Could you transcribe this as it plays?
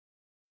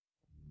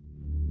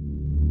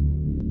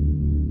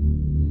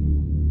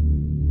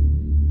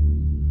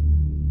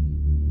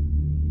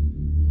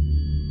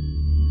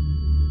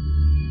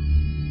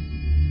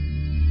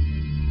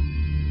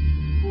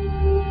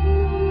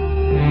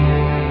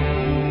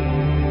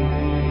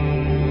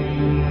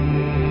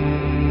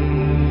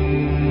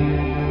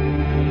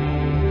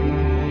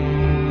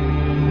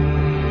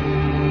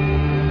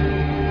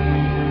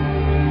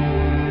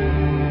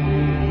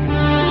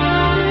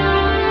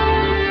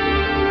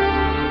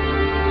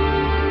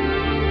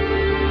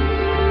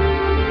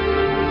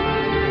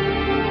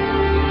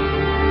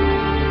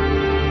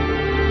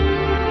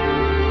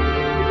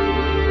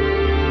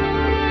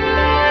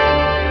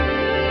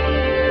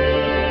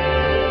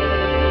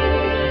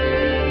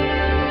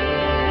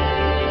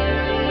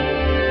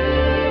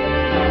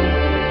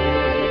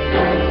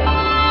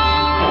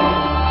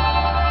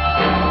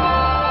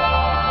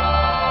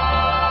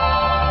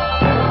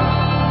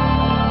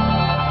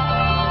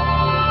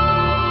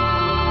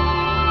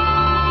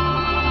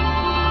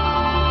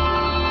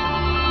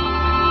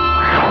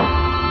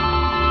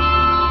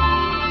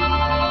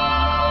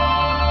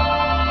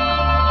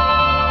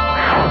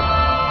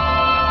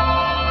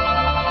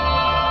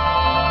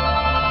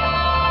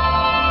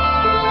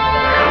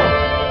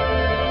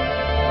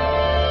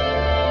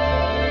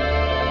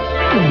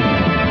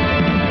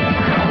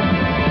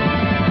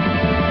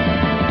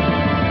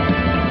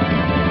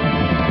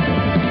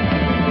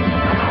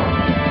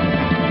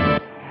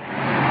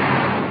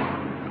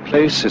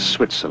place is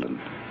Switzerland.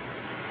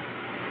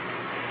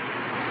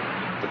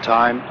 The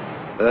time,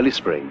 early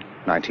spring,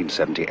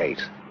 1978.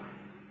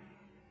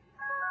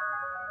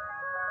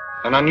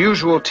 An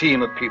unusual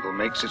team of people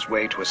makes its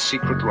way to a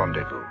secret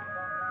rendezvous.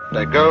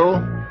 Their goal,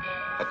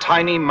 a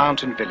tiny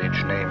mountain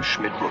village named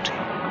Schmidt-Rutti.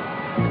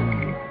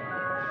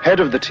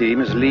 Head of the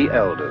team is Lee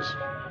Elders.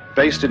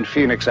 Based in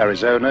Phoenix,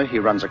 Arizona, he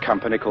runs a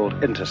company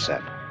called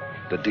Intercept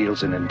that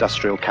deals in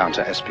industrial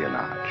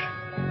counter-espionage.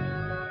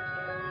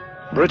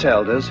 Britt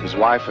Elders, his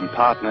wife and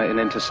partner in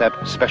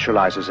Intercept,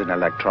 specializes in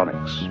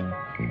electronics.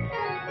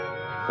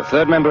 The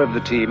third member of the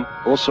team,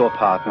 also a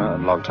partner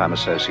and longtime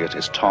associate,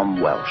 is Tom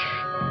Welsh.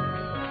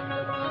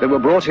 They were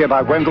brought here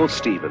by Wendell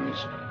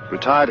Stevens,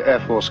 retired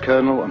Air Force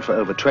colonel and for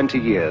over 20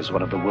 years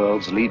one of the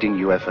world's leading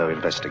UFO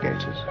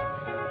investigators.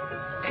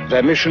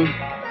 Their mission?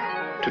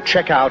 To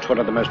check out one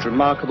of the most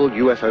remarkable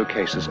UFO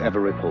cases ever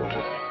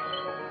reported.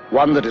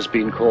 One that has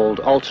been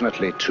called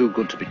alternately too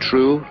good to be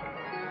true,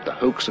 the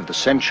hoax of the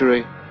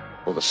century,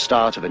 or the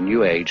start of a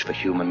new age for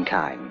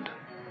humankind.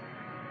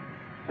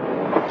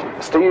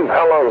 Steve,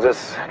 how long has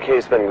this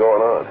case been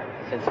going on?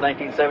 Since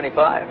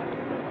 1975.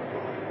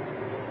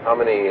 How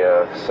many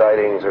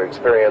sightings or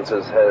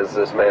experiences has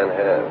this man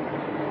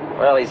had?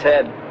 Well, he's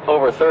had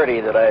over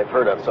 30 that I've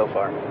heard of so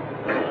far.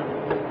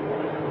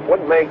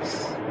 What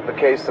makes the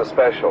case so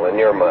special in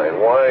your mind?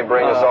 Why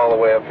bring us all the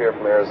way up here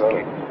from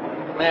Arizona?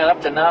 Man,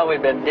 up to now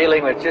we've been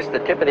dealing with just the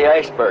tip of the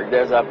iceberg.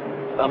 There's a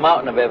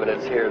mountain of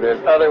evidence here.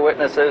 There's other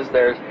witnesses,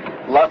 there's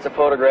lots of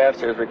photographs,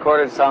 there's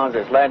recorded sounds,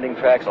 there's landing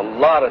tracks, a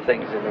lot of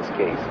things in this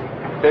case.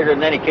 Bigger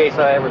than any case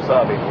I ever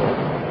saw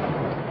before.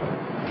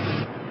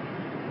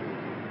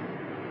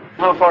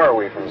 How far are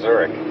we from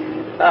Zurich?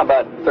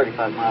 About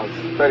 35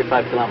 miles,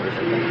 35 kilometers, I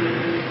think.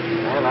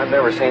 Man, I've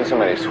never seen so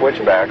many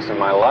switchbacks in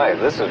my life.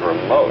 This is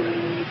remote.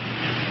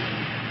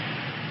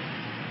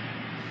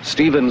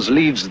 Stevens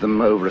leads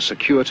them over a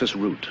circuitous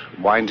route,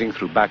 winding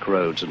through back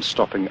roads and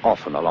stopping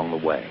often along the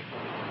way.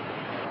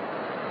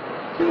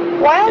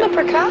 Why all the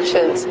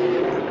precautions?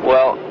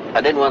 Well,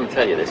 I didn't want to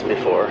tell you this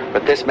before,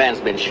 but this man's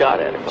been shot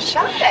at.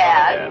 Shot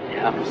at?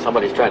 Yeah,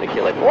 somebody's trying to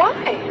kill him. Why?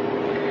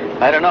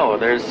 I don't know.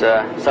 There's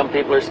some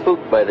people are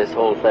spooked by this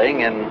whole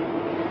thing,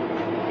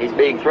 and he's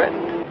being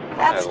threatened.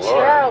 That's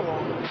terrible.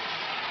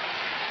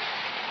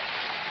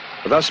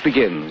 Thus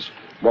begins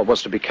what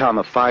was to become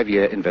a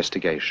 5-year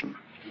investigation.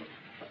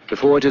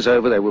 Before it is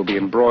over, they will be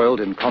embroiled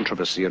in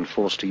controversy and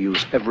forced to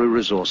use every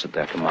resource at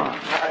their command.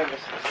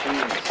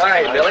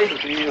 Hi, Billy.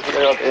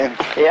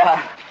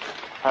 Yeah,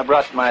 I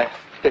brought my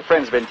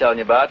friend's been telling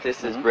you about.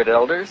 This is Britt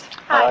Elders.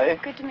 Hi.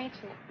 Good to meet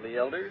you. Lee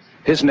Elders.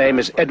 His name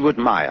is Edward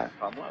Meyer.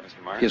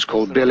 He is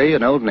called Billy,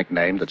 an old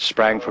nickname that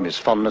sprang from his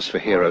fondness for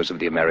heroes of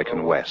the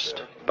American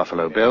West.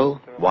 Buffalo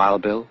Bill,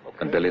 Wild Bill,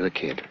 and Billy the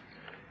Kid.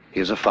 He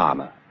is a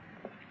farmer.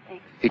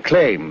 He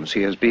claims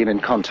he has been in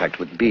contact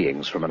with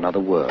beings from another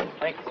world.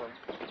 Thank you.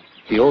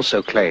 He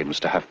also claims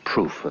to have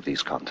proof of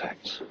these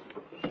contacts.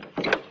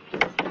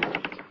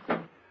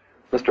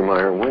 Mr.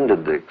 Meyer, when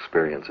did the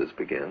experiences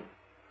begin?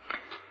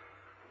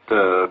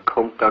 The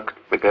contact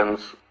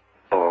begins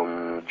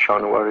on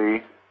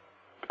January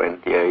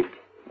 28,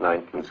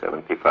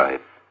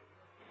 1975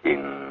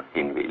 in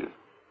Hinwil.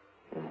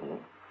 Mm-hmm.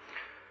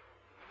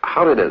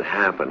 How did it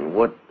happen?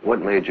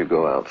 What made you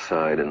go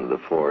outside into the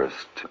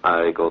forest?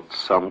 I got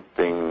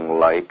something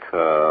like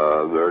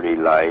a very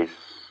nice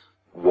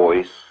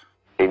voice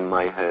in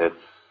my head.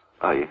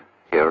 I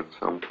heard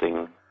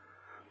something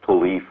to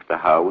leave the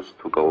house,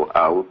 to go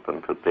out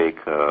and to take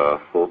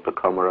a photo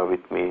camera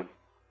with me.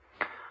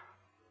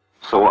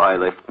 So I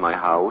left my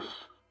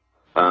house,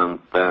 and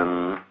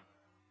then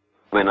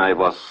when I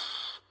was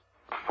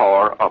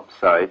far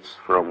upsides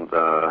from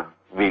the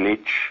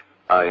village,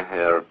 I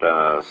heard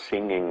a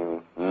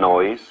singing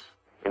noise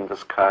in the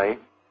sky,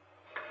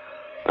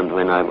 and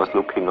when I was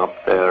looking up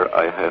there,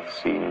 I have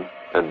seen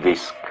a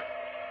disc.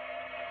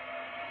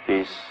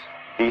 This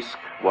disc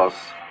was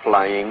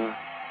flying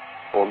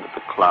over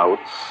the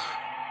clouds,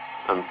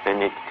 and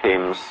then it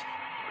came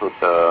to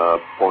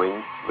the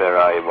point where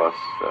I was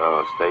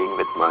staying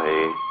with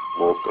my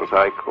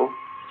motorcycle.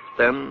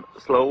 Then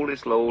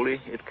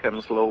slowly it came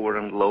lower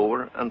and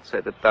lower and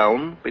set it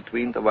down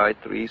between the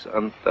white trees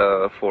and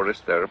the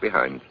forest there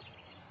behind.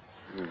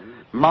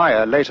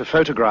 Meyer later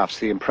photographs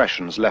the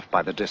impressions left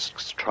by the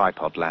disc's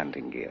tripod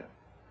landing gear.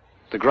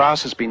 The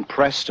grass has been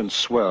pressed and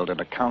swirled in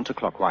a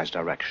counterclockwise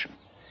direction.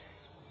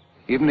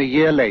 Even a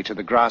year later,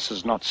 the grass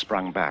has not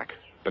sprung back,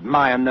 but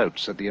Meyer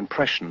notes that the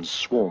impressions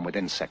swarm with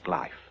insect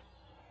life.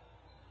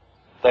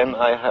 Then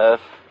I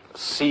have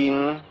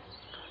seen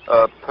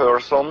a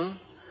person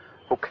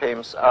who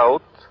came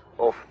out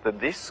of the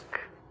disc.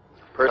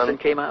 Person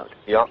came out?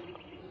 Yeah.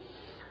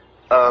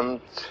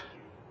 And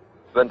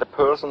when the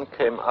person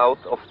came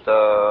out of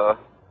the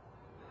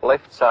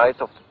left side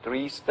of the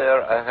trees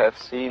there, I have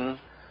seen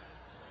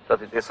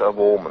that it is a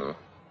woman.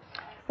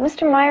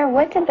 Mr. Meyer,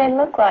 what did they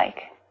look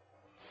like?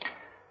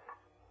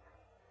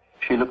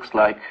 She looks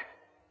like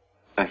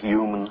a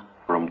human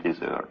from this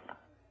earth.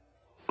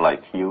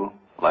 Like you,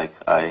 like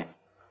I,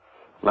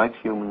 like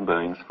human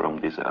beings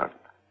from this earth.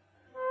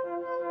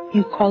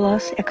 You call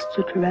us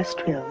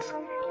extraterrestrials,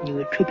 and you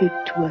attribute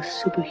to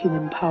us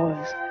superhuman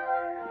powers.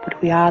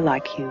 But we are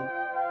like you.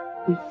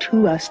 We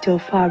too are still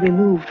far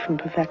removed from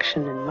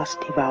perfection and must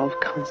evolve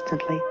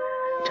constantly,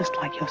 just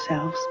like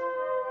yourselves.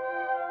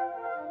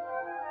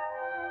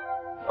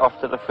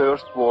 After the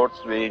first words,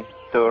 we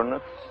turned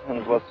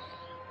and was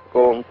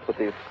going to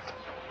the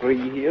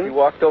tree here. You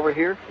walked over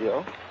here?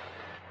 Yeah.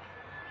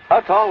 How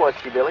tall was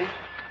she, Billy?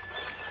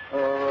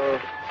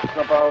 It's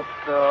about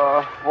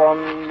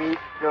 1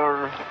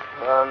 meter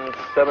and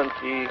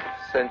 70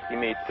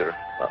 centimeter.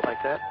 About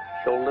like that?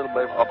 Show a little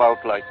bit.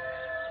 About like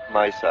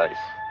my size.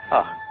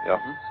 Ah. Yeah.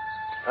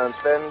 And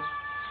then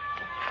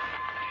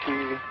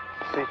she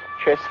sits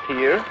chest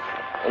here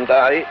and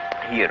I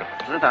here.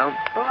 Sit down.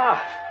 Ah.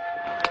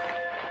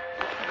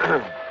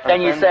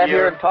 And you sat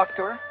here and talked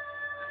to her?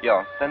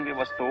 Yeah. Then we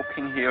was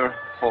talking here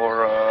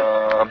for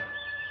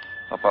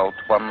about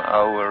 1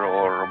 hour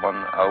or 1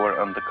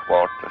 hour and a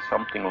quarter,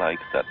 something like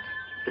that.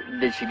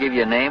 Did she give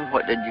you a name?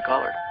 What did you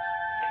call her?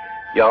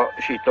 Yeah,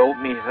 she told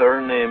me her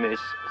name is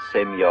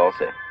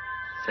Semyase.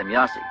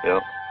 Semyase.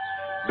 Yeah.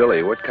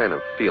 Billy, what kind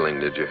of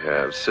feeling did you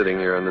have sitting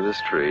here under this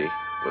tree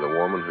with a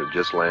woman who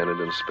just landed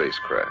in a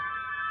spacecraft?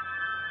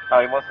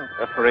 I wasn't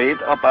afraid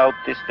about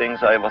these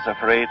things. I was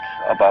afraid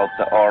about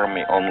the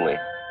army only,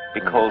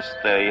 because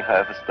they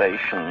have a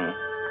station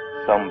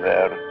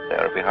somewhere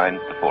there behind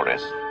the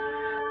forest.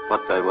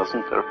 But I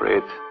wasn't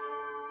afraid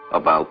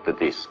about the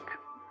disc.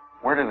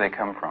 Where do they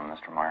come from,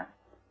 Mr. Meyer?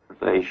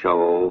 They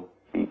shall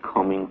be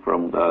coming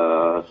from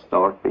the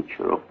star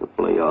picture of the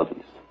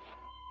Pleiades.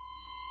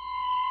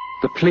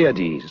 The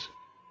Pleiades,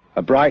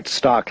 a bright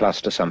star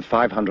cluster some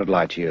 500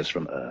 light-years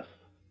from Earth.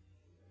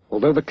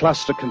 Although the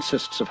cluster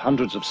consists of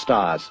hundreds of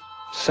stars,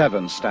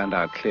 7 stand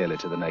out clearly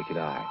to the naked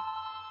eye.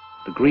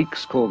 The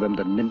Greeks call them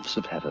the nymphs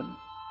of heaven.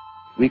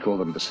 We call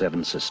them the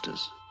 7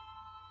 sisters.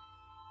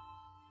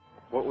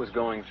 What was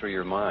going through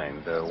your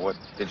mind? What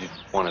did you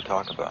want to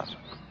talk about?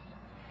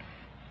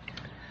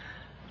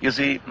 You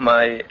see,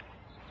 my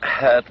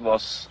head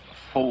was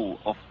full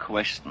of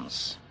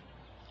questions,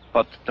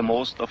 but the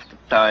most of the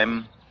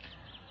time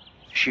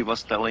she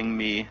was telling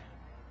me,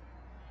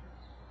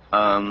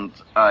 and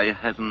I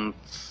hadn't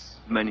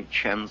many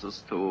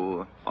chances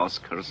to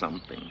ask her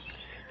something.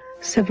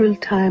 Several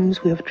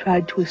times we have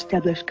tried to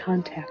establish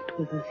contact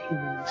with Earth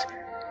humans,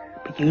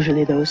 but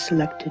usually those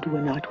selected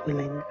were not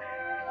willing.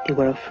 They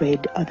were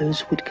afraid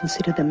others would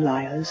consider them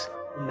liars,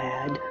 or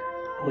mad,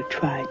 or would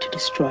try to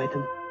destroy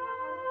them.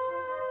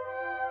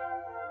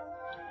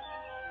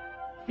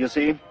 You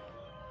see,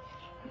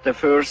 the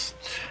first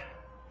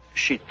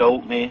she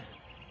told me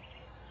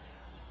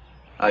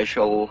I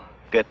shall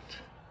get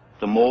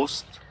the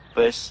most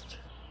best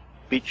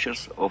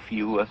pictures of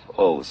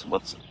UFOs,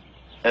 what's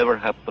ever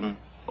happened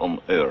on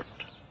Earth.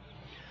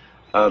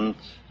 And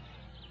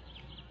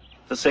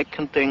the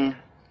second thing,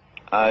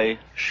 I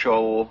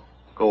shall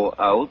go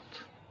out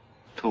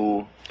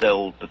to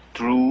tell the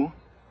truth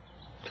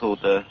to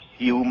the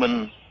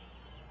human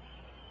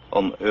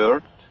on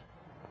Earth,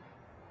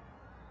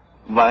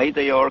 why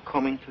they are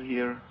coming to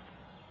here,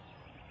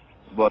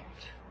 what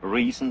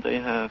reason they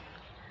have,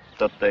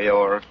 that they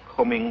are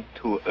coming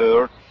to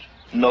Earth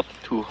not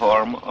to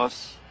harm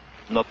us,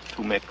 not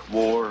to make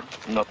war,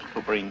 not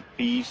to bring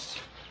peace,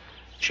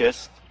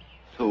 just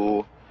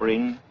to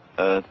bring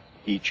a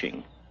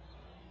teaching.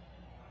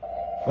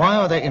 Why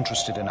are they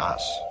interested in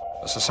us,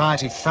 a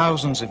society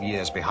thousands of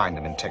years behind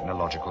them in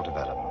technological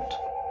development?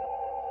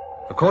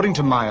 According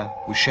to Maya,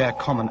 we share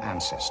common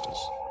ancestors.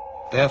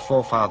 Their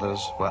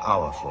forefathers were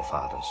our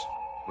forefathers.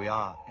 We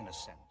are, in a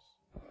sense.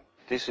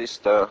 This is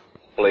the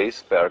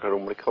place,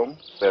 Bergerumlikon,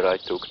 where I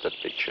took that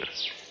picture.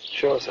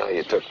 Show us how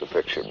you took the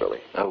picture, Billy.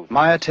 Oh.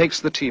 Maya takes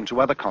the team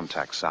to other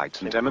contact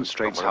sites and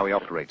demonstrates how he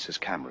operates his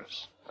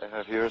cameras. I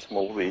have here a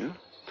small wheel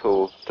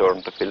to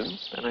turn the film,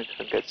 and I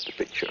can get the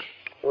picture.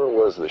 Where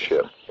was the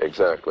ship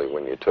exactly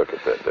when you took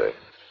it that day?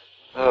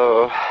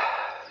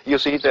 You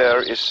see,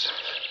 there is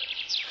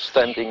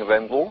standing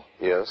Wendell.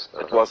 Yes.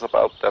 It was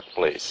about that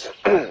place.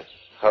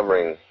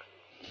 Hovering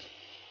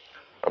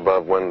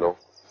above Wendell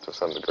to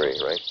some degree,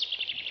 right?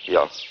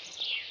 Yeah.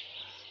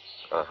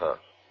 Uh-huh.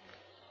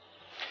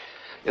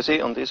 You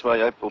see, on this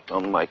way I put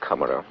on my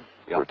camera.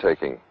 We're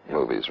taking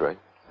movies, right?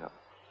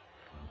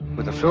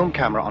 With a film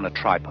camera on a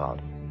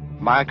tripod,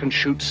 Maya can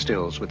shoot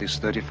stills with his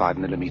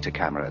 35mm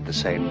camera at the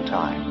same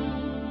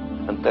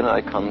time. And then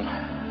I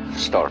can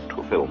start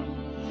to film.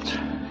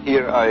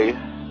 Here I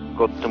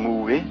got the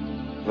movie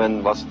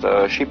when was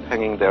the ship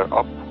hanging there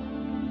up,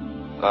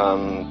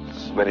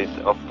 and when it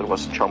after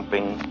was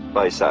jumping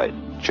by side.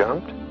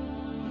 Jumped?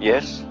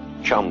 Yes,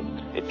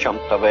 jumped. It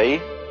jumped away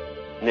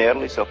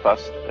nearly so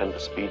fast than the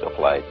speed of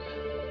light.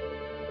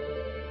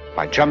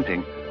 By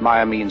jumping,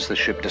 Maya means the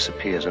ship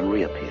disappears and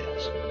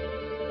reappears.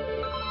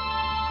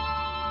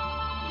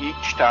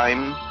 Each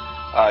time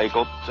I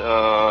got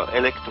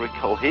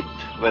electrical hit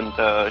when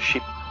the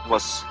ship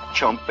was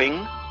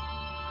jumping,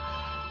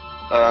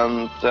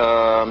 and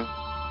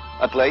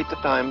at later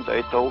time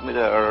they told me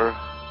there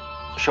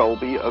shall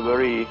be a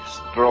very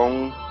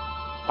strong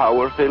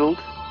power field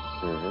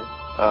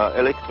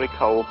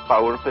electrical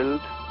power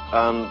field,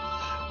 and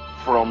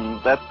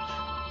from that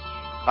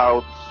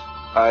out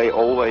I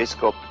always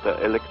got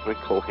the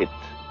electrical hit.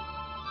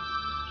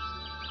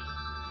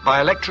 By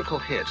electrical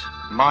hit,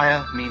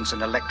 Meyer means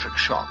an electric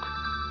shock.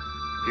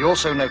 He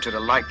also noted a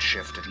light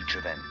shift at each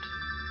event.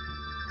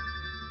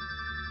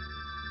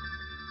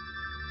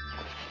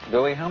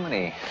 Billy, how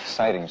many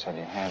sightings have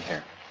you had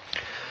here?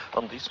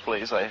 On this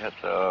place I had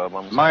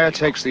one... Meyer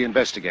takes the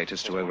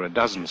investigators to over a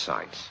dozen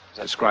sites,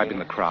 describing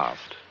the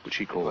craft, which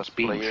he calls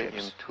beam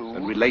ships,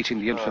 and relating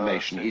the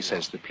information he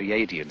says the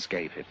Pleiadians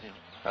gave him.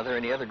 Are there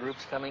any other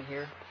groups coming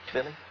here,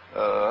 Billy?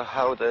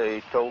 How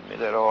they told me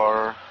there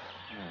are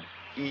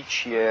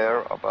each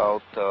year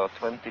about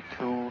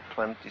 22,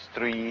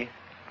 23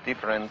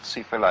 different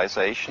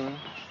civilizations.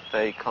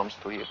 They comes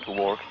to here to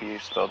work here,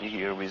 study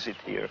here, visit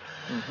here.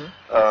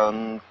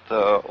 And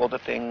the other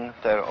thing,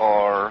 there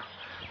are,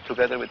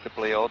 together with the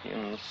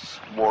Pleiadians,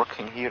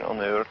 working here on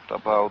Earth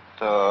about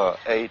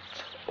 8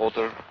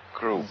 other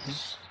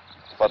groups.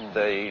 But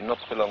they not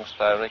belongs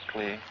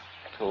directly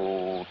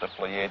to the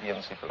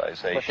Pleiadian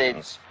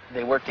civilizations. But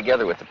they work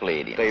together with the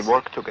Pleiadians. They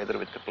work together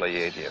with the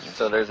Pleiadians.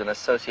 So there's an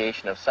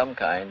association of some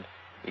kind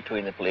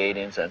between the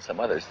Pleiadians and some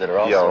others that are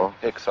also...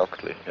 Yeah,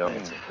 exactly. Yeah.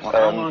 Well,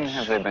 how long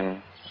have they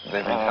been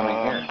coming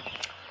here?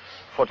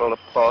 For the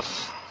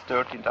past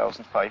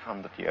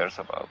 13,500 years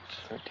about.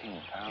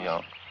 13,000?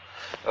 Yeah.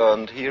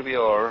 And here we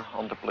are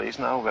on the place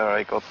now where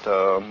I got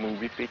the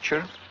movie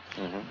picture.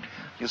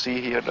 You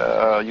see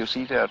here, you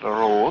see there the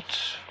road,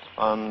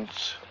 and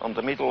on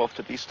the middle of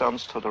the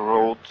distance to the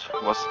road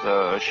was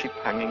the ship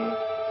hanging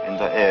in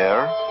the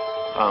air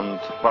and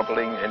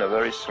bubbling in a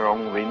very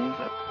strong wind.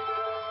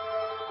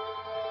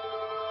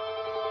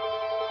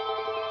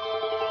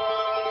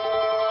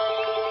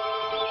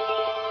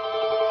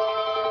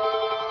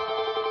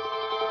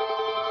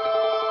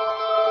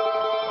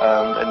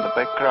 And in the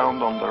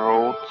background on the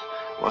road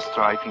was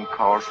driving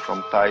cars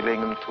from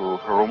Teilingen to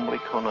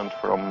Rumlikon and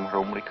from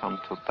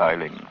Rumlikon to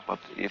Teilingen. But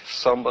if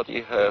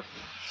somebody have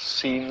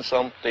seen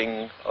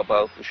something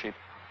about the ship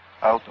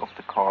out of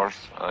the cars,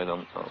 I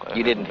don't know.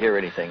 You didn't hear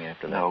anything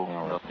after that?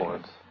 No,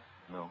 nothing.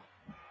 No.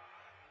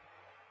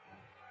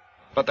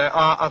 But there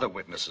are other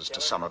witnesses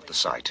to some of the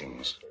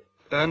sightings.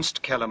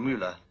 Ernst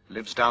Keller-Müller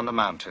lives down the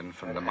mountain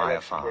from the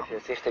Meyer farm.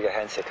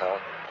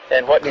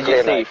 And what did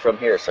you see from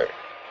here, sir?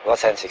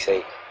 Wat hebben ze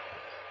gezien?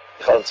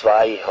 Ik had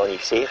twee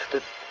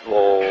gesichten.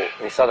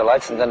 He saw the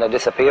lights and then they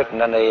disappeared and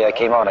then they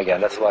came on again.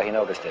 That's why he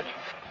noticed it.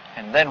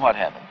 And then what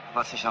happened?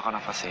 Wat is nog aan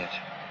gefaseerd?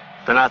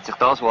 Dann hat sich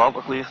das, was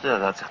abgeleuchtet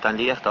hat, hat sich dann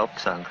leicht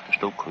abgesenkt, ein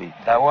Stück weit.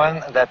 The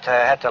one that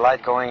had the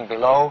light going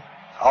below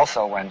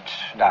also went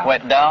down.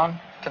 Went down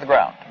to the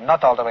ground?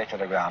 Not all the way to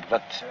the ground,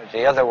 but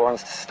the other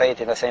ones stayed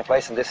in the same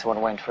place and this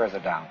one went further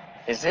down.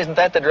 Isn't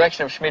that the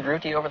direction of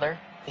Schmid-Ruti over there?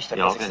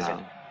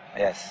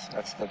 Yes,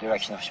 that's the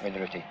direction of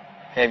Schmid-Ruti.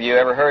 Have you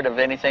ever heard of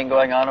anything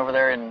going on over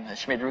there in the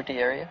Schmid-Ruti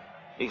area?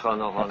 A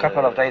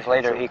couple of days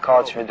later he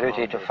called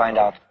Schmid-Ruti to find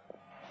out.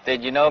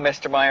 Did you know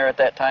Mr. Meyer at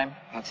that time?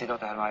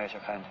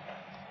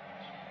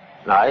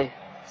 No.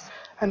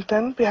 And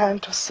then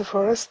behind us the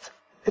forest,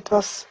 it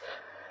was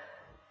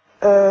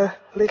a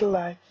little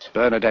light.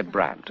 Bernadette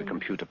Brandt, a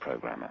computer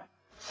programmer.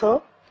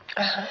 So?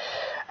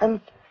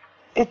 And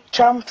it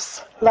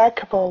jumps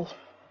like a ball.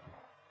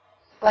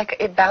 Like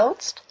it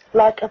bounced?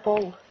 Like a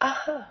ball.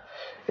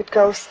 It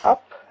goes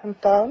up and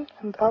down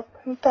and up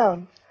and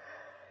down.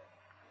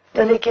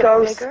 Did it get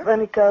bigger?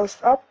 When it goes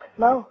up,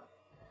 no,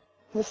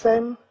 the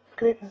same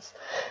greenness.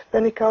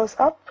 When it goes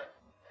up,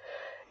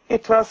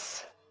 it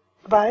was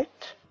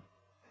white,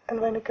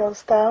 and when it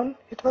goes down,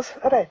 it was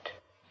red.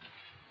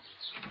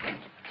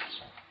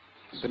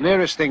 The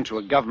nearest thing to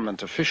a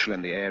government official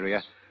in the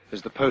area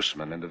is the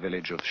postman in the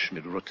village of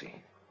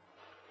Schmid-Ruti.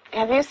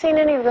 Have you seen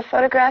any of the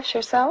photographs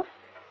yourself?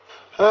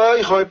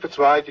 Only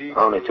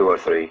 2 or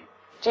 3.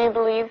 Do you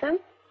believe them?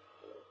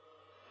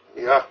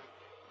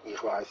 He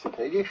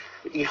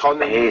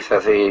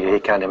says he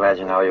can't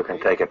imagine how you can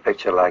take a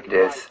picture like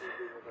this.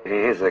 He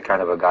is the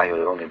kind of a guy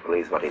who only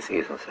believes what he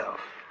sees himself.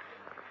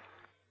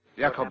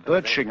 Jakob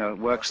Bertschinger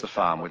works the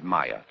farm with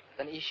Meyer.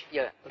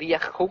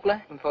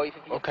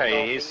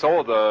 Okay, he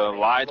saw the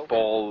light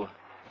ball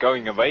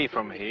going away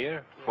from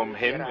here, from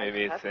him,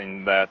 it's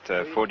in that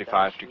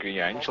 45-degree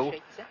angle.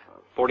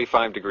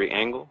 45-degree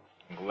angle?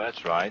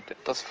 That's right.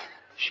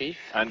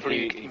 And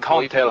he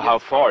can't tell how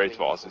far it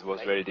was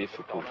very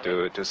difficult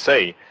to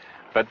say.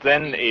 But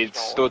then it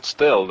stood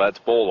still,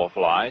 that ball of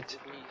light,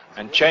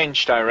 and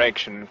changed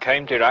direction,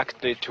 came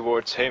directly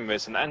towards him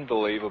with an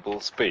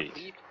unbelievable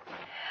speed.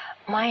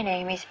 My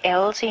name is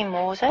Elsie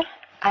Moser.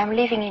 I'm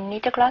living in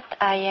Niederglatt.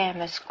 I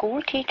am a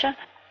school teacher.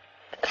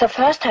 The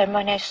first time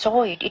when I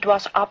saw it, it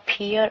was up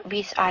here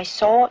I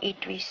saw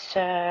it with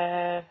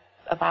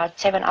about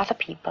 7 other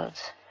people.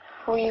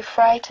 Were you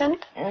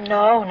frightened?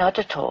 No, not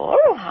at all.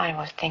 I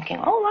was thinking,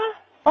 oh, well,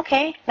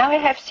 okay, now I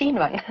have seen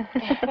one.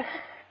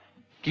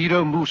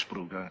 Guido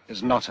Moosbrugger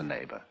is not a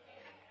neighbor.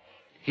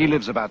 He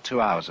lives about 2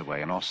 hours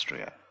away in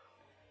Austria.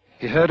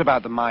 He heard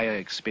about the Maya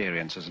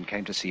experiences and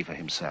came to see for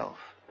himself.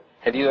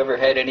 Have you ever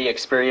had any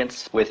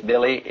experience with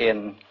Billy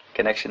in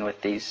connection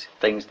with these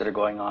things that are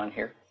going on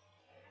here?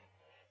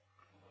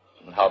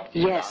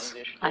 Yes,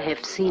 I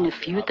have seen a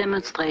few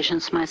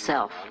demonstrations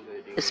myself,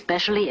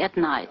 especially at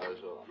night,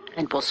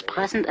 and was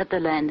present at the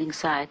landing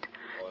site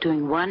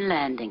during one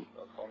landing,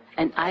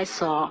 and I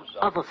saw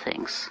other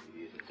things.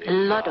 A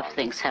lot of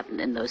things happened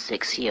in those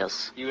 6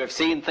 years. You have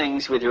seen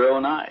things with your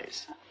own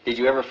eyes. Did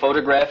you ever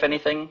photograph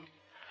anything?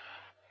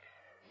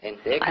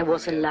 I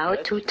was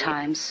allowed 2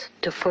 times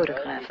to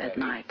photograph at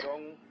night.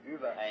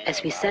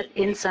 As we sat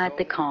inside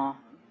the car,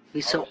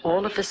 we saw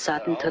all of a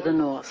sudden to the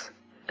north,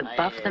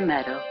 above the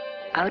meadow,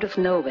 out of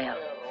nowhere,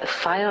 a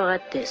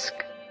fire-red disc,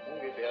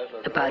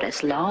 about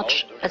as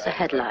large as a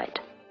headlight.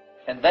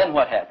 And then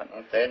what happened?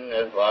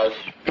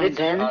 And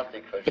then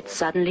it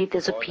suddenly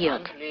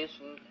disappeared.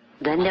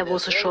 Then there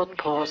was a short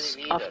pause,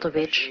 after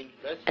which,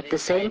 at the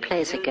same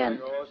place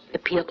again,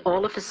 appeared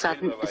all of a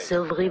sudden a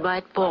silvery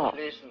white ball.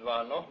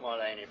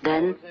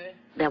 Then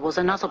there was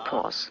another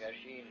pause,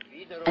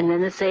 and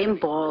then the same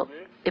ball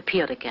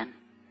appeared again.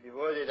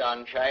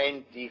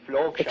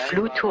 It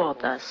flew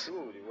toward us,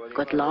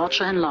 got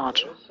larger and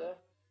larger,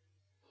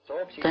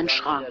 then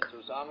shrunk,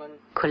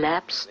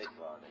 collapsed,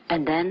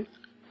 and then,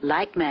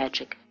 like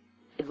magic,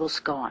 it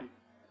was gone.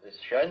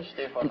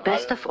 And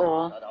best of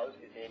all,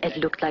 it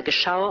looked like a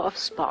shower of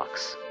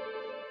sparks.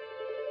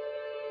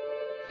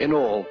 In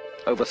all,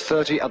 over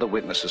 30 other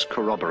witnesses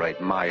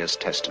corroborate Maya's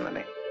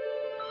testimony.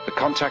 The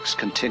contacts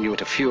continue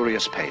at a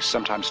furious pace,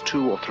 sometimes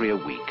 2 or 3 a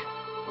week.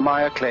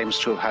 Maya claims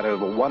to have had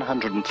over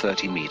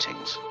 130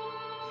 meetings.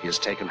 He has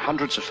taken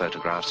hundreds of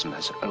photographs and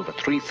has over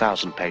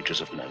 3,000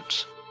 pages of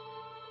notes.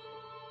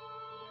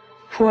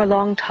 For a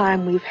long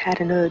time, we've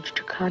had an urge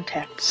to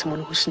contact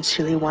someone who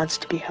sincerely wants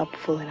to be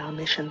helpful in our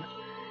mission.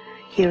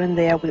 Here and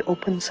there, we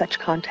open such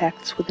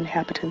contacts with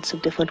inhabitants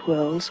of different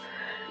worlds,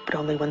 but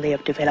only when they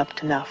have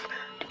developed enough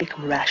to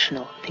become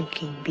rational,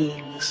 thinking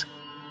beings.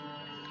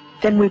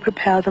 Then we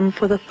prepare them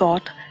for the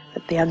thought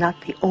that they are not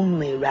the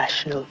only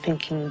rational,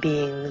 thinking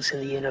beings in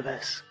the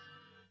universe.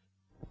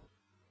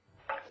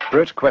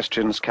 Britt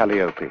questions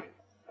Calliope,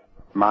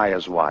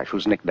 Maya's wife,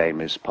 whose nickname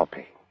is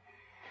Poppy.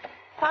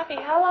 Poppy,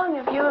 how long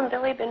have you and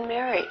Billy been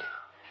married?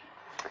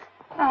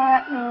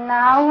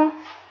 Now,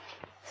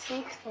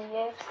 60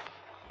 years.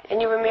 And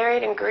you were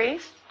married in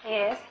Greece?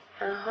 Yes.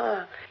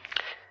 Uh-huh.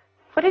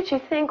 What did you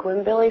think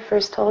when Billy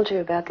first told you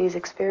about these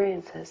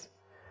experiences?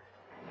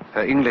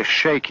 Her English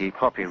shaky,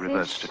 Poppy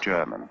reverts to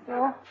German.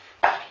 Ja.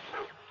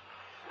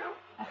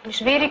 Ein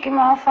bisschen schwierig am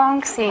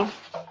Anfang gewesen.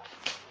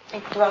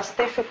 It was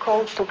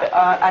difficult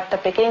at the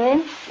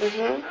beginning.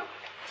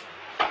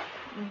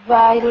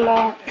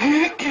 Weil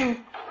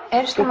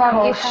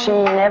because she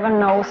never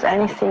knows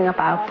anything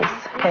about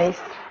this case.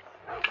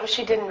 Oh,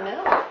 she didn't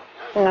know?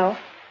 No.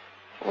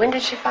 When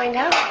did she find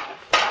out?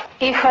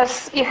 She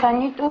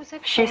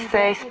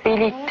says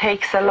Billy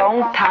takes a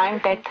long time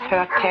that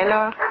her tell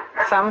her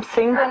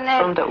something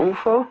from the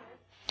UFO.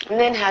 And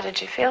then how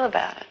did you feel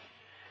about it?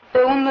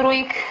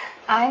 Unruhig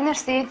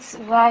einerseits,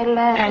 weil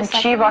and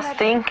she was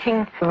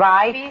thinking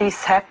why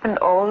this happened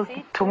all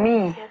to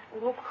me.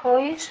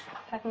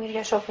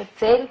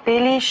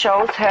 Billy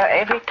shows her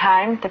every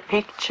time the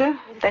picture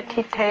that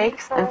he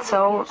takes, and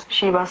so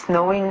she was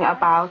knowing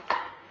about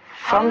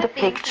from the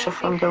picture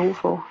from the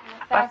UFO.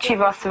 But she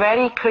was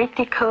very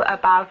critical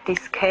about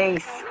this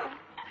case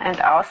and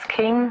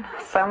asking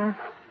some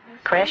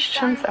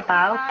questions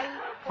about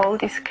all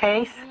this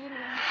case,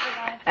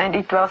 and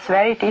it was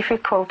very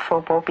difficult for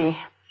Bobby.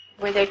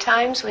 Were there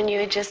times when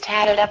you had just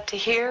had it up to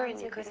here and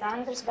you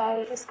couldn't?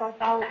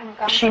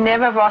 She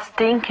never was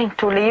thinking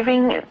to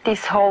leaving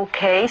this whole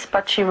case,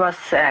 but she was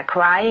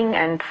crying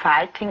and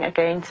fighting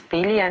against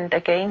Billy and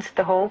against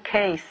the whole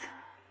case.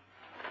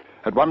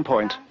 At one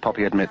point,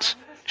 Poppy admits,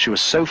 she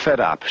was so fed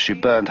up she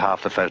burned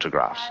half the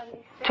photographs.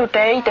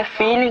 Today the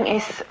feeling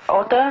is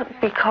other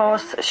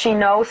because she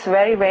knows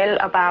very well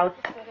about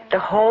the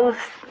whole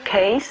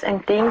case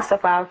and things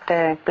about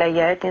the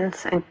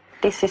Pleiadians, and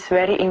this is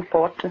very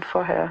important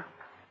for her.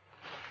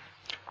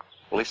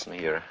 Listen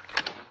here.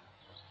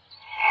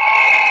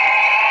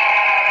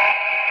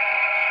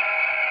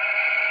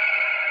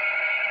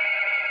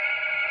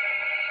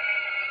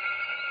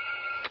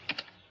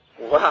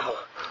 Wow,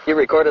 you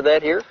recorded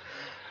that here?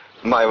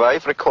 My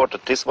wife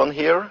recorded this one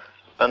here,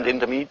 and in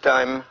the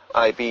meantime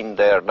I've been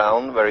there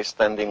down where he's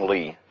standing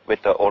Lee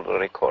with the other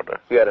recorder.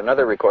 You had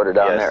another recorder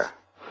down Yes. there.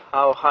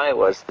 How high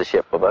was the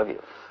ship above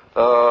you?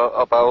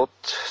 About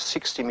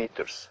 60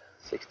 meters.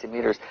 60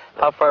 meters.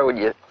 How far would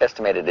you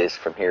estimate it is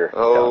from here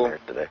Oh, down there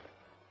today?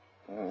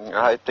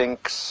 I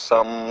think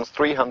some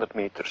 300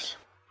 meters.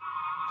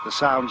 The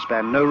sounds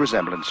bear no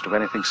resemblance to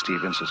anything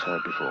Stevens has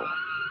heard before.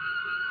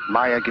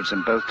 Maya gives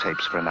him both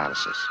tapes for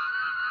analysis.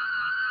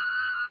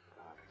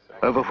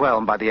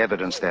 Overwhelmed by the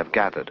evidence they have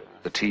gathered,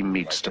 the team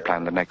meets to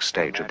plan the next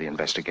stage of the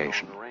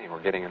investigation. We're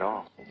getting it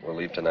all. We'll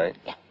leave tonight?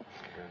 Yeah.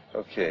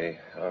 Okay,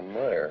 on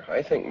Meyer.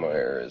 I think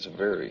Meyer is a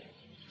very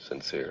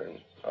sincere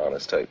and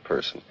honest type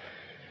person.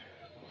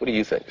 What do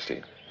you think,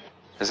 Steve?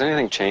 Has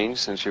anything changed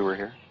since you were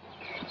here?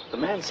 The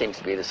man seems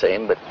to be the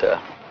same, but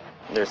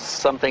there's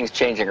some things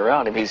changing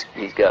around him. He's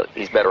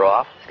better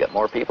off. He's got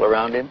more people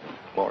around him.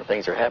 More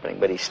things are happening,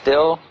 but he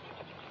still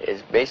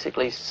is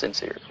basically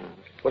sincere.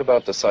 What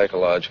about the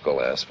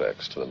psychological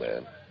aspects to the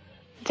man?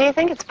 Do you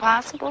think it's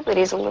possible that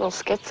he's a little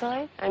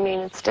schizoid? I mean,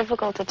 it's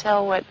difficult to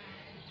tell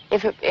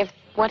if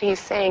what he's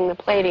saying the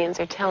Pleiadians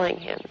are telling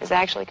him is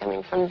actually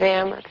coming from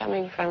them or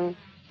coming from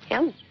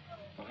him.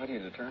 Well, how do you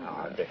determine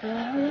that?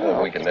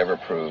 Well, we can never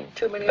prove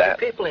Too many that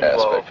other people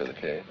involved. aspect of the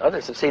case.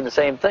 Others have seen the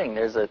same thing.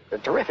 There's a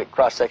terrific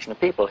cross-section of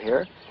people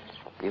here.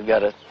 You've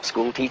got a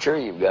school teacher,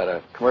 you've got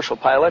a commercial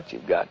pilot,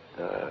 you've got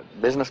a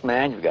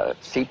businessman, you've got a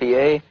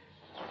CPA.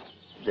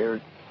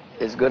 They're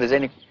as good as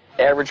any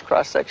average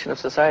cross-section of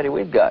society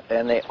we've got.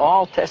 And they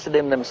all tested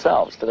him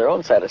themselves to their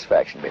own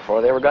satisfaction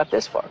before they ever got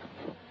this far.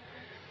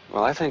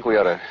 Well, I think we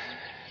ought to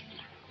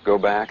go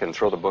back and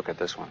throw the book at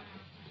this one.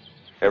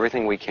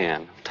 Everything we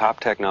can. Top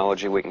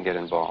technology, we can get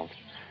involved.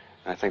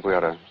 I think we ought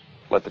to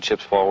let the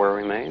chips fall where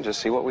we may and just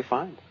see what we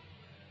find.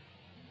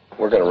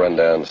 We're going to run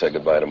down and say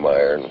goodbye to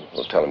Meyer, and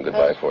we'll tell him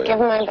goodbye for you. Give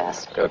him my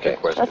best. Okay.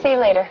 I'll see you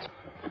later.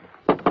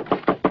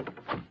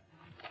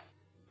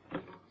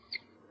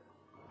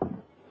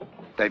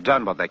 They've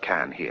done what they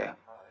can here.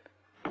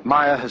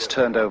 Meyer has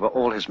turned over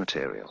all his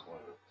material,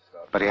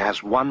 but he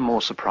has one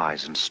more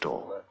surprise in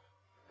store.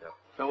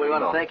 So we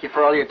want to thank you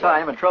for all your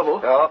time and trouble.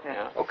 Oh,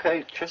 yeah.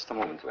 Okay, just a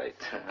moment, wait.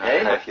 I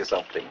have you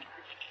something.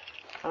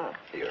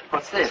 Here.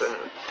 What's this?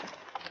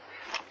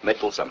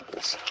 Metal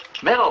samples.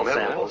 Metal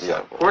samples?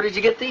 Yeah. Where did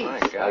you get these?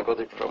 I got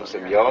it from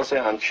Symbiose,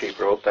 and she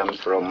brought them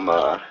from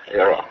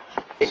Era.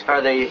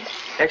 Are they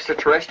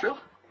extraterrestrial?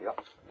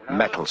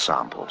 Metal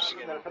samples.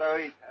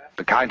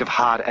 The kind of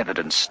hard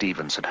evidence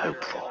Stevens had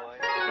hoped for.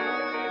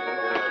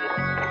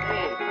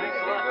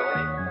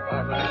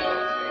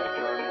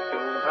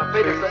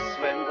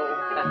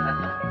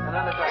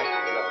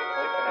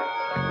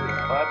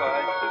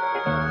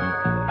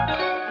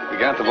 We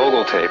got the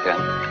Vogel tape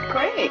in.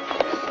 Great.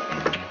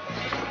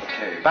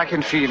 Back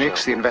in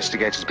Phoenix, the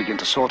investigators begin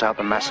to sort out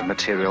the massive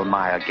material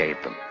Meyer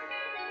gave them.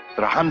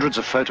 There are hundreds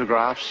of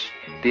photographs,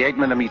 the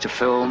 8mm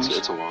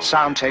films,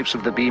 sound tapes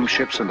of the beam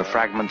ships and the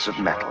fragments of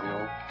metal.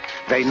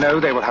 They know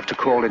they will have to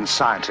call in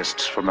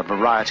scientists from a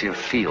variety of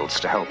fields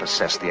to help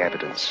assess the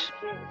evidence.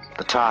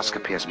 The task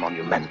appears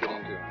monumental.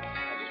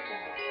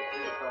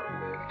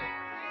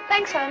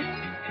 Thanks, hon.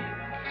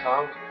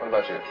 Tom, what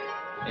about you?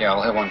 Yeah,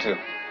 I'll have one too.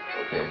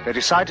 Okay. They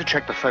decide to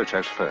check the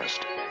photos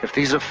first. If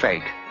these are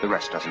fake, the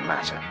rest doesn't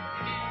matter.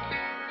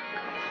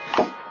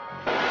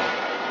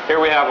 Here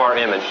we have our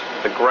image.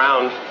 The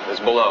ground is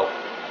below.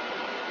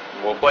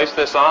 We'll place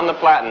this on the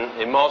platen,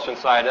 emulsion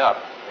side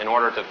up, in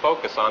order to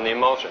focus on the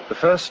emulsion. The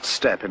first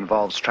step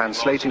involves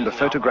translating the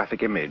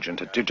photographic image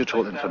into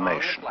digital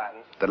information,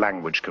 the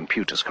language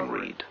computers can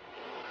read.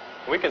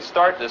 We can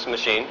start this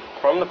machine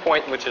from the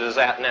point which it is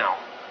at now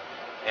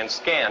and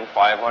scan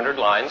 500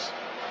 lines,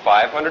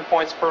 500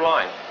 points per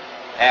line,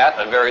 at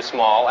a very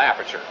small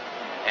aperture,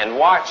 and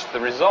watch the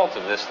result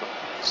of this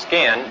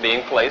scan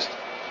being placed,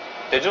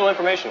 digital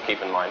information,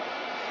 keep in mind,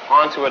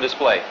 onto a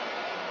display.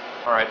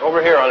 All right,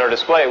 over here on our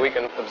display, we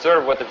can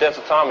observe what the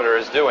densitometer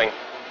is doing.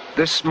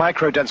 This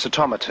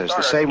microdensitometer is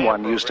the same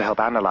one used to help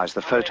analyze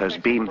the photos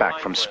beamed back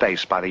from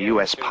space by the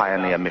U.S.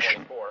 Pioneer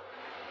mission.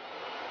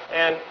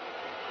 And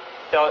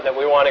tell it that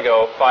we want to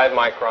go 5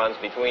 microns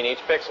between each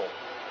pixel.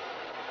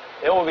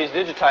 It will be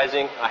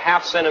digitizing a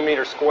 ½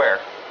 centimeter square,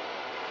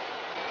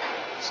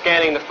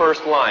 scanning the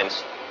first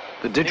lines.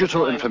 The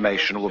digital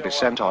information will be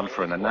sent on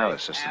for an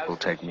analysis that will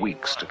take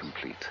weeks to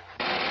complete.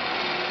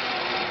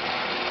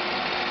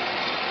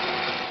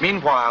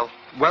 Meanwhile,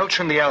 Welch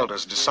and the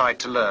elders decide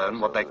to learn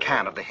what they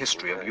can of the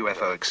history of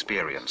UFO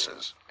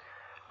experiences.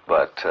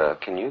 But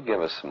can you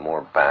give us some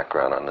more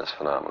background on this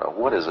phenomenon?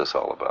 What is this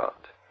all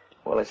about?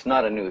 Well, it's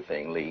not a new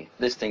thing, Lee.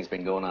 This thing's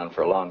been going on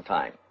for a long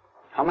time.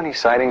 How many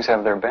sightings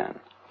have there been?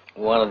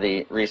 One of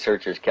the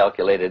researchers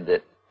calculated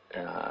that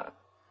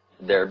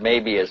there may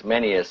be as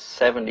many as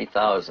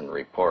 70,000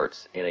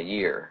 reports in a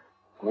year,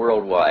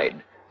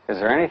 worldwide. Is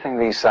there anything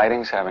these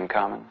sightings have in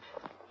common?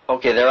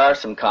 Okay, there are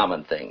some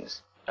common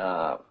things,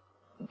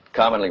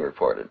 commonly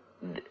reported.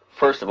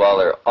 First of all,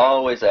 they're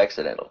always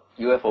accidental.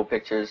 UFO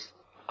pictures,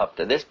 up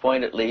to this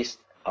point at least,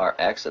 are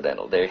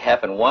accidental. They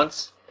happen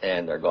once,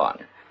 and they're gone.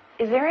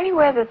 Is there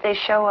anywhere that they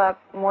show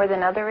up more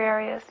than other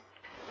areas?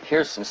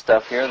 Here's some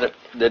stuff here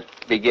that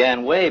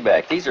began way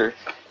back. These are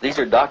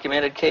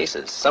documented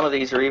cases. Some of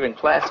these are even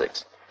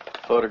classics.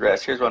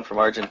 Photographs. Here's one from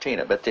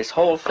Argentina. But this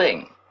whole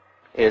thing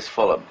is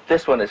full of them.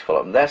 This one is full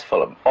of them. That's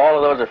full of them. All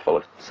of those are full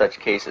of such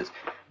cases.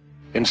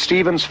 In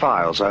Stevens'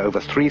 files are over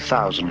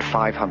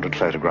 3,500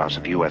 photographs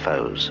of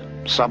UFOs,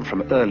 some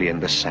from early in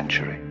this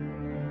century.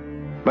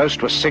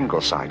 Most were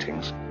single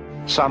sightings,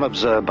 some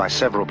observed by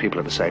several people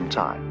at the same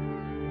time.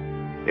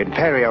 In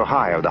Perry,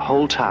 Ohio, the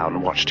whole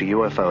town watched a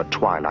UFO at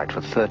twilight for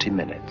 30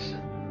 minutes.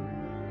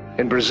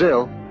 In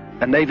Brazil,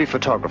 a Navy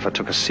photographer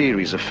took a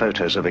series of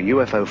photos of a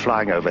UFO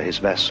flying over his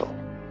vessel.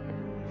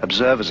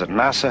 Observers at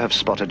NASA have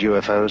spotted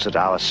UFOs at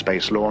our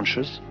space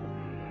launches.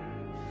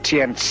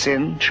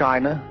 Tientsin,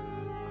 China,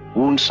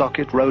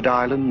 Woonsocket, Rhode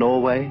Island,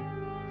 Norway,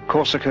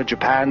 Corsica,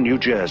 Japan, New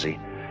Jersey.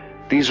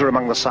 These are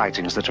among the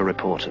sightings that are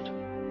reported.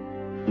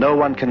 No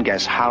one can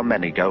guess how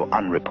many go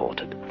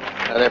unreported.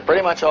 They're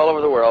pretty much all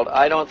over the world.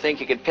 I don't think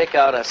you could pick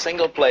out a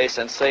single place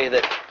and say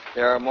that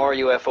there are more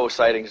UFO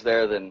sightings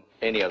there than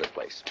any other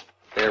place.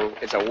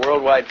 It's a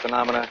worldwide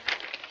phenomenon,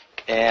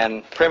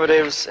 and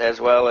primitives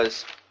as well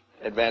as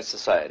advanced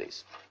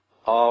societies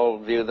all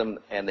view them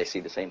and they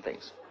see the same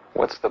things.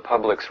 What's the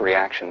public's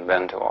reaction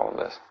been to all of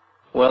this?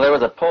 Well, there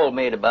was a poll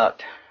made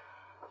about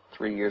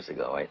 3 years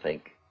ago, I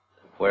think,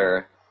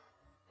 where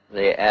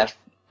they asked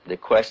the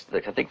question,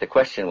 I think the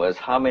question was,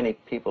 how many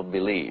people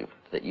believe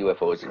that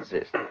UFOs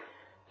exist?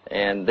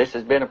 And this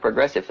has been a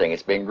progressive thing.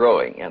 It's been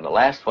growing. And the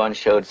last one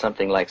showed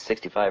something like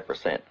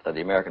 65% of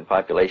the American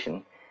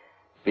population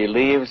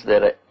believes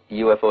that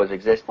UFOs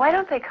exist. Why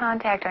don't they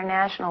contact our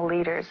national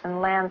leaders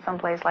and land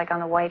someplace like on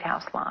the White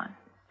House lawn?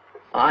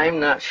 I'm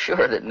not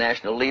sure that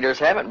national leaders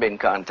haven't been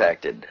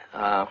contacted.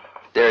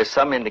 There is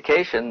some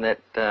indication that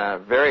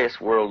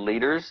various world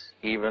leaders,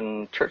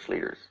 even church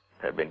leaders,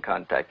 have been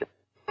contacted.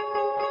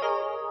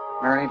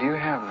 Mary, do you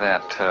have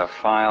that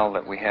file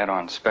that we had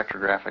on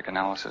spectrographic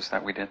analysis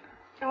that we did?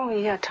 Oh,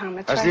 yeah, Tom,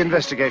 it's As right the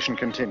investigation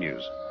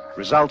continues,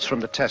 results from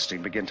the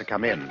testing begin to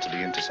come in to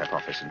the Intercept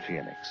office in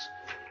Phoenix.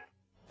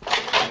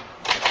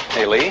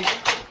 Hey, Lee.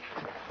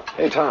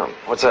 Hey, Tom.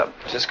 What's up?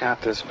 Just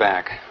got this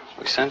back.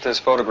 We sent this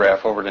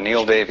photograph over to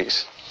Neil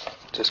Davies.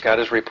 Just got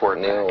his report.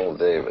 Neil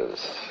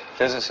Davis.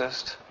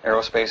 Physicist,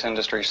 aerospace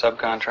industry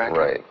subcontractor.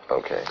 Right,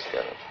 okay,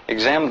 got it.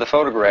 Examined the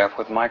photograph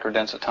with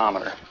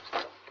microdensitometer.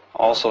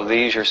 Also,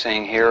 these you're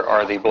seeing here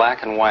are the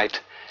black and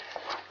white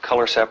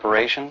color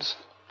separations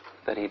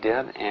that he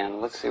did, and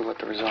let's see what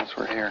the results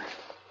were here.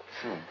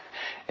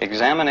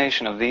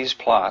 Examination of these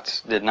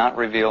plots did not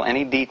reveal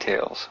any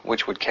details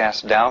which would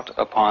cast doubt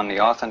upon the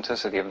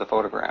authenticity of the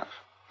photograph.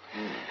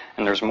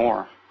 And there's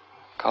more.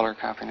 Color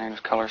copy names,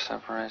 color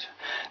separation.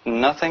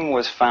 Nothing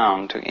was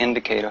found to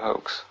indicate a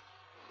hoax.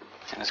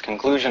 And his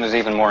conclusion is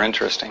even more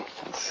interesting.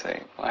 Let's see,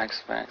 black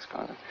specks.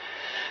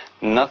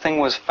 Nothing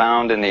was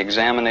found in the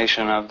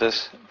examination of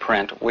this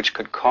print which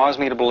could cause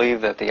me to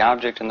believe that the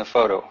object in the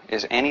photo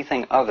is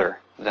anything other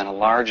than a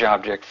large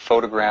object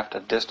photographed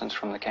at distance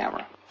from the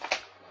camera.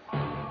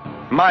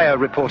 Meyer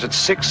reported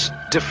 6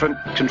 different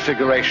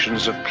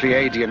configurations of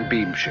Pleiadian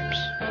beam ships.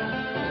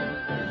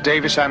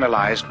 Davis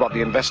analyzed what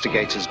the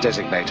investigators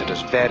designated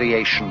as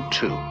Variation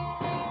 2.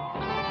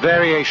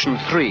 Variation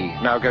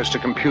 3 now goes to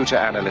computer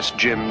analyst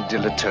Jim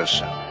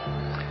Dilatosa.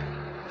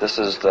 This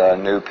is the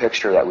new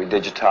picture that we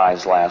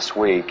digitized last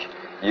week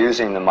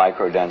using the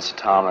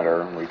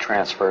microdensitometer. We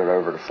transferred it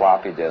over to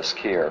floppy disk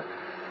here.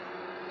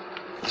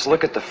 Let's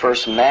look at the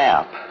first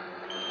map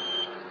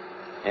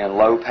in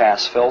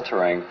low-pass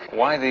filtering.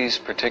 Why these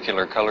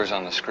particular colors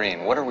on the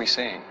screen? What are we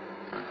seeing?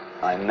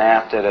 I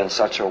mapped it in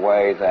such a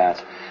way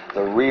that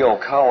the real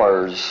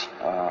colors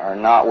are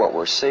not what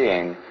we're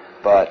seeing,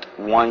 but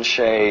one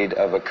shade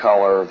of a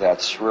color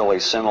that's really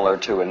similar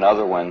to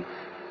another one,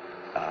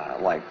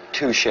 like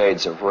 2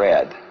 shades of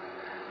red,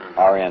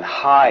 are in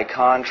high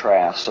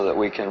contrast so that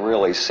we can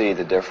really see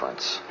the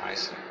difference. I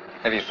see.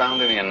 Have you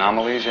found any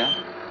anomalies yet,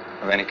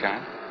 of any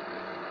kind?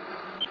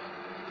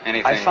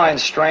 Anything I find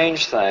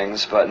strange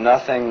things, but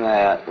nothing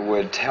that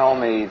would tell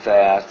me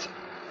that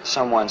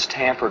someone's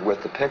tampered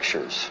with the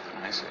pictures.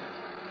 I see.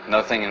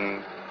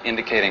 Nothing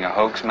indicating a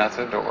hoax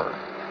method or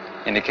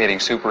indicating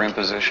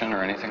superimposition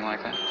or anything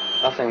like that?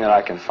 Nothing that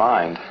I can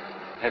find.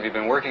 Have you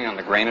been working on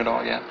the grain at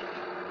all yet?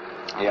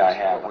 Yeah, I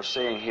have. What we're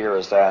seeing here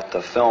is that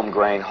the film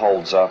grain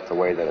holds up the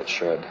way that it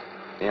should.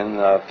 In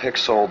the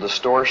pixel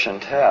distortion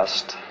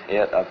test,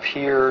 it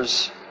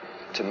appears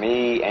to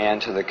me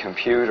and to the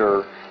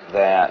computer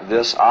that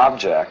this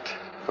object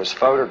was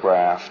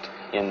photographed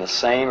in the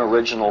same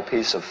original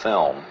piece of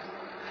film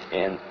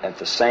at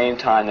the same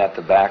time that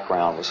the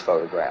background was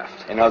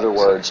photographed. In other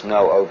words,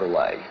 no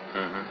overlay.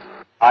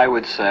 I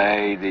would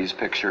say these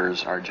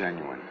pictures are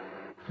genuine.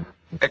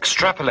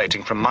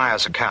 Extrapolating from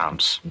Meyer's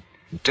accounts,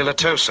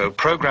 Dilatoso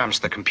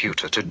programs the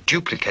computer to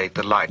duplicate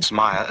the lights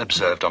Meyer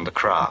observed on the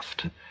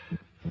craft.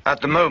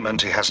 At the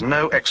moment, he has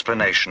no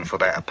explanation for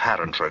their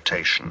apparent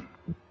rotation.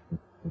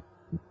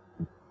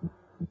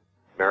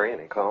 Mary,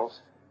 any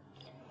calls?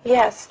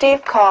 Yes,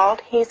 Steve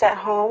called. He's at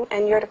home,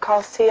 and you're to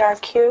call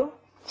CRQ.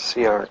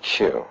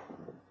 CRQ.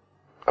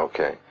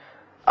 Okay.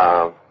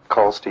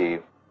 Call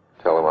Steve.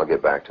 Tell him I'll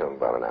get back to him in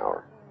about an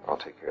hour. I'll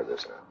take care of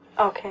this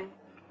now. Okay.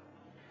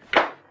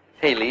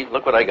 Hey, Lee,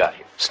 look what I got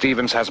here.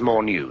 Stevens has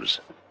more news.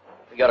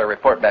 We got a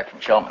report back from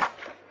Shellman.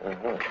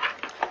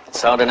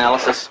 Sound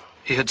analysis.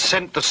 He had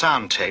sent the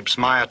sound tapes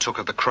Meyer took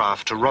of the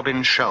craft to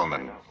Robin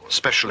Shellman,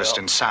 specialist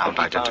in sound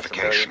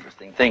identification.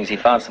 He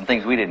found some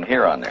things we didn't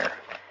hear on there.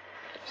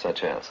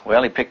 Such as?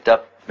 Well, he picked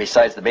up,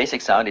 besides the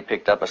basic sound, he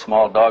picked up a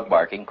small dog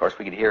barking. Of course,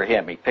 we could hear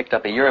him. He picked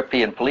up a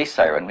European police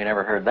siren. We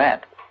never heard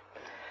that.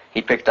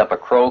 He picked up a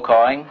crow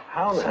cawing.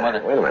 Wait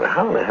a minute.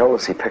 How in the hell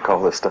does he pick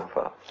all this stuff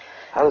up?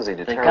 How does he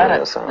determine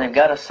the sound? They've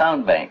got a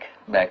sound bank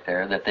back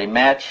there that they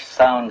match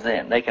sounds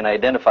in. They can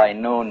identify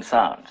known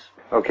sounds.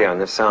 Okay, on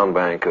this sound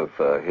bank of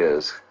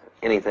his,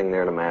 anything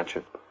there to match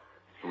it?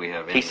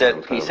 He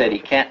said he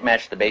can't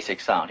match the basic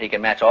sound. He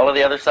can match all of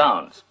the other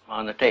sounds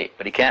on the tape,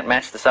 but he can't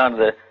match the sound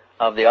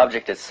of the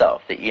object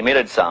itself, the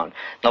emitted sound.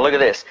 Now look at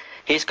this.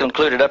 He's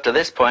concluded up to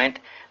this point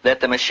that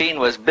the machine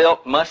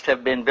must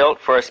have been built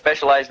for a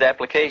specialized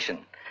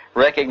application.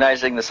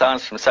 Recognizing the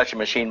sounds from such a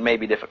machine may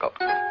be difficult.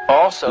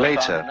 Also,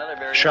 later,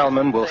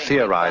 Shellman will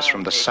theorize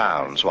from the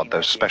sounds what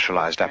those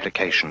specialized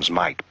applications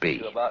might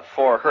be. About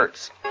 4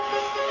 hertz.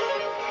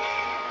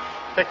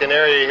 Picked an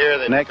area here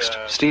that, next,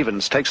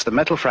 Stevens takes the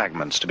metal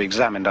fragments to be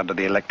examined under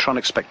the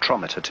electronic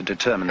spectrometer to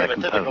determine their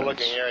components.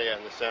 Typical-looking area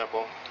in the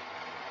sample.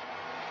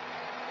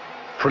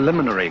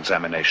 Preliminary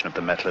examination of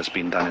the metal has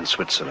been done in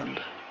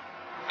Switzerland.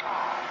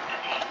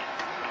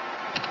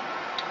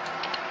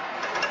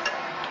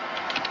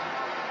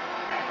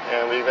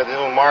 And we've got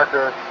little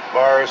marker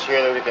bars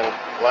here that we can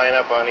line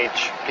up on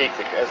each peak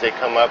as they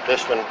come up.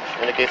 This one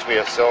indicates we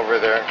have silver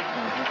there.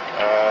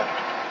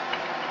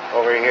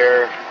 Over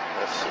here,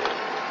 let's see.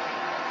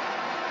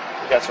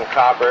 We've got some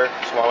copper,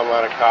 small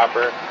amount of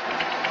copper.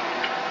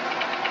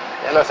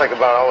 That looks like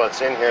about all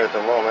that's in here at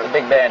the moment. The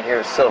big band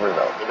here is silver,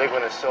 though. The big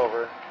one is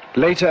silver.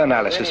 Later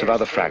analysis of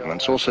other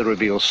fragments also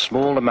reveals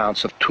small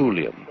amounts of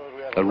thulium,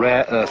 a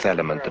rare earth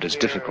element that is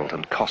difficult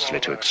and costly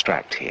to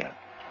extract here.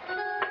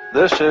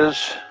 This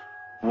is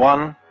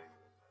one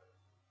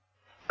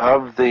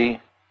of the...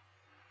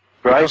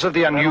 Because of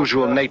the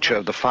unusual nature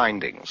of the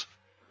findings,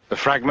 the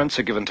fragments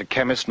are given to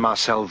chemist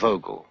Marcel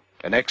Vogel,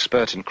 an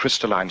expert in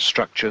crystalline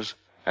structures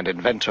and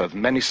inventor of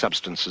many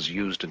substances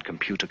used in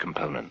computer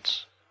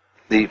components.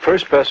 The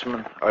first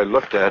specimen I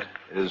looked at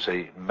is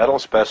a metal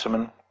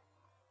specimen,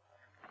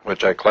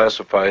 which I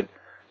classified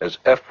as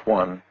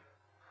F1.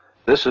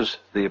 This is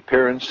the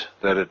appearance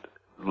that it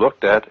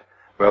looked at,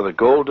 rather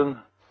golden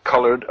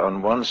colored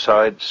on one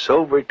side,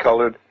 silvery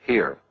colored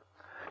here.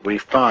 We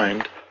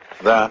find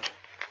that,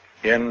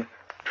 in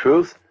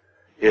truth,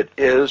 it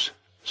is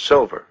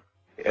silver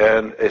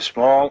and a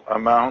small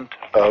amount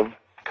of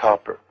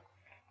copper.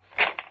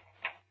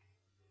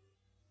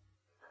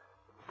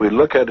 We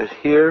look at it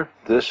here,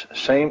 this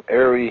same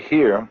area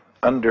here,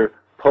 under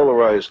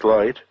polarized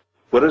light.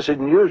 What is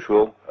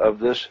unusual of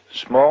this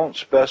small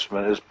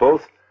specimen is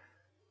both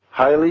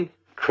highly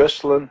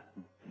crystalline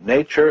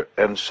nature,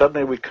 and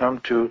suddenly we come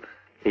to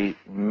a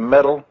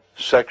metal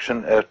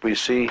section as we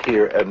see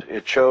here, and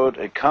it showed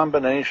a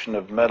combination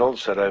of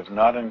metals that I've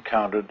not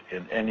encountered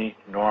in any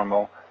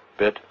normal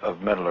bit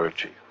of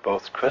metallurgy,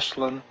 both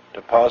crystalline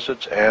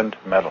deposits and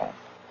metal.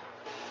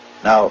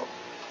 Now,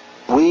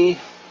 we,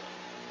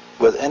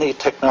 with any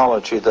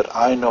technology that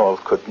I know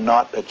of, could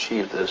not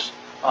achieve this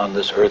on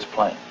this Earth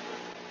plane.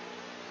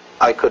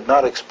 I could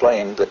not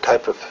explain the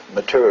type of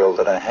material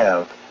that I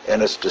have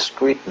and its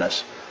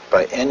discreteness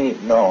by any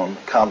known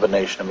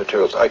combination of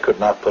materials. I could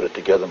not put it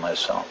together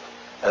myself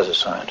as a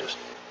scientist.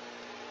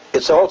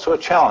 It's also a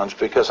challenge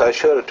because I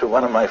showed it to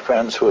one of my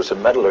friends who was a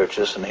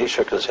metallurgist, and he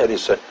shook his head. He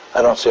said,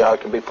 I don't see how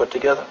it can be put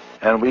together.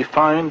 And we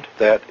find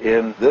that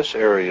in this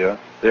area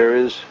there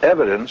is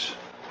evidence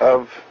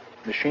of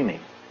machining,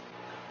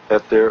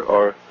 that there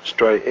are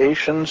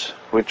striations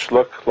which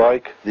look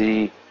like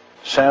the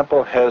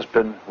sample has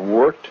been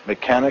worked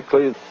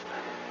mechanically.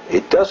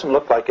 It doesn't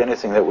look like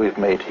anything that we've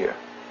made here.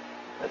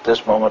 At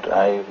this moment,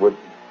 I would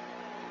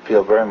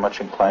feel very much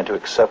inclined to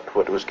accept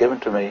what was given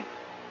to me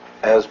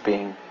as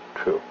being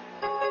true.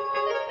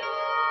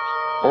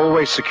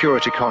 Always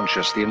security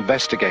conscious, the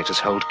investigators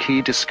hold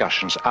key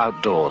discussions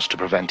outdoors to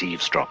prevent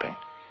eavesdropping.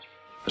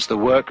 As the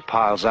work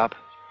piles up,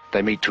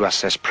 they meet to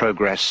assess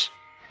progress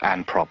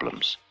and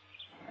problems.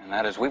 And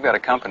that is, we've got a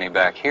company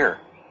back here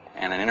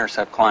and an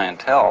intercept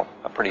clientele,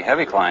 a pretty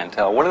heavy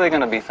clientele. What are they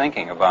going to be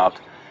thinking about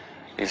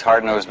these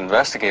hard-nosed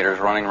investigators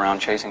running around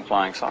chasing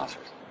flying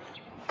saucers?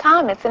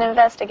 Tom, it's an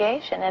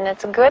investigation, and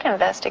it's a good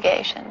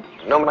investigation.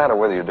 No matter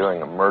whether you're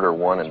doing a murder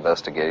one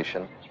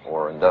investigation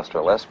or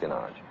industrial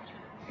espionage,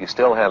 you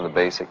still have the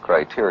basic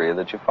criteria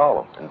that you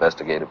follow,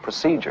 investigative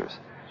procedures.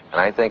 And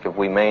I think if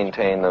we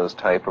maintain those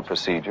type of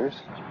procedures,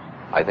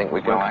 I think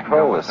we can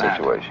control the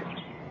situation.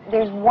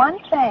 There's one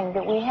thing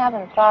that we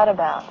haven't thought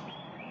about.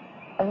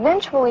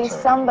 Eventually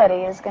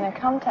somebody is going to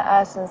come to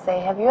us and say,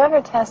 have you ever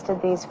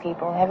tested these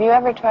people? Have you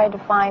ever tried to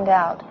find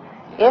out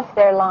if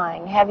they're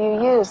lying? Have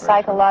you used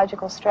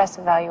psychological stress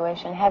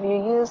evaluation? Have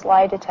you used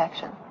lie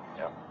detection?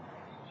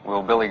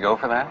 Will Billy go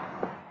for that?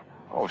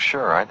 Oh,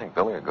 sure. I think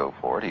Billy will go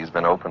for it. He's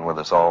been open with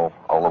us all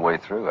the way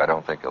through. I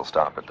don't think he'll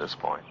stop at this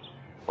point.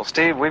 Well,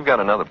 Steve, we've got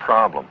another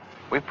problem.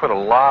 We've put a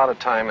lot of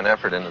time and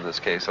effort into this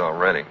case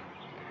already.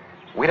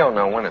 We don't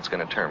know when it's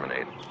going to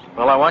terminate.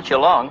 Well, I want you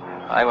along.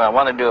 I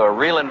want to do a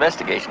real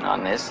investigation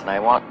on this, and I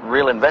want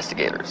real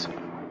investigators.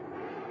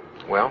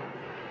 Well,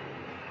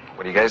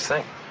 what do you guys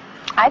think?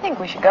 I think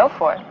we should go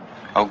for it.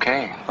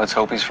 Okay, let's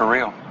hope he's for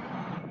real.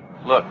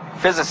 Look,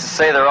 physicists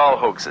say they're all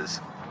hoaxes.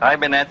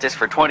 I've been at this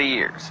for 20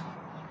 years.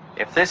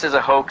 If this is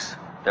a hoax,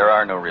 there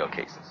are no real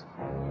cases.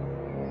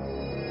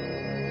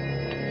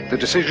 The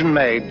decision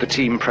made, the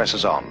team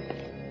presses on.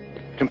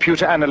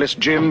 Computer analyst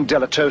Jim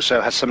Delatoso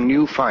has some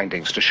new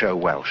findings to show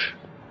Welsh.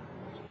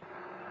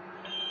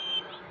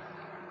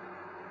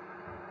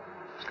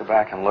 Let's go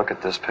back and look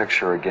at this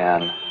picture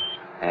again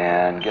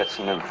and get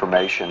some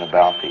information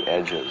about the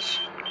edges.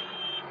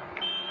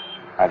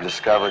 I've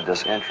discovered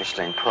this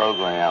interesting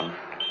program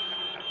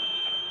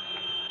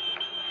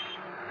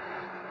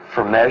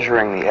for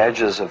measuring the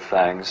edges of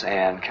things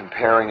and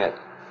comparing it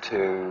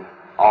to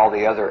all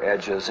the other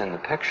edges in the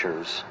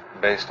pictures.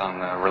 Based on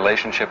the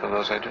relationship of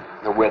those edges?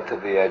 The width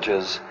of the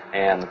edges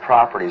and the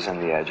properties in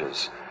the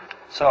edges.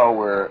 So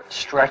we're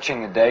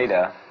stretching the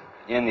data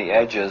in the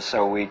edges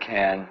so we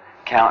can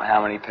count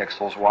how many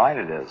pixels wide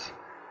it is.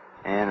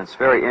 And it's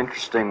very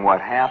interesting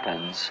what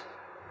happens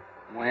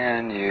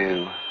when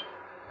you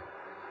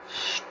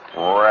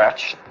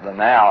stretch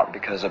them out,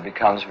 because it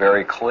becomes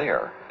very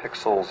clear.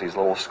 Pixels, these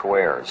little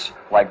squares,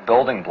 like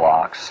building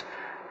blocks,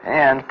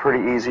 and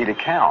pretty easy to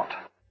count.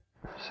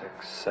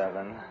 6,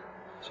 7.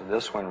 So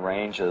this one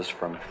ranges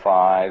from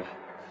 5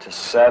 to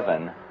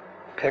 7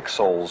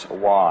 pixels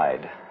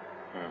wide,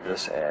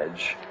 this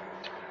edge.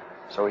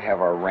 So we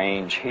have our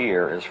range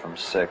here is from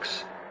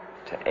 6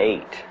 to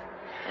 8.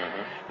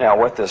 Now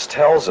what this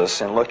tells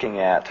us in looking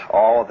at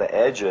all the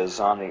edges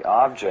on the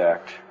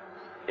object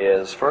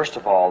is, first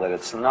of all, that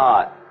it's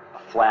not a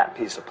flat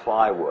piece of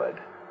plywood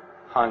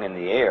hung in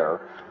the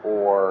air,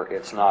 or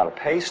it's not a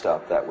paste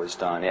up that was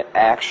done. It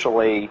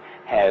actually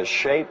has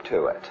shape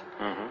to it.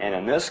 And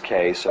in this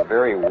case, a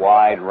very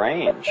wide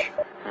range,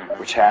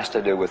 which has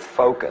to do with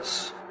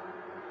focus.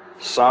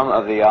 Some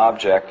of the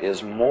object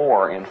is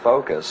more in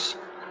focus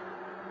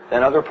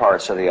than other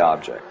parts of the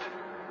object,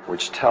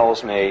 which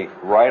tells me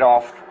right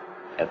off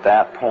at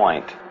that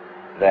point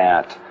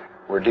that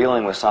we're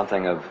dealing with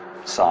something of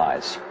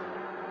size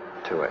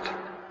to it.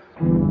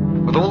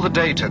 With all the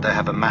data they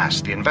have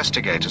amassed, the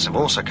investigators have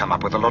also come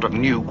up with a lot of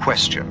new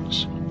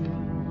questions.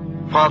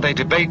 While they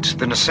debate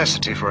the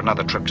necessity for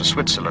another trip to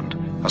Switzerland,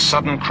 a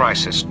sudden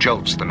crisis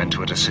jolts them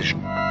into a decision.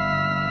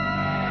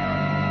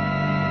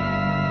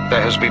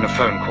 There has been a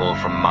phone call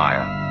from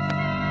Maya.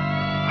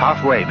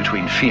 Halfway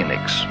between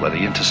Phoenix, where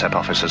the intercept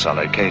offices are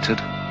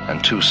located,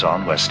 and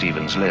Tucson, where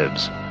Stevens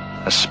lives,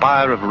 a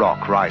spire of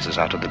rock rises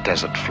out of the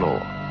desert floor.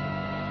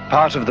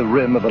 Part of the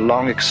rim of a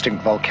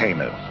long-extinct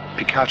volcano,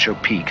 Picacho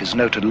Peak is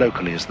noted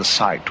locally as the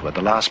site where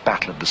the last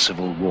battle of the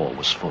Civil War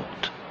was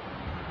fought.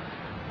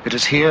 It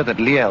is here that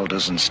Lee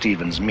Elders and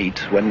Stevens meet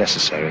when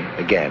necessary,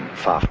 again,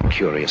 far from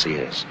curious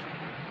ears.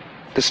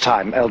 This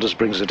time, Elders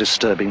brings a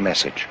disturbing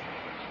message,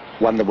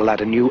 one that will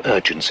add a new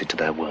urgency to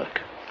their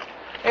work.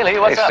 Hey, Lee,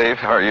 what's up? Hey, Steve,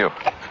 how are you?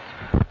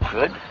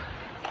 Good.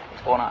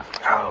 What's going on?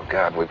 Oh,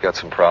 God, we've got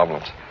some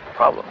problems.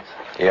 Problems?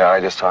 Yeah, I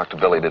just talked to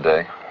Billy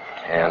today,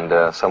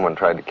 and someone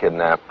tried to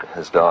kidnap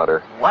his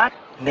daughter. What?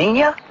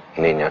 Nina?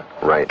 Nina,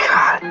 right.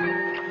 God.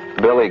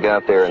 Billy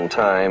got there in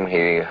time.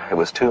 It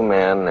was two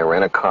men. They were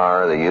in a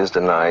car. They used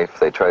a knife.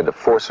 They tried to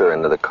force her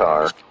into the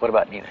car. What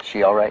about Nina? Is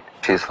she all right?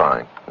 She's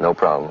fine. No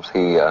problems.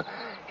 He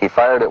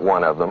fired at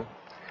one of them,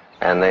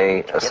 and they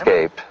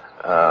escaped.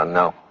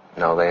 No,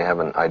 they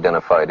haven't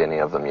identified any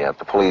of them yet.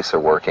 The police are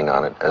working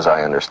on it, as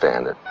I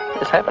understand it.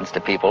 This happens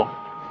to people.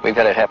 We've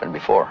had it happen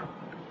before.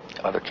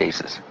 Other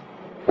cases.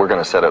 We're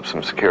going to set up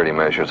some security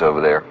measures over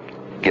there.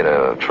 Get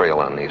a trail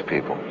on these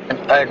people.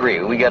 And I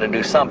agree. We got to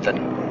do something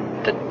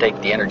to take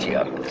the energy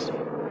out of this.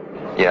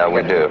 Yeah,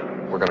 we do.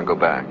 We're going to go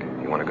back.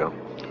 You want to go?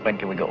 When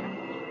can we go?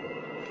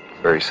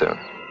 Very soon.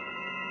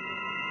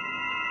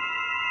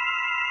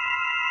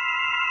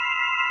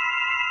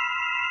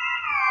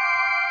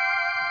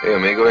 Hey,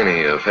 amigo,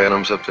 any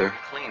phantoms up there?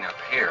 Clean up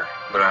here,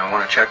 but I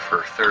want to check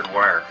for third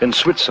wire. In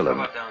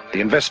Switzerland, the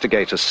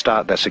investigators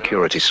start their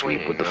security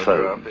sweep with the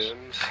phones.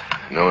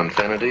 No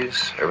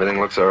infinities?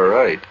 Everything looks all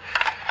right.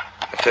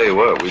 I tell you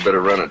what, we better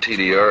run a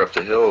TDR up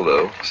the hill,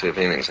 though, see if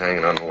anything's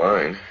hanging on the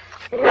line.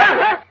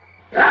 What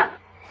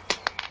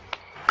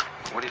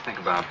do you think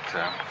about,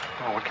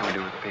 what can we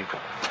do with the people?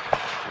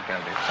 We've got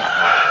to do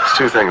something. There's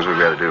two things we've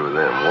got to do with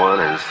them. One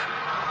is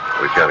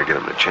we've got to get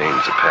them to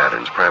change the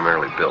patterns,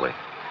 primarily Billy.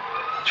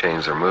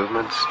 Change their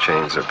movements,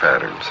 change their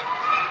patterns.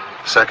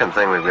 Second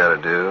thing we've got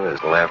to do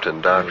is we'll have to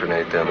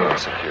indoctrinate them on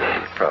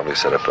security. Probably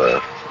set up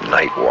a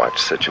night watch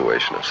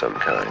situation of some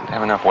kind.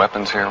 Have enough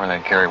weapons here where they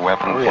carry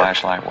weapon,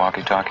 flashlight,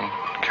 walkie-talkie?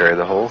 Carry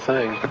the whole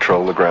thing.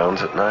 Patrol the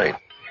grounds at night.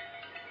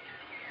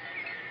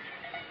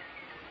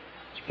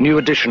 New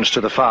additions to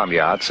the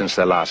farmyard since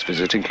their last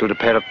visit include a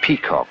pair of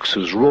peacocks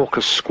whose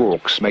raucous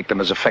squawks make them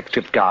as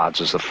effective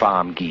guards as the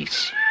farm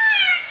geese.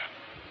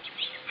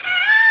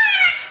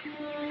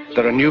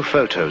 There are new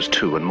photos,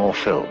 too, and more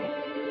film.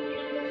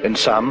 In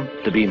some,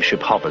 the beam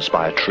ship hovers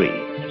by a tree.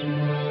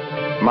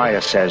 Maya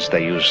says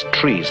they use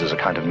trees as a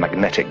kind of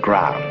magnetic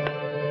ground.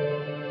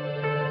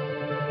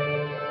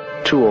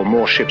 Two or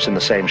more ships in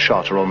the same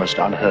shot are almost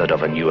unheard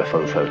of in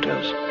UFO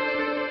photos.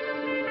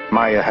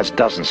 Maya has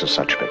dozens of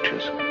such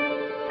pictures.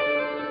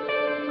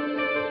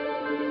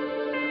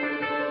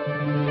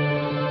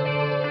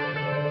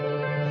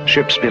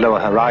 Ships below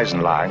a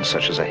horizon line,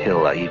 such as a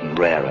hill, are even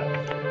rarer.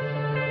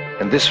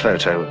 In this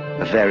photo,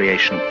 a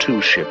Variation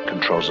 2 ship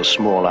controls a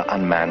smaller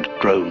unmanned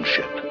drone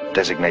ship,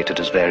 designated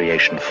as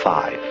Variation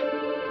 5.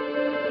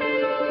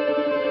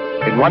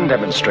 In one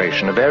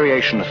demonstration, a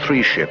Variation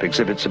 3 ship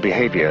exhibits a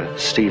behavior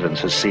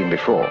Stevens has seen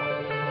before.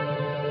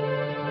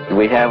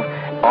 We have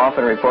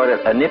often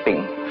reported a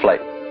nipping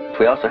flight.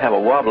 We also have a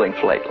wobbling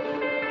flight,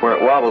 where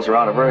it wobbles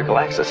around a vertical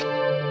axis.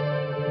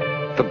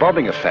 The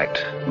bobbing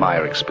effect,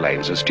 Meyer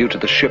explains, is due to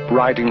the ship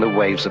riding the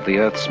waves of the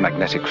Earth's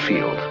magnetic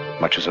field,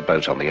 much as a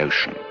boat on the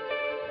ocean.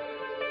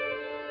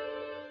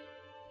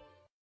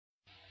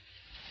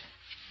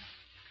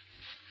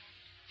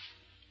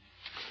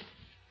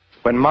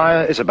 When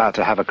Meyer is about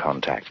to have a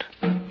contact,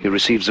 he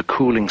receives a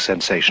cooling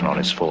sensation on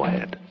his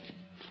forehead.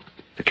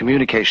 The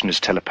communication is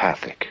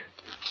telepathic.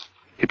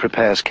 He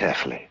prepares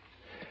carefully.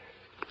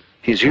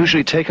 He is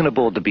usually taken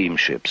aboard the beam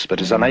ships, but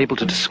is unable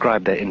to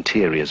describe their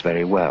interiors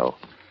very well.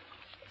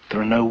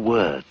 There are no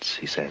words,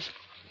 he says.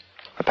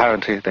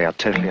 Apparently, they are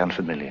totally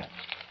unfamiliar.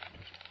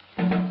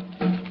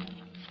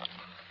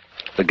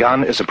 The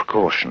gun is a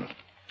precaution,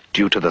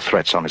 due to the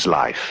threats on his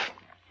life.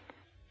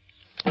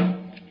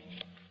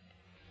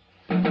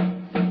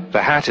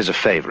 The hat is a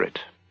favorite,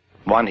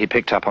 one he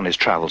picked up on his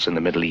travels in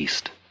the Middle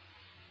East.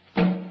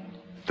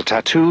 The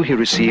tattoo he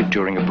received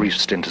during a brief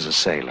stint as a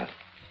sailor.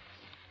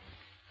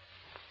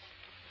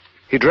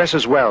 He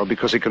dresses well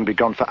because he can be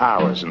gone for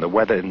hours and the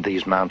weather in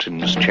these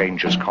mountains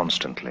changes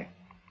constantly.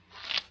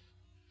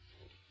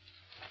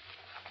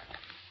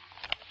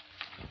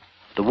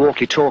 The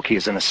walkie-talkie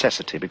is a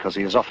necessity because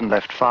he is often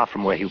left far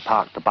from where he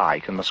parked the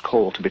bike and must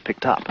call to be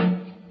picked up.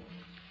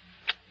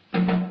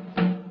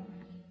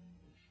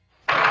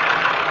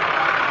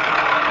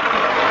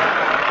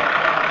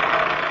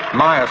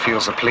 Meyer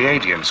feels the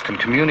Pleiadians can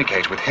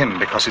communicate with him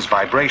because his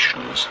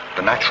vibrations,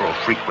 the natural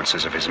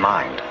frequencies of his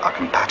mind, are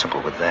compatible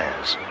with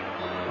theirs.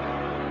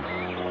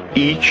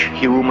 Each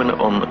human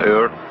on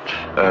Earth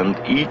and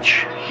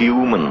each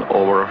human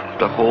over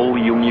the whole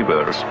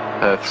universe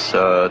has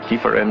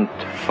different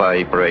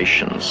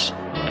vibrations.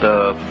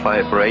 The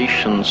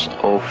vibrations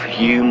of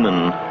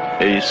human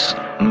is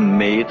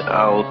made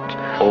out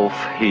of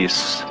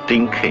his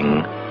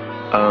thinking,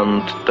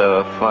 and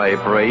the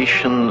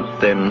vibration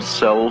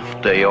themselves,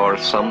 they are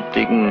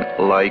something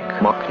like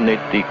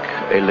magnetic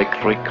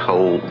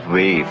electrical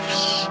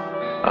waves.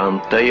 And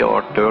they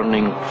are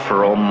turning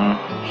from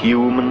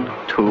human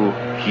to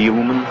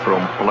human,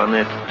 from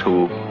planet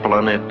to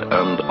planet,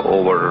 and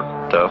over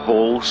the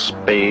whole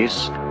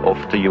space of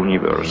the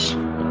universe.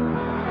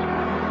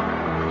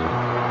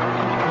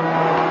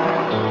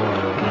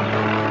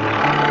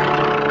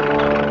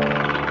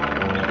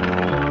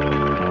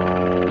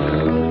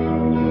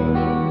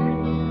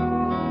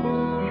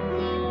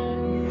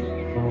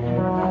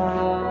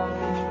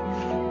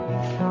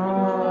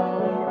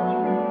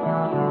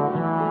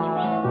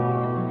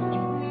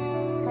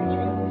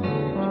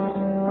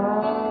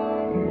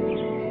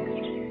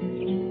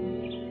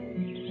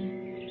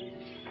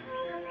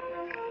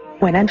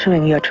 When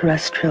entering your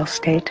terrestrial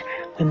state,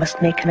 we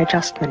must make an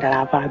adjustment in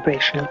our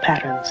vibrational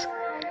patterns.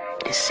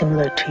 It is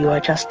similar to you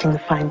adjusting the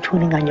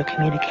fine-tuning on your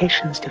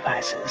communications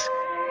devices.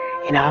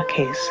 In our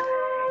case,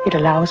 it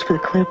allows for the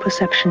clear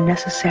perception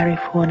necessary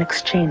for an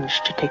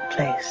exchange to take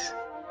place.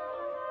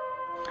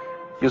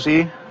 You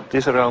see,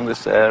 this around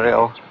this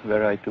area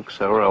where I took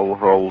several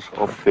rolls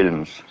of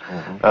films.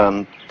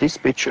 And this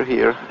picture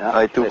here,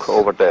 I took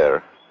over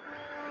there.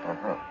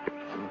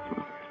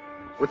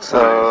 What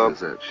size is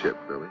that ship,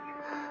 Billy?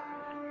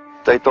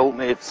 They told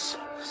me it's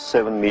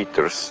 7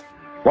 meters.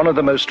 One of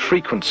the most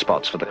frequent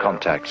spots for the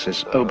contacts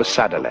is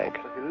Obersadeleg,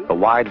 a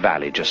wide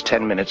valley just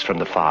 10 minutes from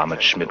the farm at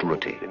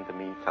Schmidruti.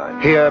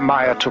 Here,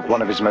 Meyer took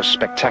one of his most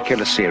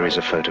spectacular series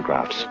of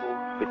photographs.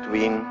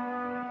 Between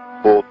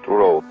both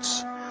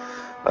roads.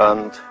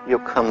 And you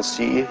can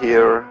see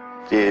here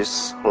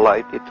these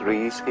lighty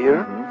trees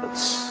here.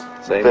 That's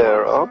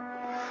there up.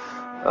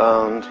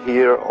 And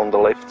here on the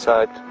left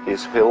side,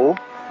 this hill.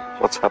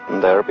 What's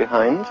happened there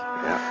behind.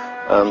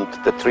 And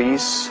the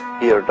trees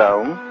here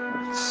down,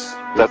 it's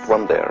that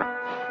one there.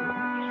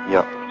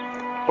 Yeah.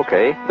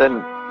 Okay,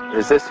 then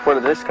is this, where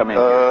did this come in?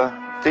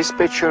 This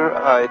picture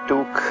I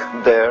took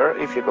there,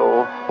 if you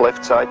go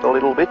left side a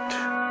little bit,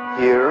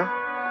 here,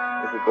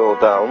 if you go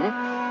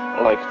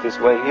down, like this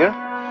way here.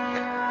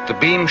 The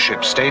beam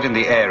ship stayed in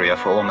the area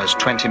for almost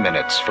 20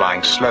 minutes,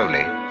 flying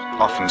slowly,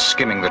 often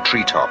skimming the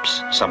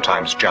treetops,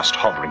 sometimes just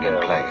hovering in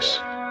place.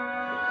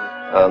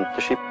 And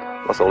the ship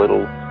was a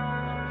little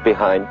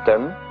behind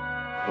them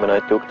when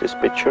I took this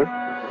picture.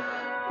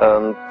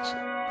 And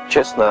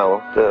just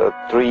now the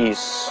trees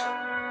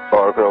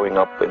are growing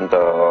up in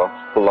the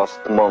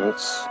last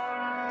months.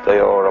 They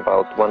are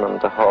about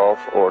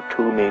 1.5 or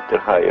 2 meter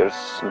higher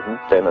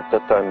than at the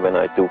time when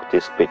I took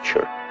this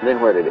picture. Then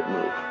where did it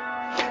move?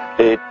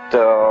 It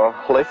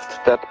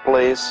left that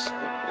place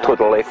to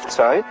the left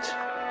side.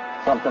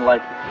 Something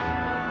like...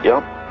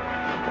 Yeah.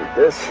 Like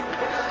this.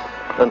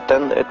 And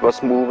then it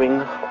was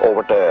moving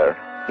over there.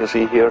 You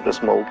see here the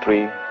small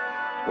tree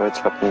where it's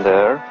happened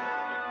there.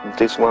 And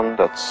this one,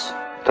 that's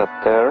that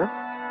there.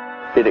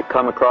 Did it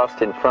come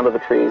across in front of the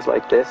trees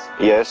like this?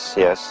 Yes,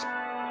 yes.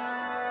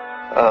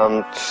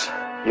 And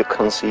you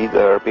can see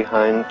there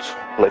behind,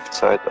 left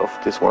side of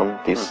this one,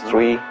 this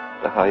tree,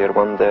 the higher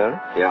one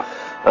there. Yeah.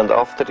 And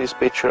after this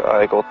picture,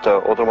 I got the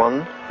other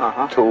one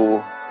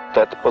to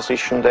that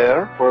position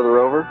there. Further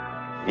over?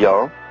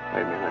 Yeah.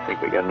 Wait a minute, I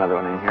think we got another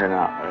one in here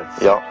now.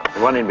 Yeah. The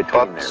one in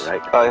between there,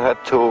 right? I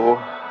had to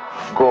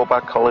go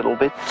back a little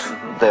bit,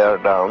 there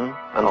down,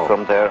 and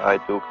from there I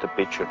took the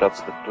picture.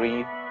 That's the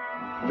tree,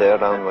 there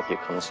down, what you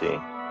can see.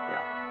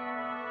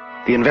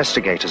 The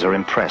investigators are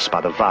impressed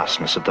by the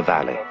vastness of the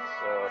valley,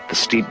 the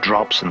steep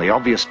drops and the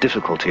obvious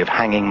difficulty of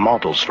hanging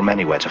models from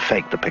anywhere to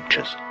fake the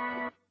pictures.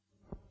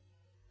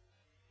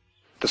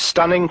 The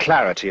stunning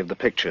clarity of the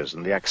pictures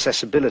and the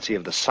accessibility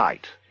of the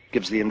site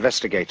gives the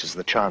investigators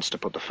the chance to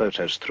put the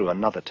photos through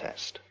another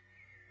test.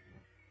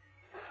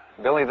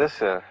 Billy,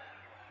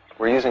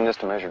 we're using this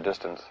to measure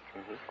distance.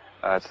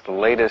 It's the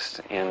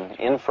latest in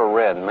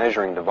infrared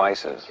measuring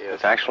devices.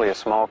 It's actually a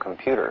small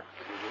computer.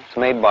 It's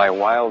made by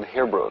Wild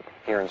Heerbrugg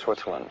here in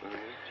Switzerland.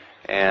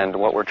 And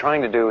what we're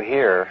trying to do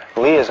here,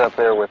 Lee is up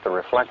there with the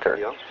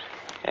reflector.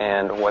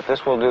 And what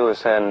this will do is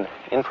send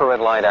infrared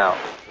light out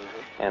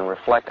and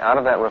reflect out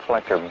of that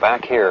reflector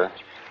back here.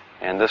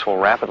 And this will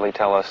rapidly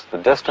tell us the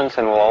distance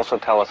and will also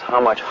tell us how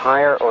much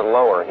higher or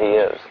lower he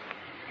is.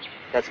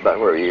 That's about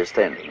where you're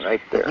standing,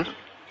 right there.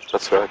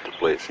 That's right, the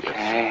place, yes.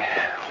 Okay,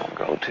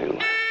 we'll go to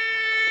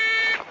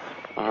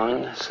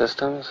on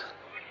systems.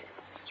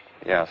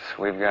 Yes,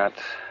 we've got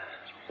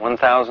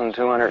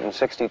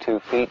 1,262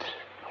 feet,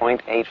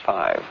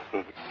 0.85.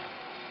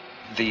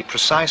 The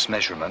precise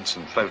measurements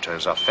and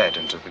photos are fed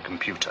into the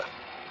computer.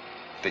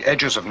 The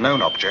edges of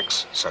known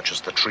objects, such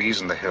as the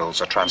trees and the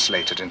hills, are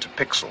translated into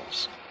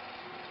pixels.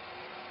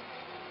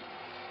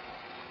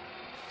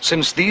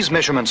 Since these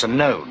measurements are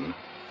known,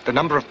 the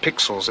number of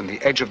pixels in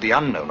the edge of the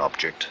unknown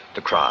object,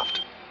 the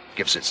craft,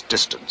 gives its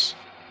distance.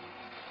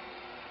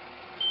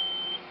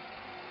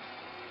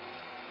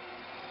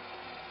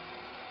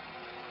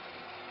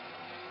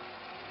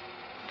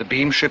 The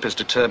beam ship is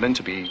determined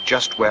to be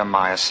just where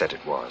Maya said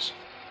it was.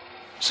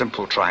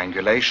 Simple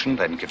triangulation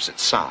then gives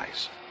its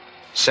size,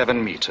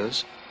 7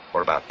 meters,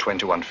 or about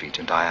 21 feet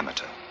in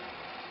diameter.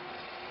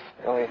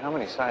 Ellie, how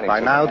many sightings?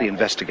 By now, the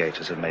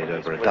investigators have made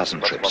over a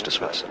dozen trips to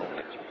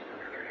Switzerland.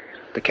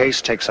 The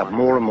case takes up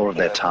more and more of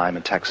their time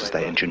and taxes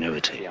their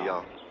ingenuity.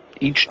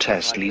 Each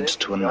test leads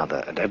to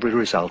another, and every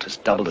result is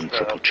double and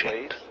triple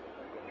checked.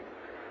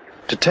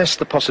 To test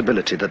the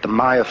possibility that the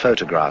Maya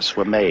photographs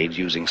were made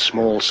using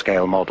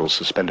small-scale models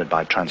suspended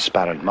by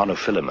transparent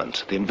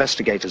monofilament, the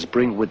investigators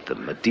bring with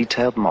them a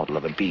detailed model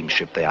of a beam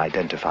ship they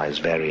identify as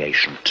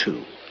Variation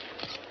 2.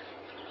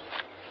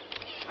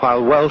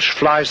 While Welsh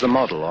flies the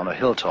model on a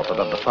hilltop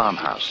above the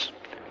farmhouse,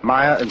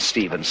 Maya and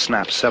Stephen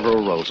snap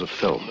several rolls of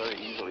film.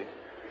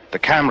 The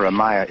camera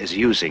Maya is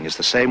using is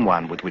the same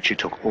one with which he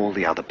took all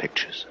the other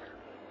pictures.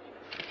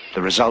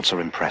 The results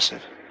are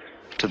impressive.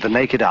 To the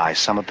naked eye,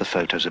 some of the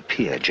photos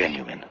appear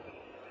genuine.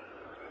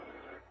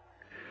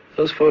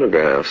 Those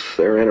photographs,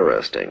 they're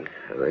interesting.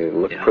 They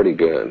look pretty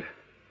good.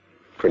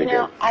 Pretty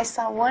good. I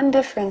saw one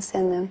difference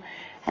in them,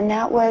 and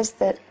that was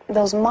that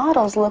those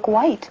models look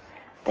white.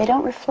 They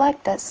don't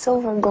reflect that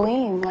silver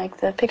gleam like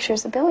the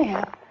pictures that Billy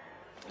had.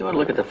 You want to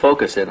look at the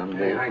focus in them,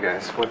 Dave. Hi,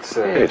 guys. What's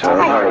Hey, Tom,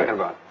 what how are are you you?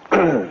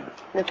 talking about?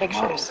 The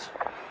pictures.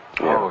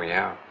 Oh,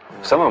 yeah.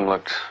 Some of them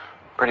looked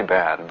pretty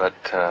bad, but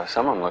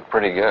some of them look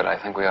pretty good. I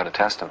think we ought to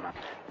test them.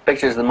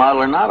 Pictures of the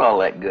model are not all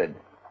that good.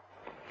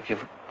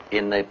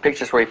 In the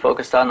pictures where he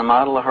focused on the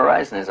model, the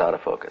horizon is out of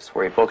focus.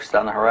 Where he focused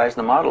on the horizon,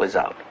 the model is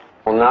out.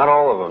 Well, not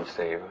all of them,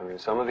 Steve. I mean,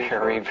 some of these are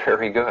very,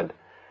 very good.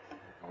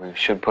 We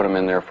should put them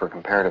in there for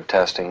comparative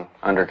testing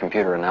under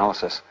computer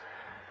analysis.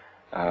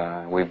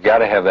 We've got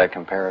to have that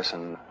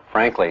comparison.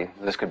 Frankly,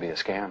 this could be a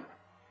scam.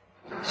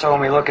 So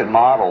when we look at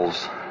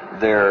models,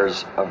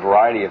 there's a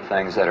variety of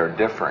things that are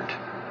different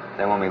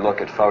than when we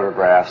look at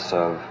photographs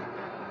of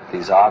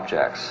these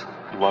objects.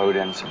 Load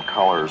in some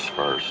colors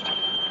first.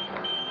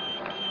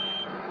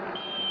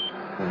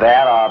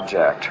 That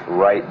object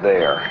right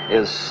there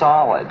is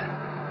solid.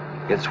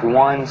 It's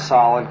one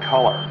solid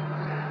color.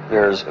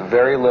 There's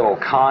very little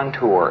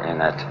contour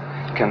in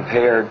it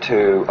compared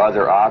to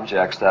other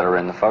objects that are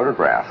in the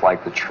photograph,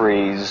 like the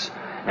trees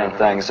and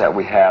things that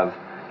we have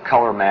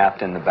color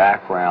mapped in the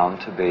background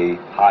to be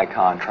high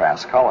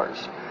contrast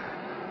colors.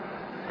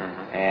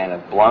 And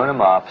I've blown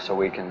them up so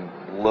we can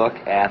look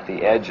at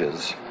the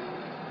edges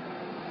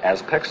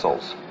as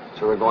pixels.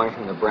 So we're going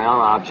from the brown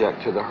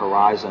object to the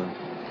horizon.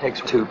 It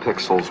takes 2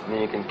 pixels. I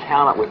mean, you can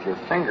count it with your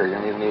finger. You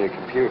don't even need a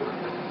computer.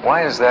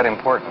 Why is that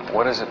important?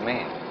 What does it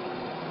mean?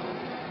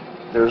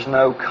 There's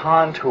no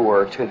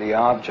contour to the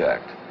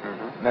object.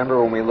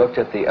 Remember when we looked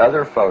at the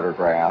other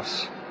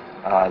photographs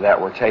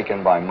that were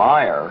taken by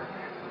Meyer,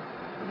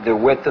 the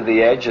width of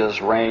the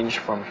edges ranged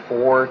from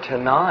 4 to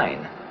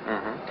 9.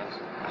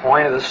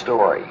 Point of the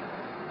story.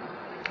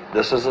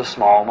 This is a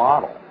small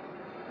model.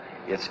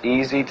 It's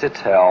easy to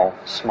tell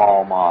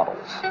small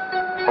models.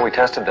 Well, we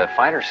tested that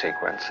fighter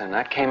sequence, and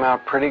that came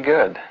out pretty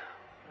good.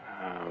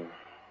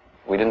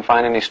 We didn't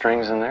find any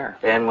strings in there.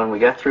 And when we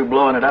got through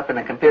blowing it up in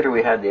the computer,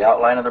 we had the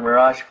outline of the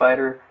Mirage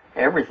fighter,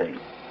 everything.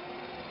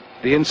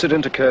 The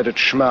incident occurred at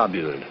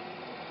Schmarbühl.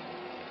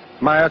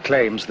 Meyer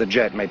claims the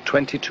jet made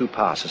 22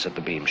 passes at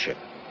the beam ship.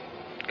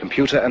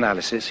 Computer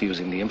analysis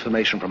using the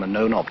information from a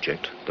known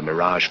object, the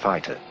Mirage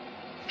fighter,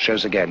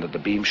 shows again that the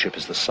beam ship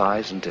is the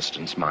size and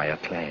distance Meyer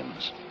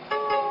claims.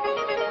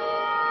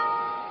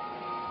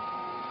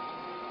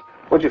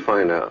 What'd you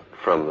find out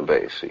from the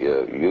base?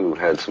 You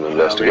had some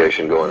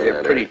investigation going in that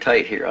They're pretty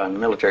tight here on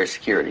military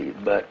security,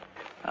 but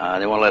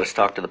they won't let us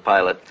talk to the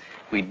pilot.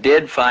 We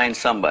did find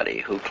somebody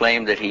who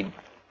claimed that he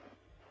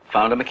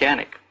found a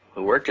mechanic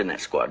who worked in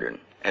that squadron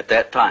at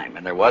that time,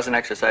 and there was an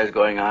exercise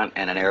going on,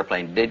 and an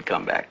airplane did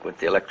come back with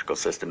the electrical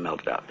system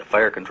melted out. The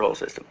fire control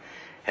system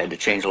had to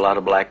change a lot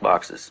of black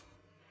boxes,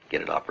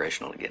 get it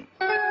operational again.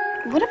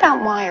 What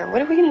about Meyer?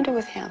 What are we going to do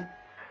with him?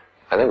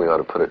 I think we ought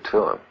to put it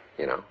to him,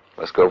 you know.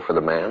 Let's go for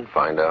the man,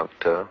 find out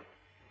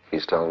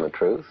he's telling the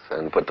truth,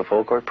 and put the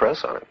full court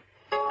press on him.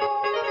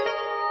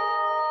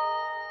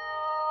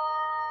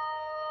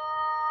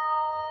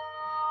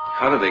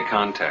 How do they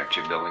contact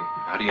you, Billy?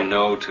 How do you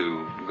know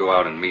to go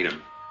out and meet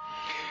him?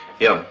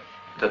 Yeah,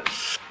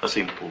 that's a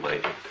simple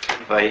way.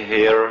 If I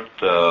hear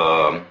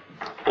the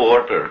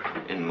order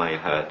in my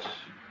head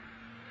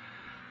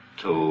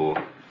to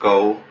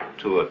go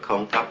to a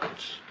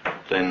contact,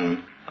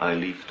 then I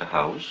leave the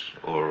house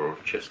or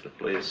just the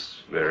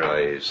place where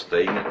I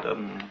stay at the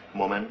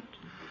moment,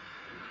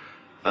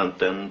 and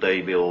then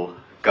they will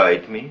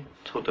guide me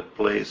to the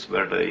place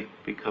where they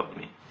pick up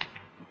me.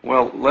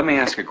 Well, let me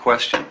ask a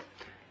question.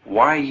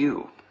 Why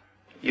you?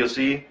 You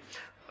see,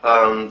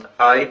 and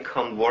I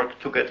can work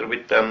together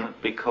with them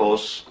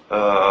because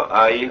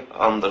I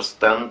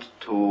understand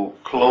to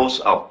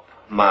close up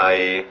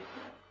my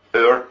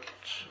earth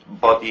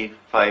body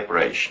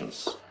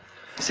vibrations.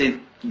 See,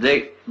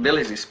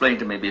 Billy's explained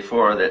to me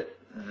before that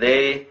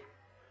they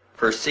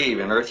perceive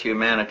in Earth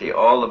humanity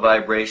all the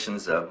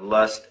vibrations of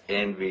lust,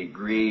 envy,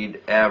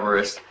 greed,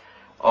 avarice,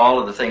 all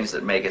of the things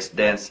that make us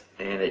dense,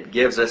 and it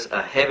gives us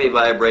a heavy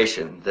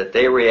vibration that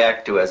they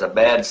react to as a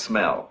bad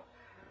smell.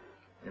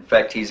 In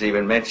fact, he's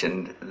even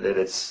mentioned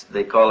that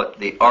they call it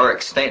the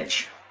auric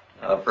stench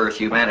of Earth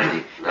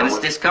humanity, and it's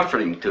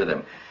discomforting to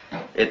them.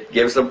 It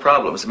gives them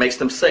problems. It makes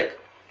them sick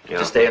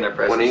to stay in their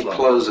presence When he long.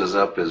 closes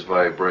up his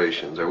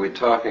vibrations, are we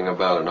talking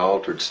about an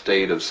altered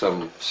state of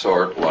some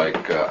sort,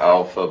 like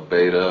alpha,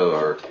 beta,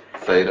 or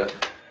theta,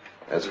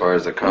 as far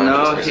as the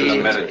consciousness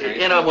is concerned?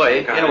 In a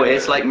way,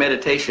 it's like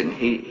meditation.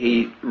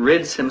 He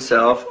rids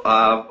himself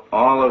of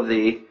all of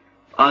the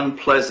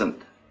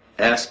unpleasant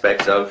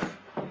aspects of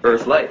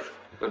Earth life.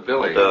 But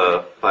Billy,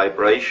 the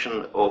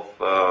vibration of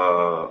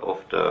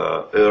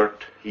the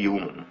Earth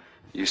human.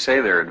 You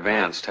say they're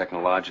advanced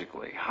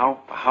technologically.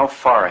 How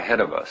far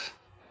ahead of us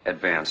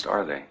advanced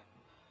are they?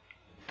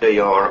 They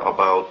are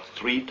about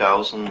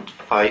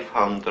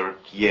 3,500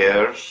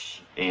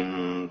 years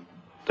in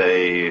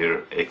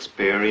their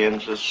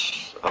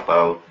experiences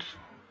about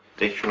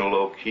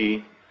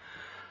technology,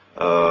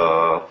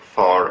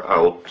 far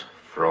out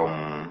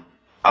from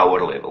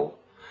our level.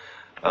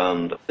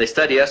 And they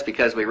study us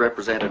because we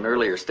represent an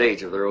earlier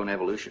stage of their own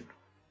evolution.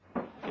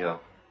 Yeah.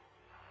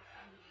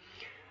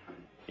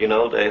 You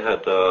know, they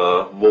had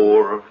a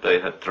war, they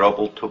had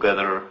trouble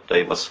together,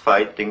 they was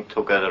fighting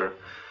together,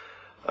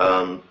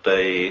 and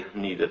they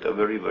needed a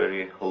very,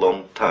 very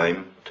long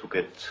time to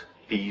get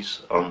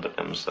peace under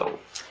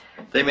themselves.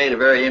 They made a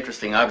very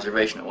interesting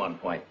observation at one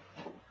point.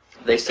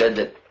 They said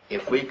that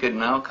if we could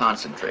now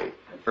concentrate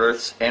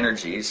Earth's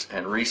energies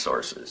and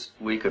resources,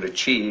 we could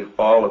achieve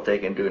all that they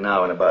can do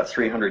now in about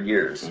 300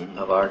 years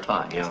of our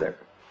time. Yeah.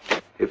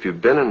 If you've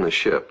been in the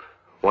ship,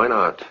 why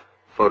not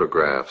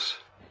photographs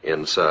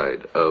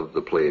inside of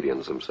the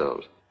Pleiadians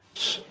themselves?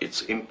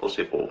 It's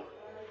impossible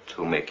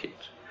to make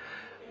it,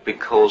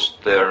 because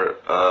there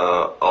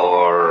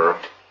are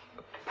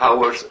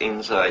powers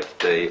inside,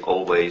 they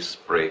always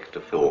break the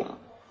film.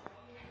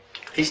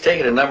 He's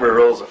taken a number of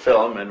rolls of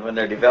film, and when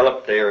they're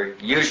developed, they're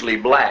usually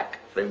black.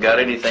 If they've got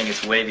anything,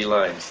 it's wavy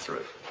lines through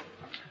it.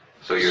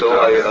 So you're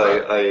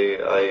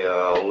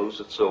I lose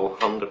it so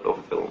hundreds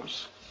of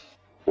films.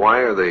 Why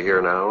are they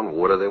here now, and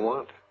what do they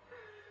want?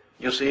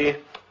 You see,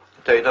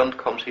 they don't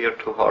come here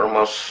to harm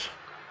us.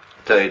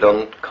 They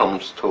don't come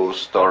to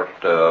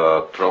start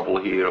trouble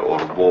here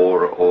or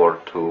war or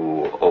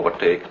to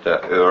overtake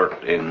the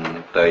earth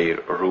in their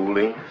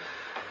ruling.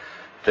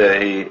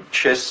 They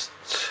just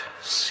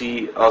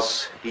see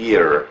us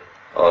here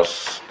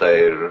as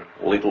their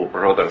little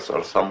brothers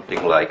or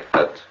something like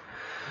that.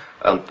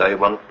 And they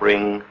want to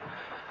bring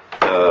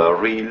the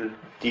real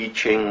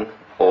teaching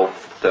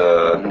of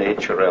the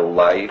natural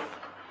life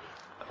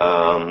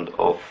and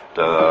of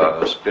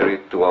the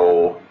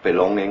spiritual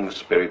belonging,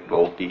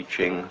 spiritual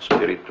teaching,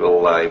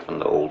 spiritual life,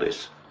 and all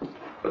this.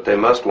 But they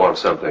must want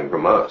something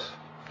from us.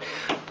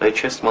 They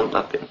just want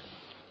nothing.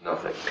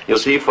 Nothing. You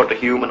see, for the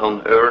human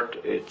on earth,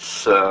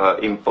 it's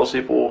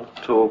impossible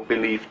to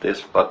believe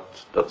this,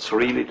 but that's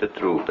really the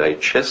truth. They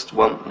just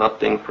want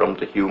nothing from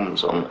the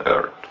humans on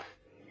earth.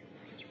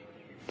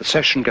 The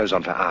session goes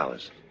on for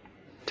hours.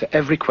 To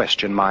every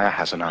question, Maya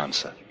has an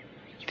answer.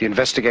 The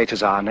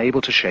investigators are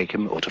unable to shake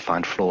him or to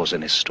find flaws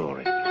in his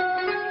story.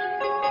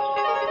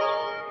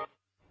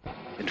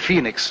 In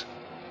Phoenix,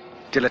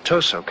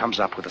 Dilatoso comes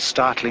up with a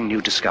startling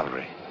new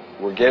discovery.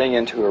 We're getting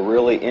into a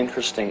really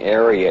interesting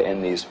area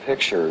in these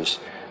pictures.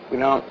 We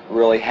don't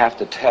really have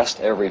to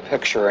test every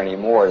picture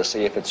anymore to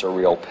see if it's a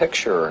real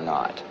picture or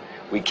not.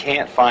 We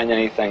can't find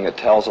anything that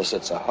tells us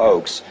it's a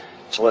hoax,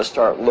 so let's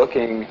start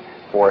looking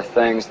for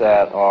things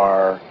that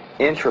are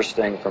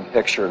interesting from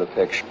picture to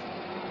picture.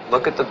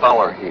 Look at the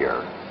color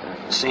here.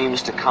 It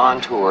seems to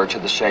contour to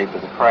the shape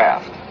of the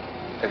craft.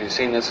 Have you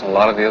seen this in a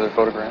lot of the other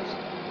photographs?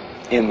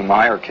 In the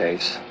Meyer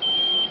case.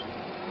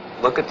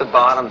 Look at the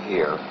bottom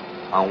here.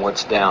 On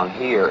what's down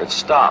here, it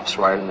stops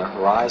right in the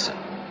horizon.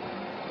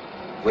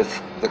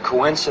 With the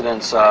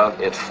coincidence of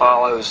it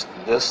follows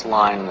this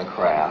line in the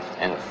craft,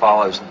 and it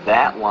follows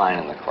that line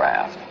in the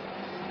craft,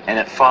 and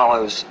it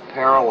follows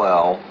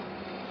parallel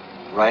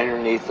right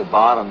underneath the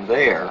bottom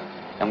there,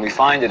 and we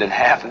find it in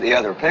half of the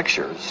other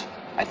pictures,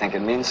 I think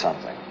it means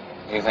something.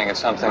 You think it's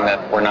something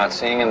that we're not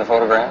seeing in the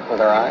photograph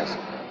with our eyes?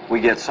 We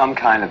get some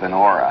kind of an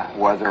aura,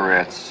 whether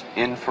it's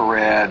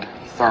infrared,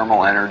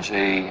 thermal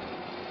energy,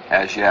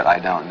 as yet I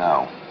don't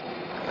know.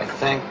 I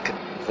think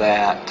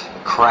that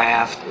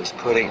craft is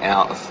putting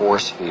out a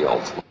force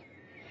field.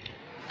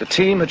 The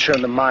team had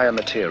shown the Maya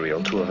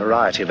material to a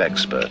variety of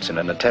experts in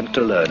an attempt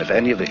to learn if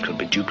any of it could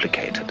be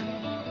duplicated.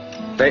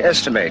 They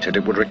estimated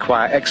it would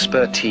require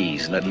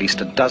expertise in at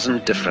least a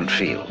dozen different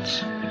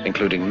fields,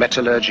 including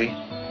metallurgy,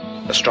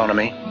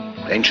 astronomy,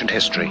 ancient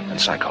history, and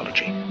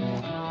psychology.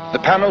 The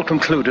panel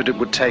concluded it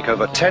would take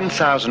over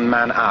 10,000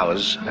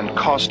 man-hours and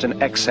cost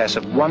in excess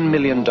of $1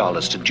 million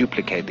to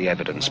duplicate the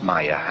evidence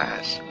Maya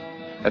has.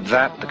 At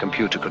that, the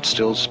computer could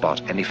still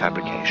spot any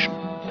fabrication.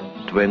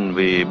 When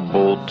we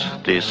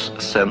bought this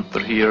center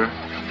here,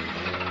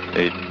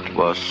 it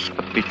was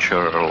a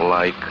picture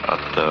like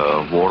at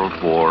the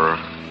World War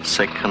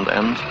II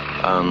end,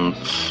 and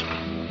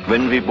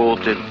when we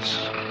bought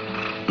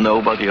it,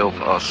 nobody of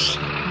us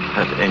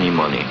had any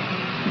money.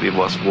 We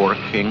was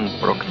working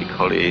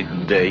practically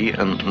day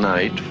and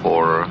night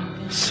for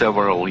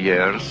several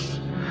years,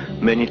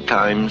 many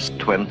times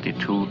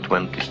 22,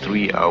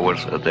 23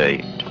 hours a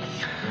day.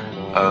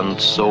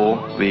 And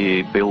so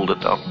we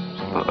built up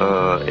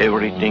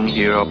everything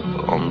here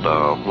up on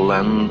the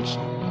land,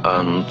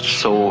 and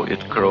so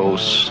it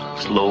grows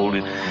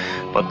slowly,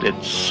 but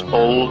it's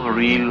all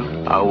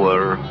real,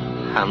 our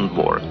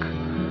handwork.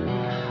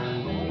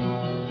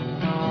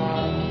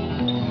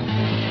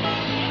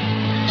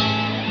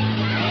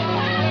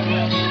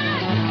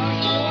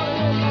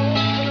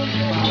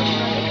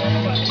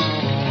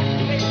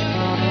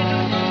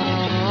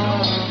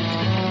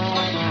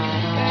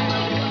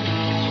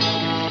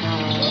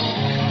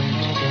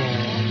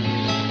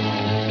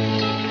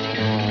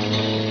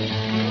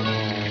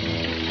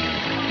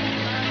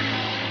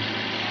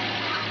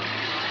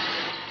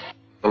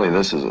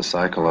 This is a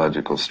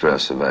psychological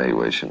stress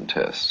evaluation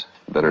test,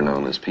 better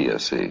known as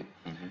PSE.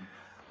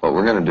 What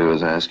we're going to do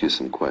is ask you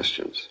some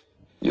questions.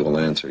 You'll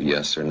answer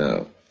yes or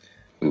no.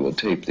 We will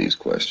tape these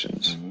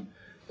questions.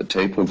 The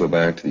tape will go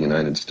back to the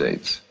United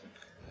States.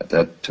 At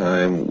that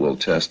time, we'll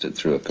test it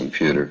through a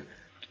computer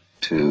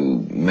to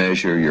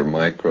measure your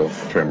micro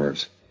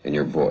tremors in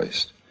your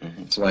voice.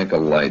 It's like a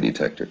lie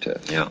detector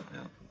test. Yeah.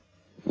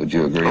 Would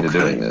you agree to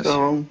doing this?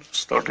 Go on,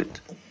 start it.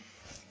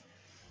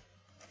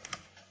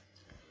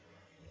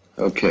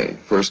 Okay,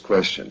 first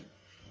question.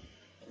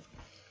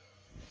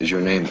 Is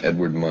your name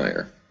Edward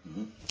Meyer?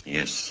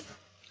 Yes.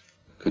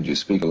 Could you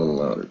speak a little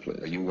louder,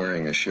 please? Are you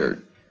wearing a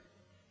shirt?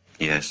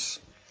 Yes.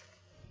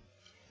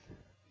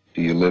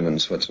 Do you live in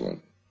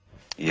Switzerland?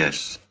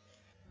 Yes.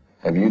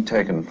 Have you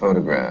taken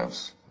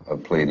photographs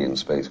of Palladian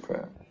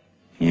spacecraft?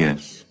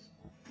 Yes.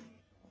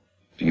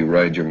 Do you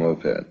ride your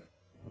moped?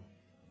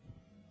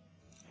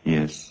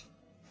 Yes.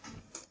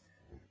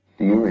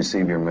 Do you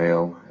receive your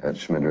mail at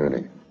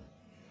Schmidt-Rudy?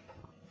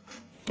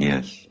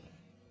 Yes.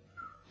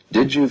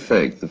 Did you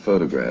fake the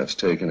photographs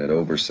taken at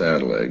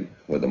Ober-Sadeleg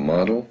with a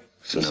model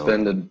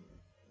suspended... No.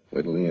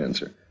 Wait till the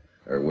answer,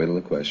 or wait till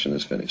the question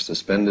is finished.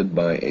 Suspended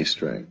by a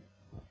string?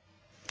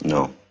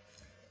 No.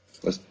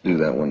 Let's do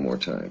that one more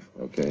time,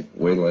 okay?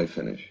 Wait till I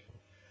finish.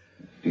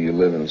 Do you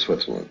live in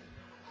Switzerland?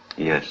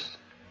 Yes.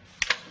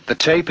 The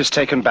tape is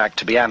taken back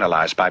to be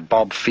analyzed by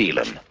Bob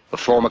Phelan, a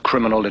former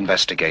criminal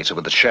investigator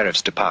with the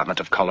Sheriff's Department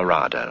of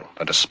Colorado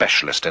and a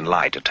specialist in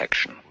lie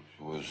detection.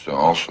 Was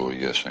also a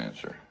yes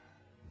answer.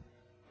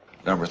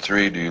 Number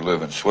 3, do you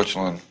live in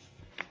Switzerland?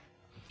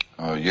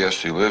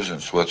 Yes, he lives in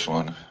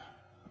Switzerland.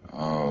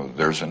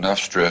 There's enough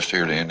stress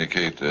here to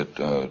indicate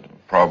that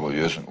probably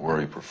isn't where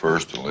he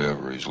prefers to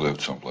live, or he's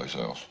lived someplace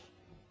else.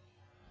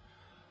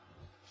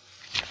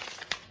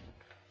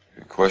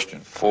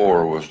 Question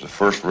 4 was the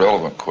first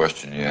relevant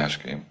question you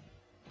asked him,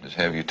 is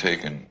have you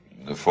taken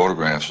the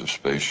photographs of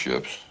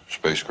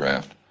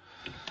spacecraft?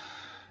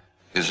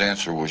 His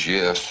answer was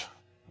yes.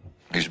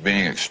 He's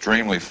being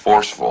extremely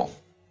forceful,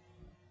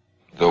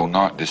 though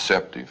not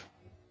deceptive.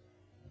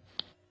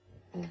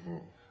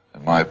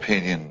 my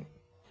opinion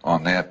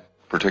on that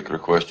particular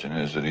question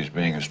is that he's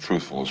being as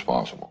truthful as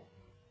possible.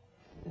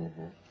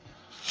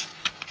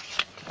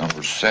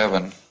 Number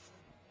 7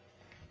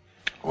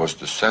 was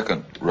the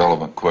second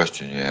relevant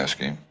question you asked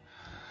him,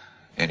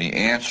 and he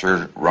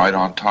answered right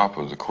on top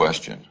of the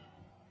question.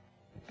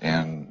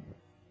 And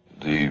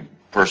the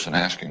person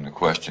asking the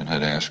question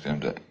had asked him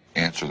to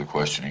answer the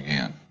question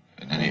again,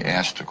 and then he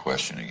asked the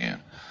question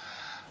again.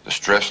 The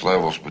stress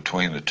levels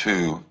between the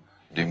two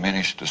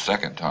diminished the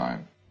second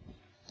time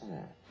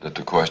that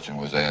the question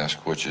was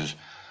asked, which is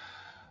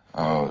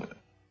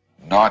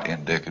not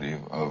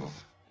indicative of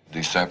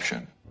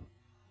deception,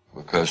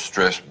 because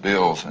stress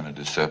builds in a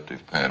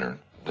deceptive pattern.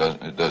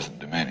 It doesn't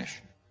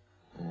diminish.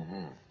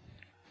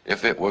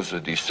 If it was a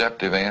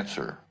deceptive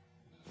answer,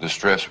 the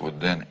stress would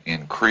then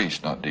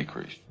increase, not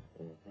decrease.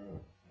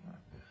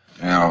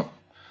 Now,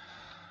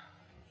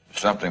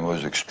 something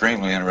was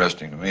extremely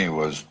interesting to me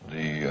was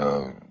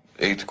the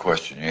 8th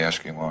question you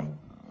asked him on,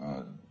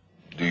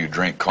 do you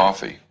drink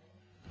coffee?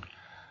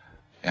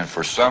 And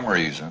for some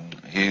reason,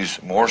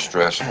 he's more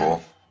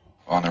stressful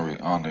on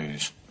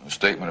the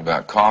statement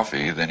about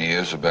coffee than he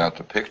is about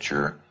the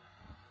picture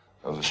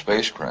of the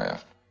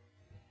spacecraft.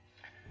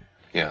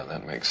 Yeah,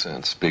 that makes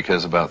sense.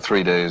 Because about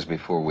 3 days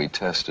before we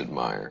tested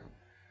Meyer,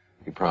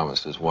 he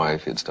promised his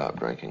wife he'd stop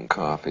drinking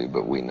coffee,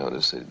 but we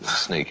noticed he'd been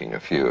sneaking a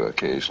few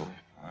occasionally.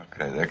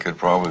 Okay, that could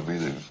probably be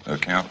the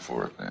account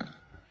for it then.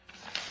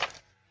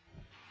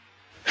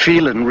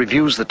 Phelan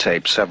reviews the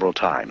tape several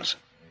times.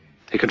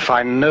 He can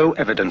find no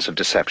evidence of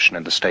deception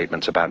in the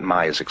statements about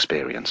Meyer's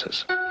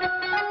experiences.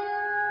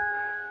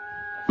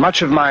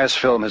 Much of Meyer's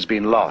film has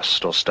been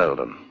lost or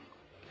stolen,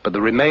 but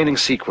the remaining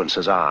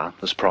sequences are,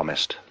 as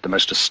promised, the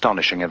most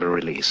astonishing ever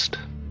released.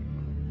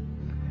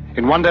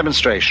 In one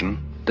demonstration,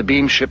 the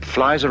beam ship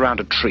flies around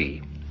a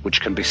tree,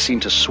 which can be seen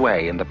to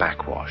sway in the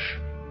backwash.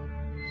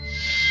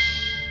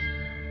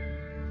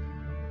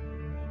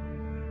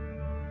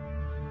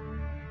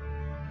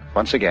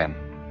 Once again,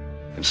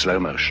 in slow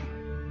motion.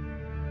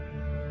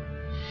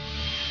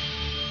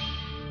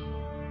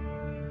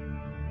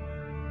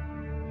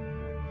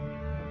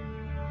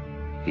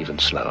 Even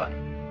slower.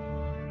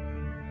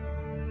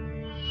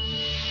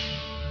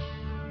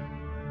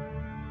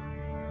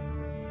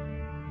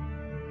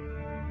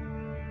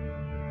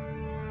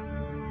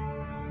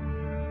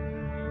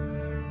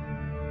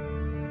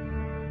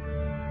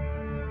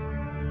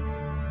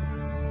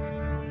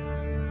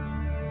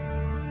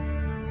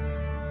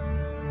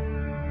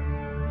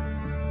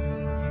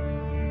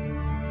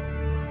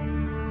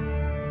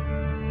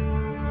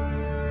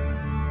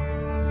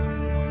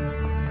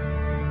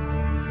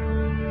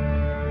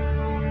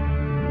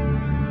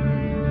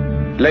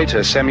 Later,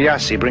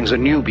 Semyasi brings a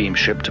new beam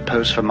ship to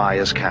pose for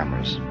Meyer's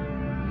cameras.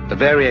 The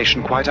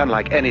variation quite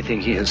unlike anything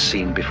he has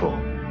seen before.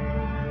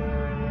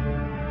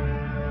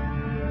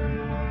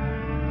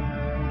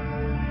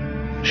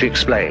 She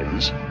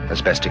explains,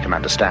 as best he can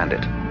understand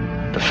it,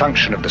 the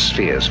function of the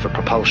spheres for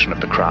propulsion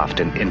of the craft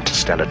in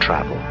interstellar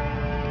travel.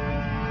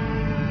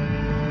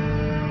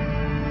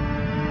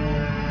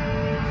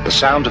 The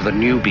sound of the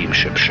new beam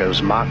ship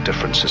shows marked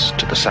differences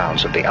to the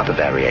sounds of the other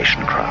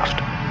variation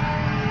craft.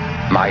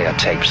 Meyer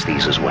tapes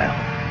these as well.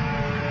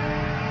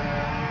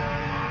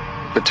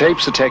 The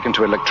tapes are taken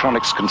to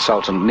electronics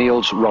consultant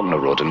Niels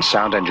Rognerud and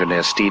sound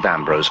engineer Steve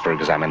Ambrose for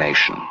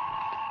examination. We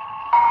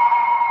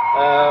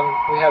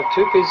have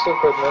two pieces of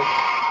equipment.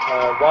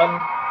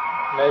 One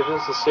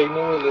measures the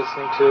signal we're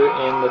listening to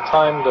in the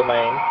time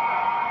domain,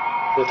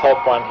 the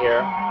top one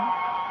here.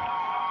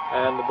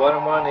 And the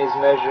bottom one is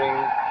measuring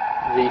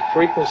the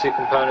frequency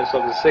components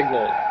of the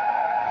signal.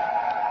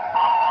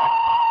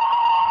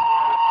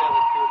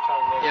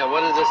 Yeah,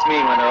 what does this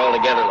mean when they're all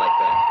together like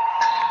that?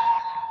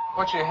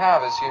 What you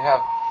have is you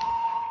have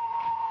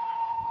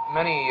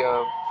many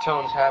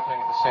tones happening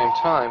at the same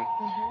time,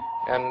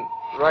 and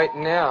right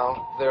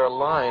now they're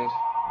aligned.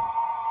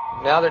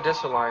 Now they're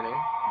disaligning.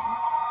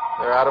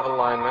 They're out of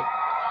alignment.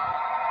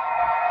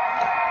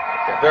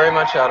 They're very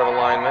much out of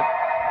alignment.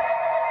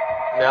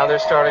 Now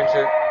they're starting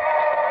to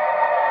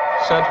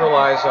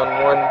centralize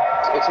on one.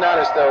 It's not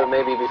as though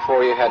maybe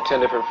before you had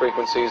 10 different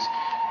frequencies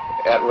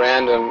at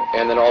random,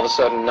 and then all of a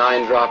sudden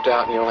 9 dropped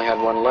out and you only had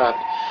 1 left.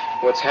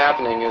 What's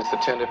happening is the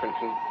 10 different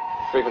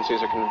frequencies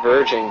are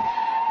converging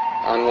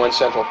on one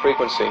central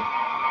frequency,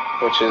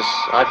 which is,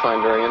 I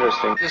find, very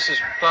interesting. This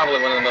is probably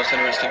one of the most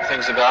interesting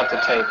things about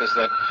the tape, is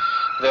that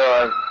there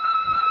are...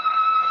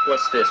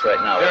 What's this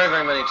right now? Very,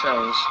 very many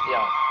tones.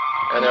 Yeah.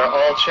 And they're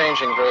all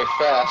changing very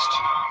fast.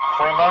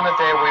 For a moment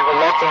there we were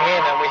looking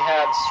in and we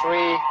had 3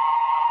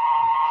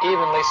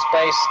 evenly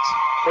spaced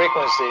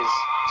frequencies.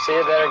 See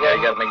it there again? Yeah,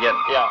 you got them again.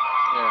 Yeah.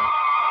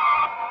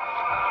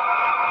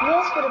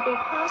 Niels, would it be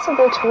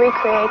possible to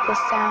recreate this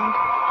sound?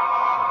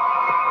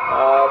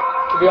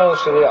 To be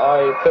honest with you,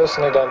 I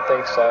personally don't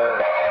think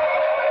so.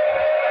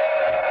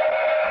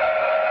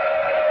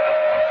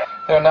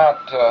 There are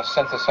not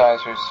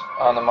synthesizers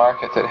on the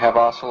market that have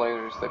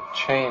oscillators that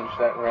change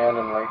that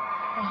randomly.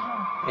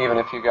 Even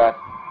if you got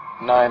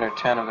 9 or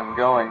 10 of them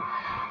going,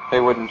 they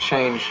wouldn't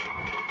change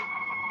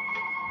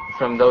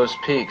from those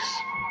peaks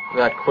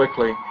that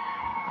quickly.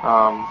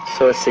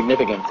 So a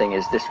significant thing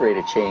is this rate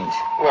of change.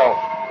 Well,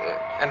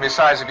 and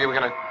besides, if you were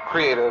going to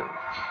create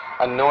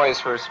a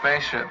noise for a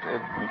spaceship,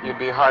 you'd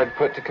be hard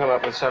put to come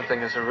up with something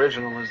as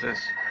original as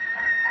this.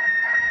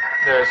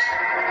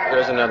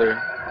 There's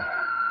another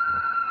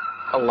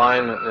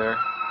alignment there.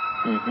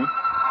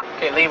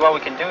 Okay, Lee, what we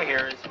can do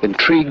here is...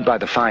 Intrigued by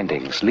the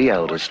findings, Lee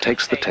Elders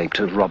takes the tape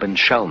to Robin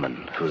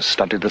Shellman, who has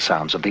studied the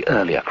sounds of the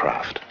earlier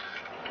craft.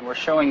 We're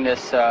showing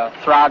this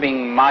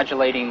throbbing,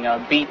 modulating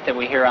beat that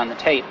we hear on the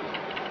tape.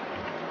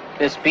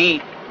 This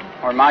beat,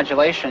 or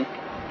modulation,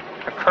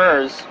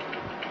 occurs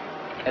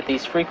at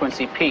these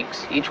frequency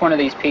peaks. Each one of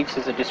these peaks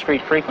is a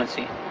discrete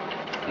frequency.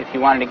 If you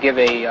wanted to give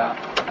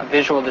a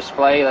visual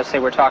display, let's say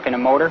we're talking a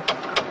motor.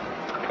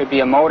 It could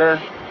be a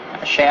motor,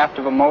 a shaft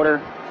of a motor,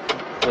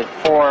 with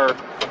 4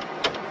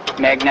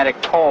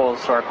 magnetic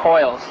poles or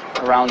coils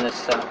around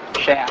this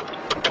shaft.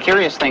 The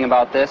curious thing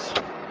about this,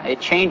 it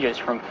changes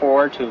from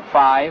 4 to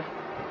 5,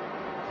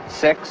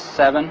 6,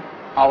 7,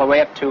 all the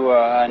way up to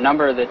a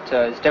number that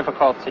is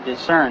difficult to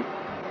discern.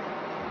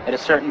 At a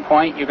certain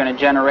point, you're going to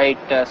generate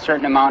a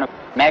certain amount of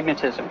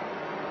magnetism.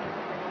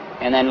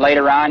 And then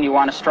later on, you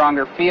want a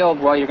stronger field,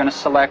 well, you're going to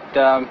select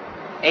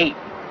 8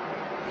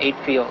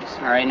 fields.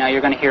 All right, now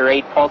you're going to hear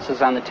 8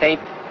 pulses on the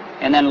tape.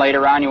 And then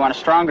later on, you want a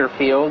stronger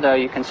field,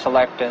 you can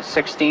select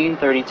 16,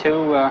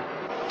 32.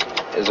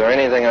 Is there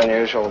anything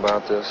unusual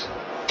about this?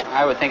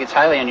 I would think it's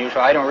highly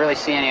unusual. I don't really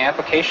see any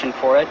application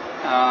for it,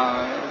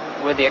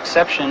 with the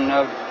exception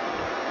of,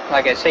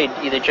 like I say,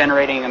 either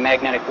generating a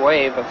magnetic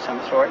wave of some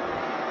sort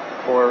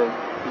for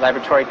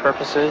laboratory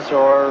purposes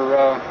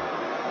or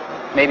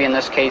maybe in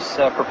this case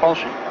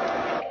propulsion.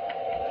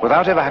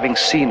 Without ever having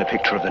seen a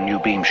picture of the new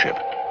beam ship,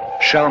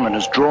 Shellman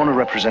has drawn a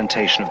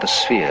representation of the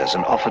spheres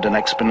and offered an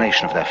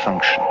explanation of their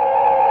function.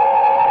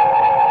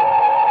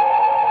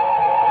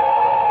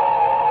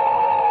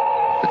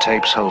 The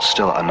tapes hold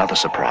still another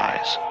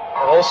surprise.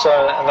 Also,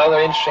 another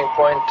interesting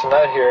point to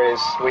note here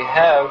is we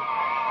have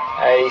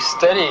a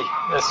steady,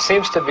 there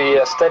seems to be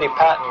a steady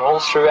pattern all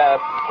throughout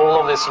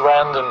all of this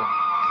random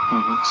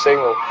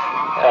signal.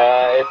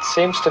 It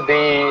seems to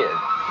be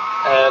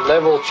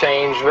level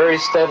change very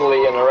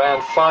steadily in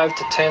around 5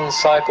 to 10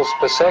 cycles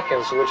per second,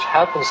 which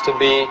happens to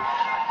be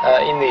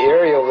in the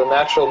area of the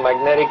natural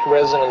magnetic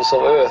resonance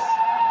of Earth,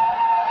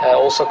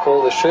 also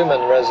called the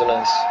Schumann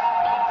resonance.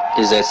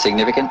 Is that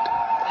significant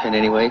in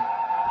any way?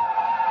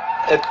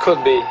 It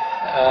could be.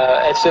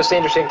 It's just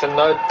interesting to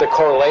note the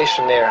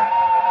correlation there.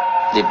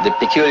 The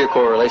peculiar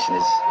correlation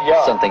is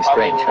something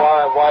strange.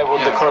 I mean, why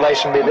would the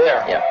correlation be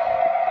there? Yeah.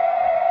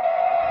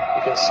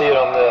 You can see it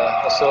on the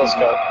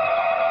oscilloscope.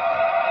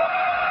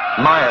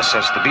 Meyer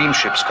says the beam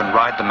ships can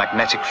ride the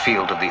magnetic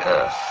field of the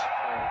Earth.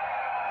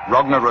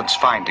 Rognerud's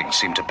findings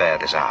seem to bear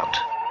this out.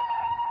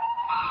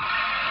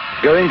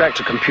 Going back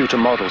to computer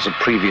models of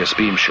previous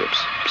beam ships,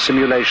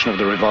 simulation of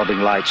the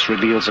revolving lights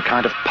reveals a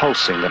kind of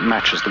pulsing that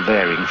matches the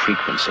varying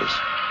frequencies.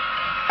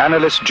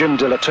 Analyst Jim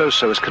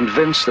Dilatoso is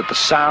convinced that the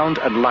sound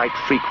and light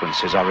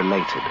frequencies are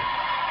related.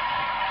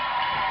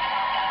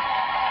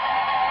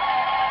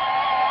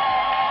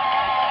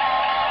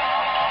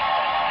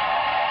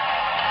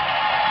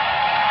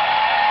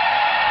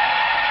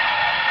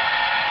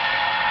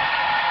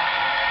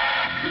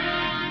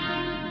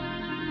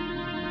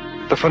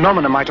 The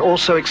phenomena might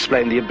also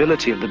explain the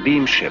ability of the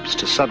beam ships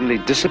to suddenly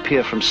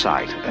disappear from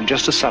sight and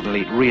just as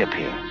suddenly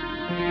reappear.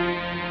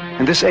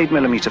 In this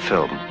 8mm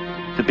film,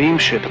 the beam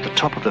ship at the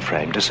top of the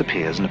frame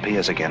disappears and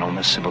appears again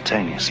almost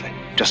simultaneously,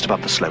 just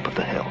above the slope of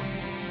the hill.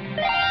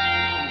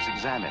 As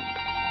examined,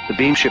 the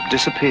beam ship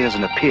disappears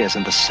and appears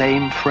in the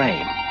same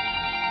frame,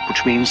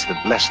 which means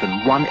that less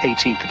than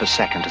 1/18 of a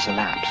second has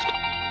elapsed.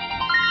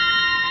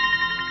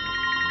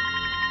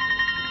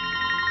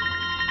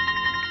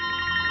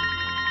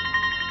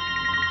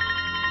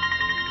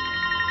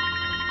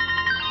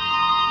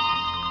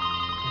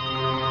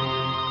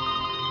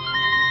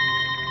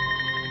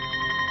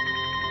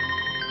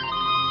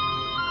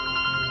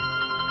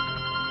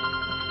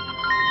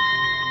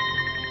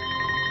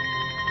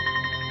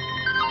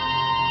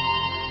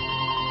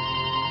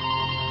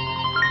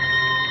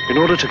 In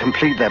order to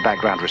complete their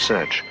background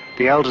research,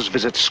 the elders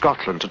visit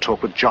Scotland to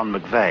talk with John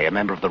McVeigh, a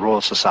member of the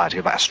Royal Society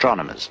of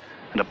Astronomers,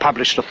 and a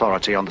published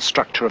authority on the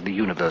structure of the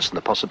universe and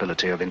the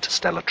possibility of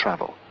interstellar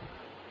travel.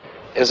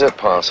 Is it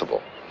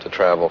possible to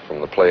travel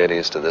from the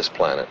Pleiades to this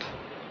planet?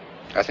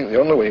 I think the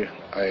only way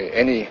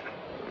any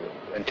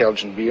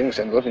intelligent beings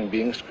and living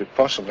beings could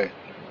possibly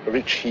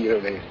reach here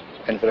the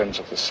influence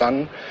of the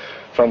sun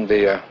from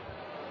the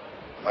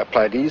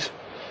Pleiades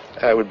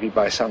would be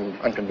by some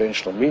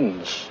unconventional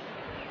means.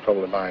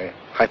 Probably by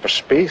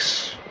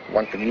hyperspace.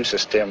 One can use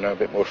this term now a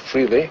bit more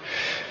freely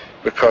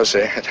because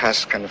it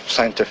has kind of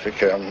scientific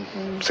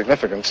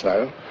significance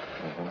now.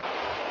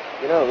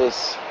 You know,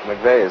 this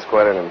McVeigh is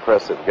quite an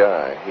impressive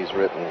guy. He's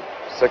written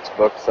 6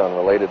 books on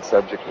related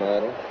subject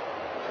matter: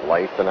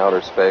 life in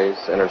outer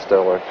space,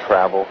 interstellar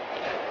travel.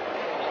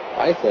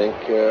 I think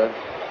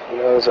he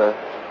knows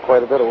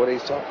quite a bit of what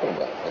he's talking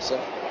about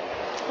myself.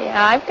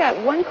 Yeah, I've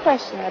got one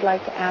question I'd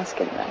like to ask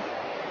him then.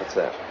 What's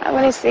that? I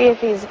want to see if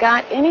he's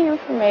got any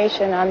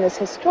information on this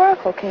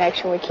historical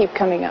connection we keep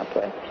coming up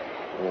with.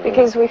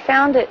 Because we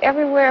found it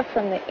everywhere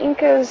from the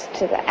Incas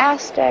to the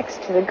Aztecs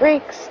to the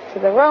Greeks to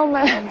the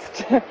Romans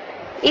to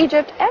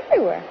Egypt,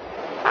 everywhere.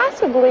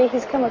 Possibly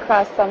he's come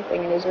across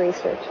something in his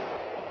research.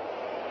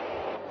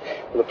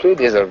 Well, the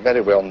Pleiades are very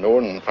well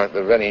known. In fact,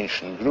 they're a very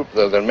ancient group.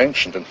 They're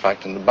mentioned, in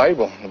fact, in the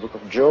Bible, in the book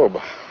of Job.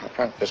 I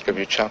can't just give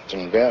you chapter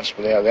and verse,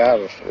 but they are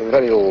a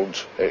very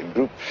old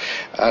group.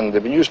 And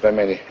they've been used by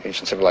many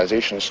ancient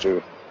civilizations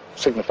to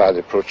signify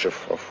the approach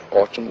of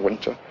autumn,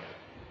 winter.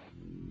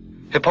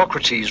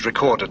 Hippocrates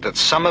recorded that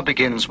summer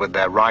begins with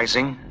their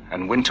rising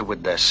and winter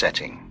with their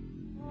setting,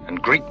 and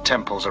Greek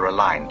temples are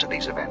aligned to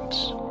these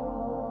events.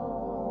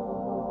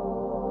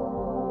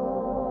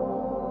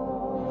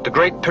 The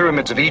Great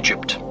Pyramids of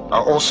Egypt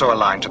are also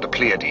aligned to the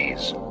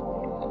Pleiades.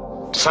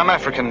 To some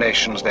African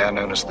nations they are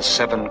known as the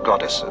Seven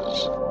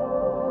Goddesses.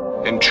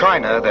 In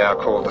China they are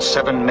called the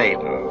Seven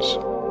Maidens,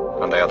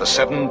 and they are the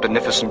seven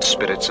beneficent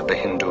spirits of the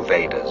Hindu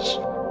Vedas.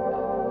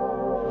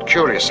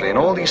 Curiously, in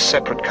all these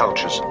separate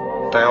cultures,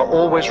 they are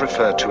always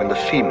referred to in the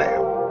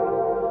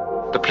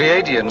female. The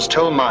Pleiadians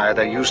told Maya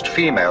they used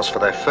females for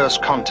their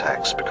first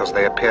contacts because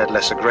they appeared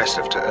less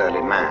aggressive to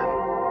early man.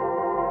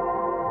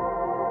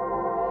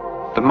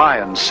 The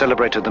Mayans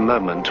celebrated the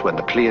moment when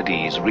the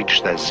Pleiades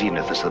reached their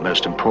zenith as the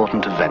most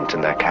important event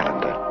in their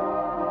calendar.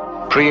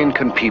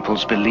 Pre-Incan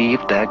peoples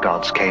believed their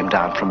gods came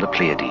down from the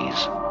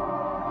Pleiades,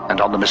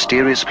 and on the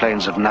mysterious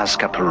plains of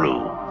Nazca,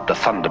 Peru, the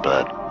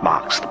Thunderbird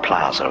marks the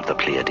plaza of the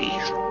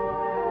Pleiades.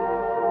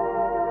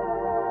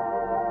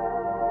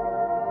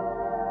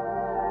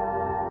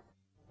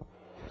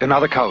 In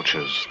other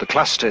cultures, the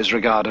cluster is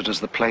regarded as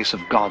the place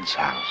of God's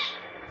house,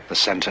 the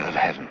center of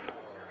heaven.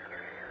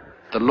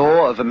 The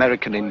lore of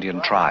American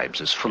Indian tribes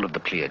is full of the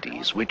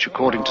Pleiades, which,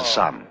 according to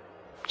some,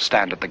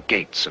 stand at the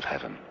gates of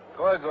heaven.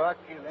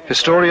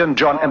 Historian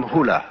John M.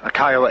 Hula, a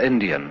Kiowa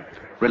Indian,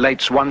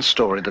 relates one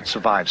story that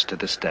survives to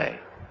this day.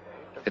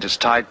 It is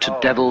tied to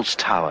Devil's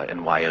Tower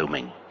in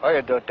Wyoming.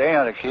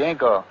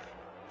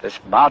 This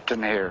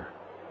mountain here,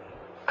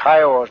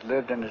 Kiowas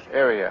lived in this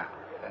area,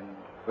 and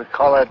we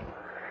call it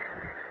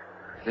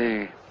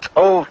the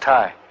Old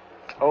Tie.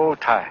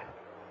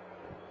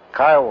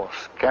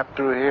 Kiowas camped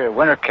through here,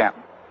 winter camp.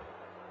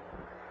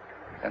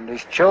 And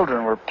these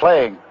children were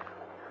playing.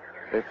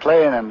 They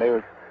playing and they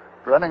were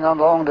running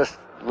along this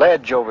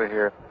ledge over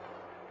here.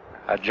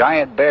 A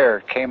giant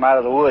bear came out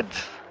of the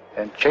woods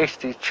and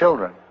chased these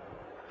children.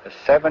 The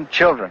 7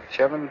 children,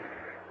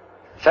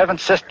 seven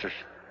sisters,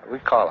 we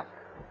call them.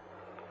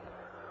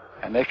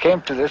 And they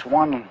came to this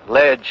one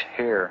ledge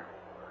here.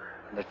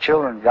 And the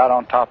children got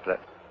on top of it.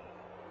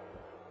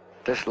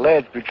 This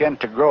ledge began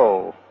to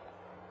grow.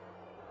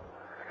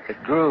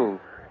 It grew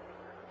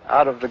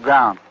out of the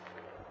ground.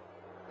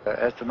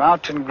 As the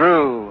mountain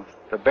grew,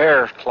 the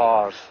bear's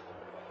claws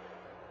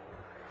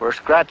were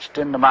scratched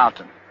in the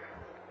mountain.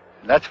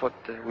 And that's what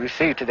we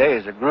see today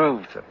is the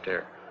grooves up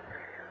there.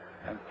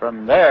 And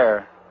from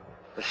there,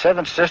 the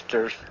 7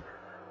 sisters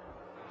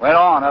went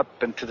on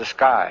up into the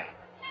sky.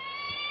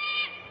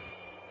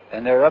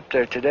 And they're up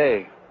there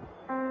today.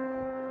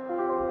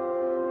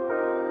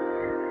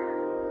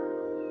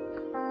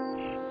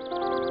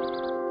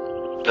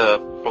 The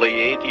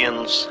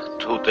Pleiadians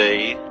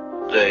today,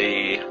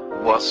 they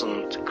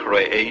wasn't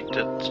created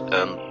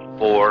and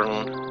born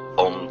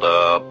on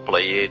the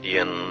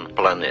Pleiadian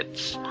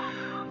planets.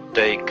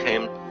 They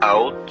came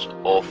out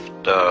of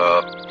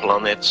the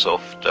planets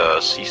of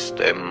the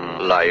system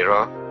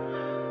Lyra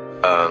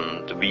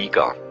and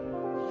Vega.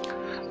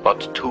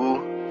 But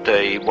too,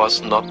 they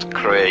was not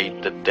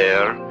created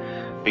there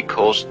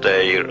because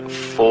their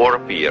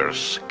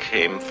forebears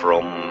came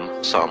from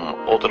some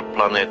other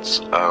planets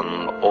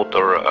and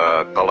other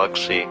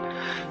galaxy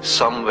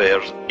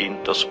somewhere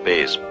into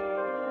space.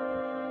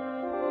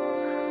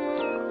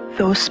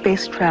 Those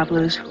space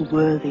travelers who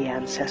were the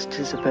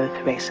ancestors of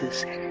Earth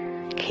races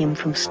came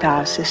from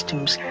star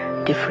systems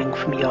differing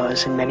from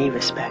yours in many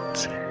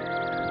respects.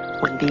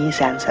 When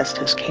these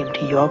ancestors came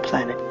to your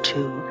planet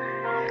too,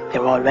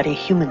 there were already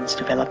humans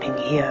developing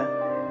here.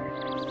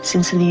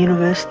 Since in the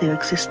universe there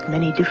exist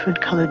many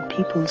different colored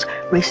peoples,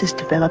 races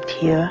developed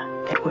here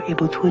that were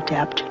able to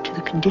adapt to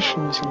the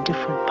conditions in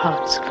different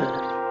parts of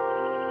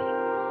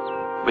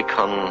Earth. We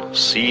can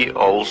see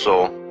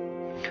also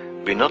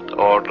we not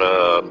are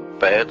the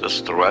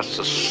baddest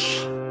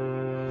races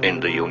in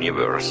the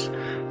universe.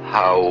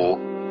 How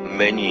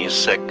many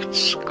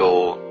sects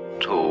go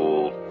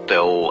to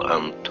tell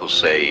and to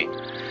say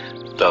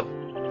that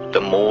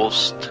the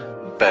most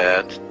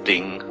bad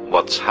thing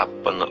what's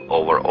happened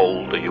over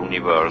all the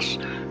universe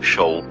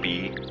shall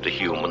be the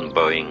human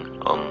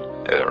being on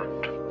Earth.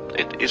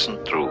 It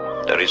isn't true.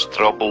 There is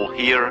trouble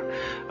here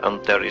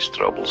and there is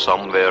trouble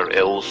somewhere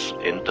else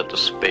into the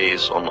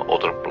space on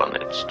other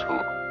planets too.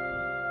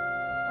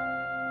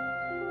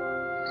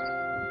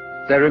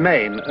 There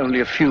remain only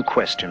a few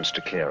questions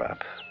to clear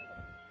up,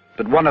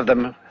 but one of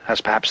them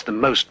has perhaps the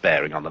most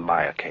bearing on the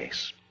Maya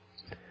case.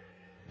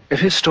 If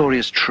his story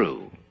is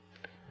true,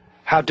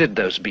 how did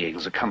those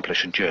beings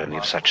accomplish a journey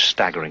of such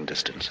staggering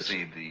distances?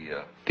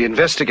 The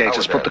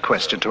investigators put the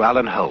question to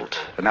Alan Holt,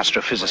 an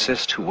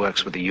astrophysicist who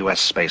works with the US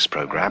space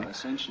program,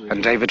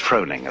 and David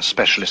Froning, a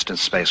specialist in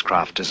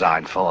spacecraft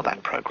design for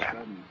that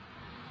program.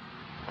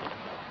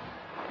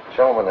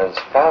 Gentlemen, is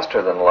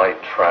faster than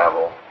light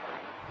travel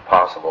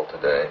possible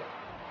today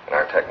in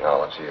our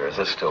technology, or is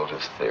this still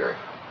just theory?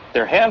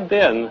 There have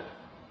been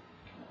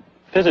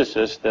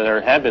physicists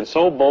that have been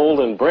so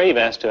bold and brave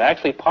as to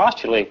actually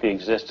postulate the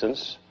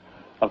existence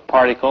of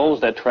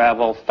particles that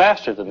travel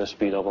faster than the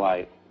speed of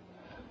light.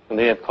 And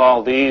they have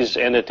called these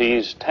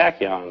entities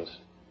tachyons.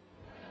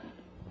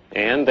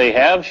 And they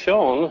have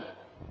shown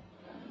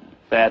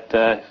that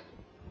the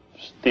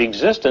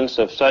existence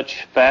of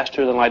such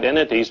faster-than-light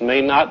entities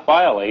may not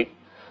violate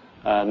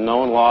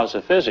known laws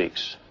of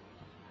physics.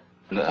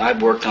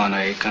 I've worked on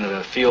a kind of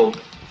a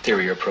field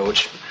theory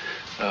approach,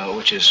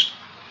 which is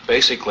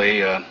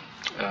basically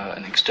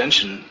an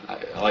extension.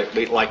 I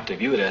like to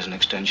view it as an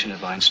extension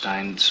of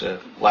Einstein's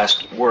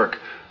last work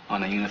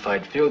on a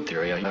unified field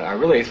theory. I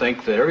really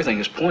think that everything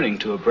is pointing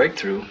to a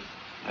breakthrough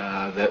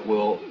that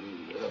will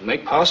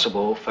make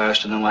possible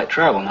faster-than-light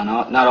travel. Now,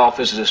 not all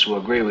physicists will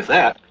agree with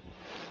that.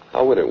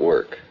 How would it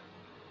work?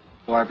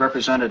 Well, I've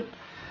represented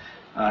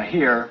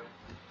here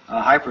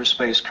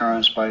hyperspace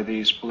currents by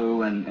these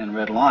blue and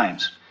red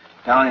lines.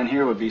 Down in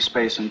here would be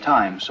space and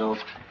time. So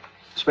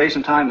space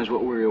and time is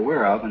what we're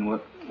aware of and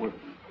what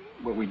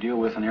we deal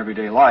with in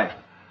everyday life.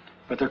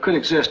 But there could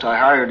exist a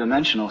higher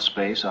dimensional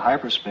space, a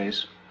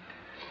hyperspace,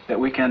 that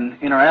we can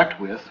interact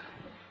with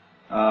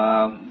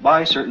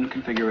by certain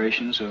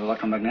configurations of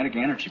electromagnetic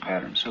energy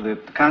patterns. So the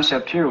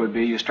concept here would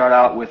be you start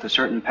out with a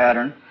certain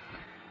pattern.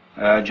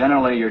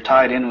 Generally, you're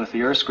tied in with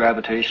the Earth's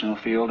gravitational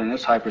field and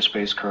its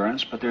hyperspace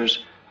currents, but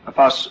there's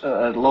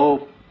a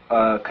low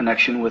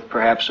connection with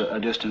perhaps a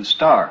distant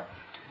star.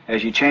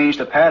 As you change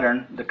the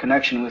pattern, the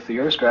connection with the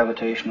Earth's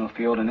gravitational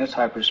field and its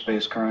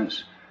hyperspace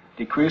currents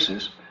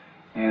decreases,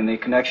 and the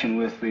connection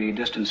with the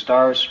distant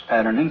star's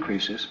pattern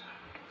increases.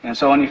 And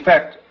so, in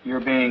effect, you're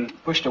being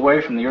pushed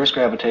away from the Earth's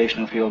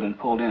gravitational field and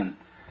pulled in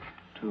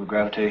to a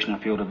gravitational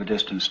field of a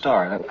distant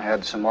star. I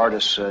had some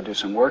artists do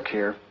some work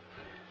here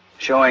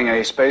showing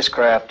a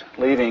spacecraft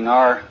leaving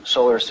our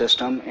solar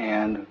system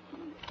and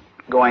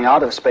going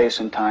out of space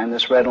and time.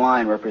 This red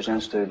line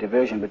represents the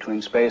division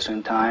between space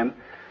and time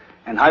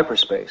and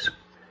hyperspace.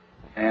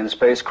 And the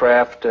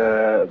spacecraft,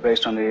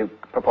 based on the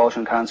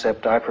propulsion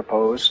concept I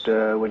proposed,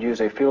 would use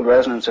a field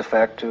resonance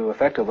effect to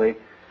effectively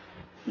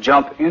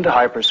jump into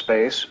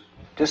hyperspace,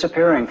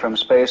 disappearing from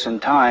space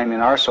and time in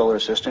our solar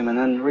system, and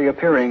then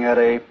reappearing at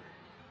a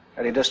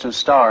distant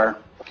star.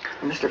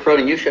 Mr.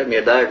 Froning, you showed me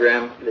a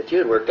diagram that you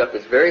had worked up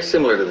that's very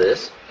similar to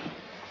this,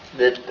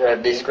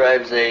 that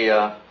describes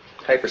a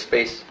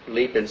hyperspace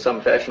leap in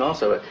some fashion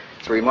also.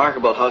 It's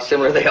remarkable how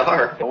similar they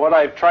are. What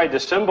I've tried to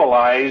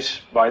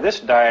symbolize by this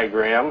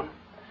diagram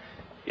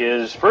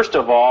is, first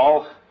of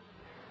all,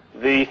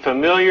 the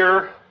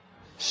familiar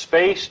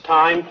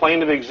space-time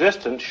plane of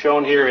existence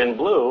shown here in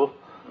blue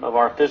of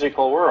our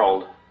physical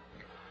world.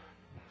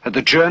 At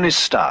the journey's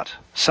start,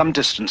 some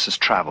distance is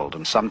traveled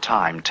and some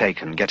time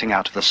taken getting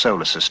out of the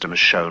solar system is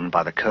shown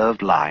by the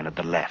curved line at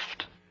the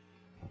left.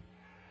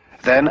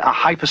 Then a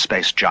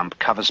hyperspace jump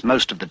covers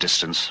most of the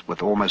distance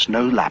with almost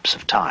no lapse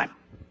of time.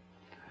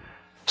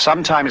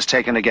 Some time is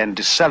taken again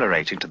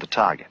decelerating to the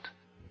target,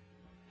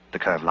 the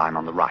curved line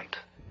on the right.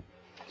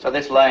 So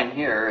this line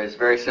here is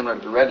very similar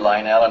to the red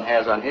line Alan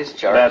has on his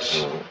chart.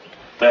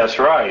 That's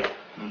right.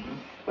 Mm-hmm.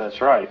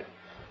 That's right.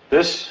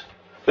 This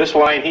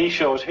line he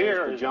shows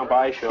here is the jump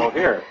I show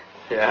here.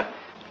 Yeah.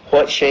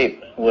 What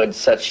shape would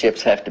such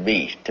ships have to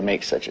be to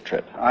make such a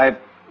trip? I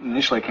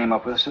initially came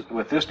up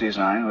with this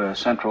design, with a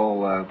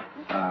central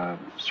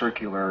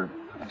circular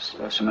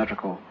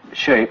symmetrical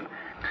shape.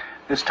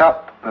 This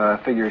top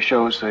figure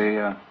shows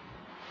the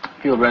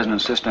field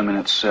resonance system in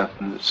its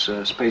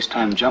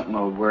space-time jump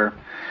mode, where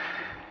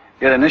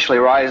it initially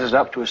rises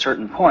up to a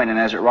certain point, and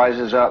as it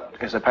rises up,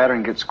 as the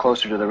pattern gets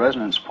closer to the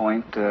resonance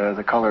point,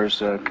 the colors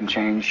can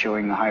change,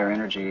 showing the higher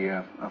energy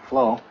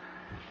flow.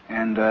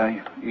 And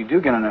you do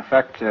get an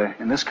effect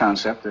in this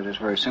concept that is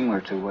very similar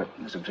to what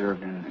is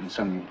observed in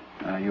some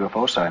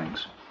UFO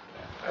sightings.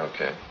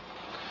 Okay.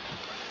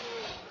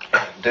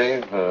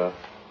 Dave,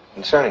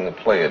 concerning the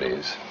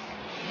Pleiades,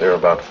 they're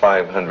about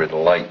 500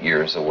 light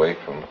years away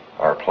from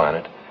our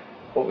planet.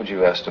 What would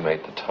you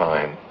estimate the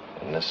time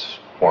in this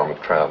form of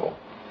travel?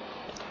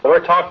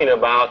 We're talking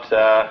about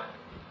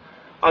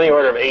on the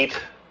order of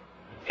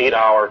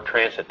 8-hour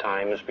transit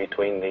times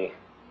between the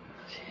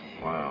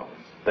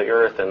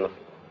Earth and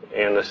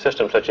the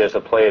system such as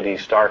the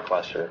Pleiades star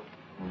cluster.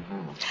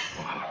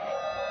 Mm-hmm. Wow.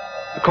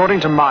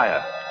 According to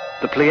Maya,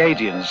 the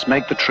Pleiadians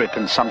make the trip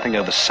in something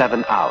over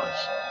 7 hours.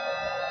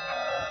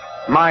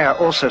 Maya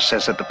also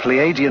says that the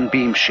Pleiadian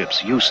beam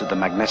ship's use of the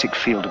magnetic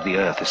field of the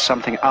Earth is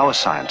something our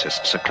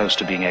scientists are close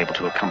to being able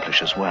to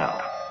accomplish as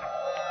well.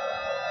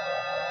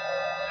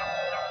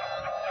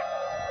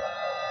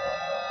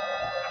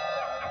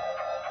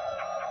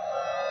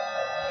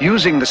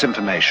 Using this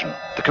information,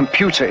 the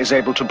computer is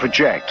able to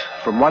project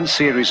from one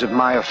series of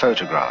Maya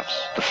photographs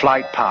the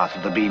flight path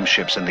of the beam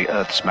ships in the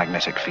Earth's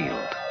magnetic field.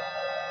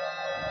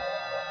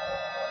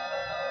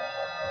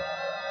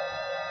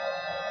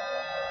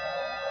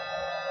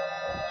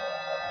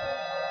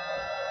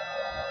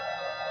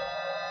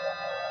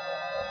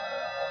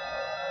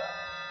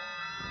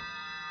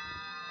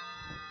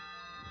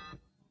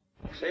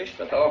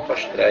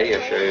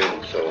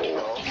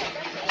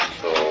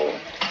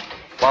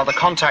 While the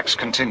contacts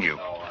continue,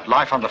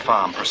 life on the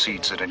farm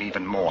proceeds at an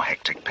even more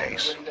hectic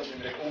pace.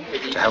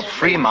 To help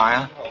free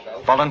Maya,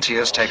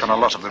 volunteers take on a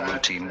lot of the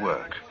routine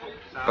work.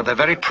 But their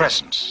very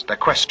presence, their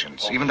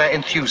questions, even their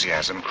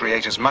enthusiasm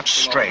create as much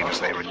strain as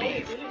they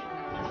relieve.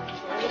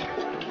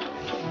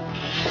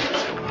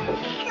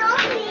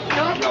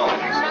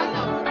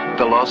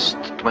 The last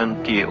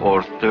 20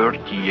 or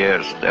 30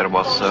 years there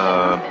was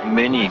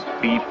many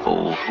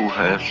people who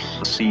have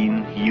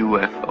seen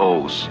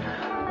UFOs.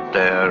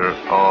 There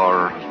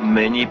are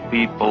many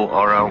people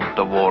around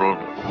the world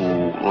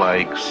who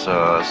likes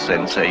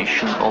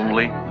sensation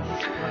only.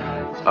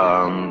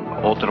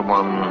 Other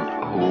one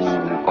who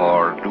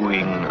are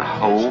doing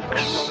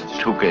hoax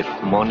to get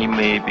money,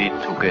 maybe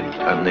to get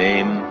a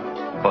name.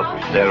 But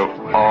there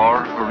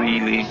are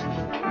really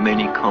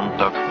many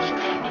contacts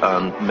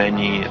and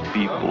many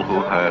people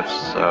who have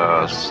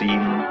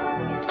seen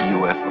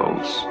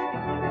UFOs.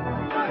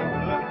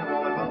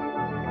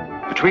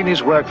 Between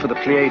his work for the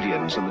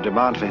Pleiadians and the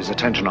demand for his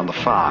attention on the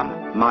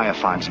farm, Maya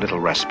finds little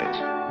respite.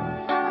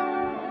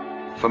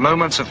 For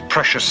moments of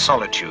precious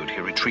solitude,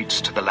 he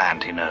retreats to the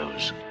land he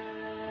knows.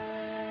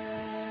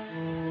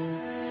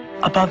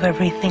 Above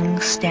everything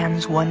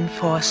stands one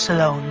force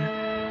alone.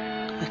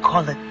 We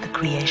call it the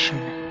creation.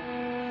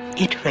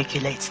 It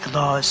regulates the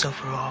laws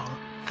over all,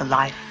 the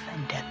life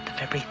and death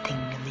of everything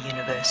in the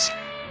universe,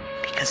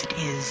 because it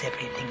is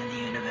everything in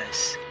the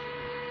universe.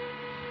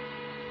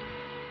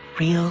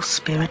 Real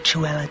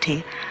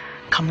spirituality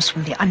comes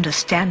from the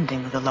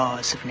understanding of the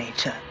laws of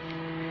nature,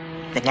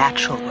 the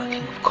natural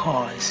working of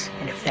cause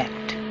and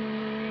effect,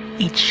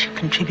 each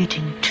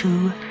contributing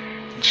to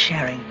and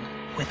sharing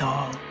with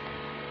all.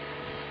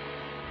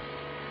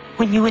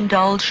 When you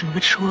indulge in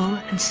ritual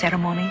and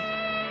ceremony,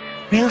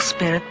 real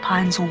spirit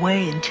pines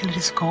away until it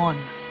is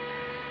gone.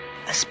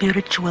 A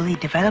spiritually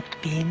developed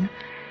being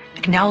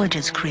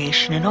acknowledges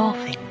creation in all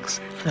things,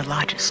 from the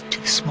largest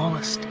to the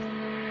smallest.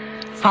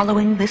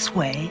 Following this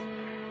way,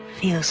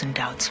 fears and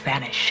doubts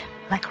vanish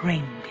like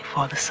rain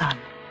before the sun.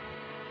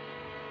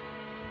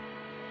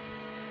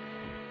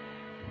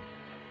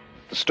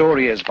 The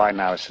story is by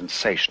now a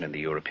sensation in the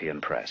European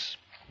press.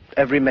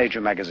 Every major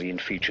magazine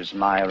features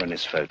Maya and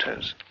his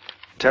photos.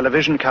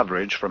 Television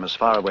coverage from as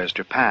far away as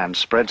Japan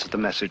spreads the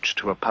message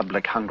to a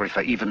public hungry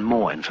for even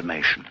more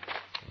information.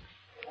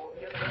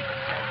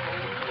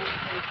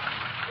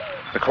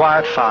 The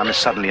quiet farm is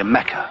suddenly a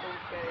mecca,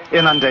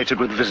 inundated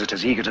with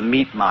visitors eager to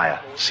meet Maya,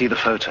 see the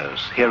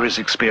photos, hear his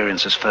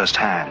experiences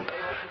firsthand.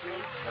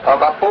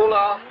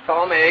 Agapula,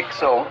 come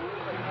exo.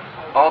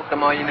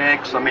 Ottamo in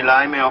exo, mi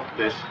laime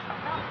optis.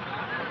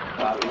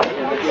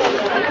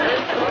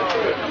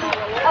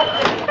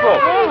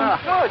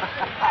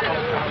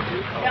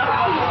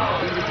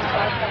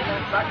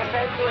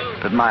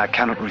 But Maya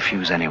cannot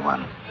refuse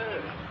anyone.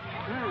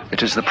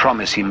 It is the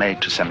promise he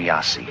made to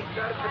Semyasi.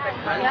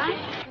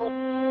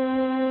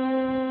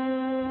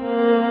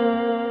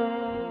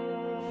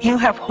 You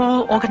have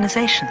whole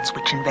organizations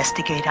which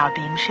investigate our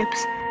beam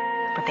ships,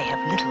 but they have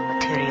little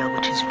material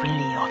which is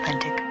really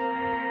authentic.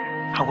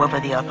 However,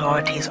 the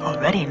authorities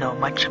already know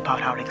much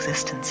about our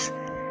existence,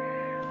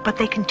 but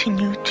they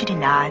continue to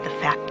deny the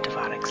fact of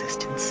our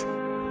existence,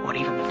 or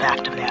even the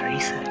fact of their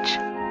research.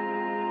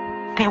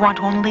 They want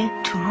only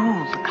to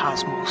rule the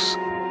cosmos,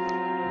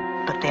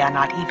 but they are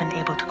not even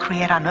able to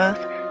create on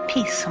Earth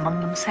peace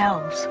among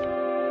themselves.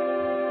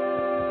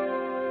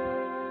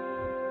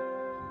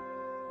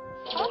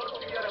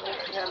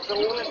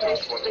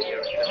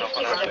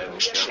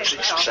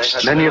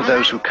 Many of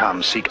those who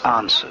come seek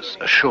answers,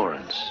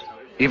 assurance,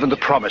 even the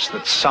promise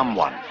that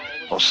someone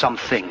or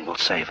something will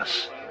save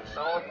us.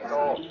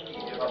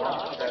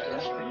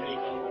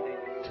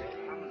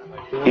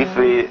 If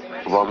we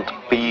want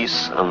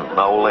peace and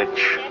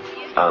knowledge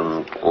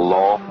and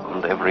love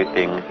and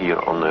everything here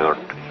on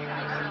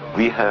Earth,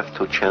 we have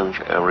to change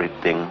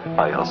everything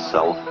by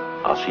ourselves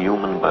as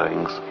human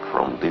beings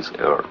from this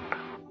Earth.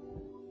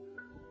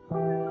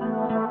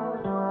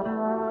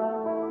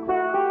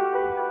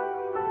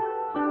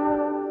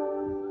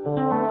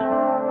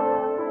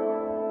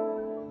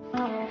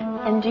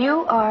 And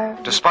you are...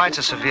 Despite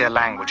a severe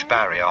language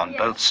barrier on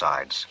both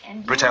sides,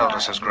 Britt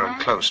Elders has grown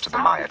close to the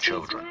Maya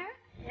children.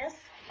 Yes.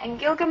 And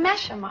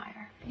Gilgamesh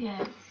Meyer.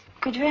 Yes.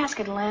 Could you ask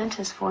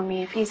Atlantis for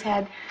me if he's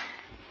had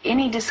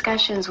any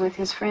discussions with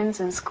his friends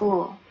in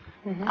school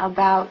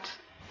about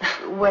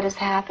what has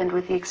happened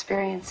with the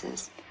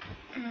experiences?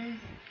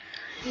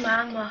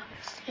 Mama,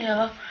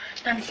 ja,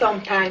 then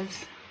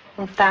sometimes.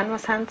 Und dann,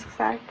 was haben sie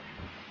gesagt?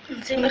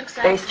 Und sie haben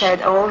gesagt, They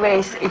said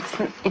always,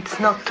 it's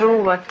not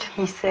true what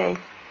he say.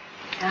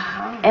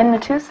 And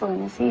Methuselah,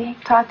 has he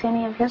talked to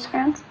any of his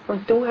friends?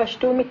 Und hast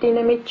du mit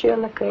deinen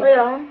Mitschülern geredet?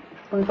 Ja.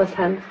 Und was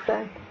haben sie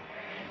gesagt?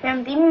 Wir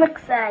haben immer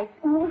gesagt,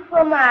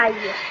 UFO Maya.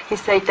 He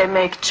said they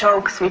make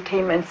jokes with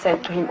him and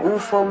said to him,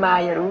 UFO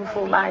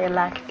Maya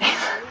like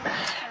this.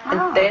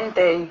 And then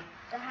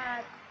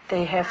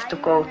they have to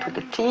go to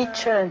the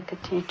teacher, and the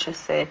teacher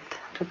said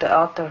to the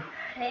other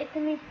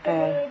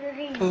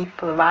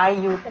people, why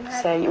you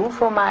say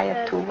UFO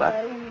Maya to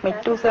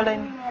Methuselah?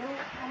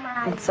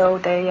 And so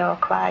they are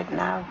quiet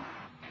now.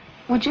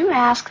 Would you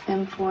ask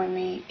them for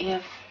me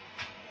if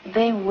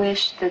they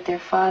wished that their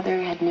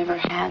father had never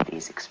had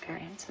these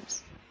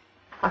experiences?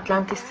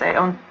 Atlantis say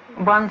on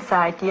one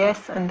side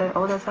yes, and the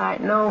other side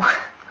no.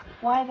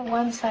 Why the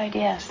one side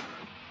yes?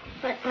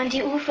 When die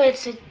UFO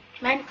jetzt...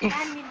 If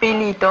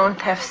Billy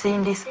don't have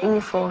seen this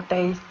UFO,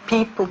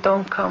 people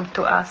don't come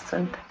to us,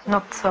 and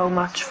not so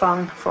much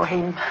fun for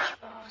him.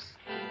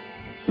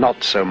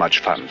 Not so much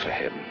fun for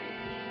him.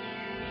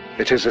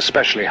 It is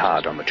especially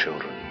hard on the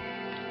children.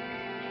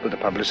 With the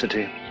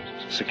publicity,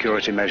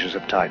 security measures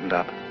have tightened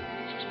up.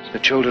 The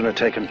children are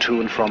taken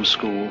to and from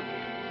school,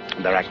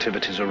 and their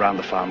activities around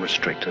the farm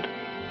restricted.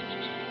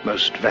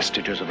 Most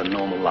vestiges of a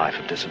normal life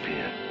have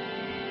disappeared.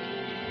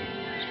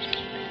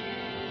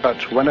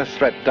 But when a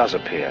threat does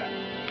appear,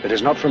 it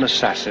is not from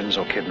assassins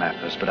or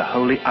kidnappers, but a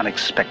wholly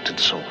unexpected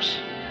source.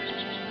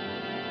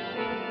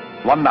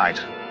 One night,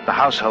 the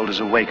household is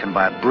awakened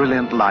by a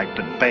brilliant light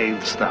that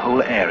bathes the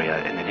whole area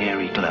in an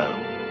eerie glow.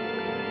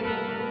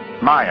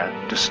 Maya,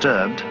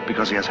 disturbed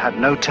because he has had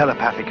no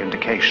telepathic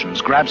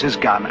indications, grabs his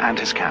gun and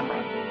his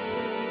camera.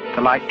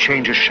 The light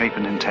changes shape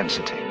and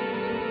intensity.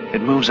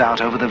 It moves out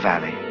over the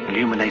valley,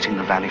 illuminating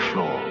the valley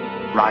floor,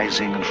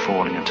 rising and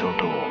falling until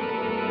dawn,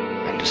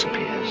 and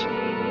disappears.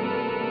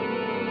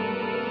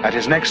 At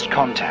his next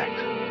contact,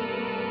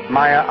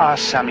 Maya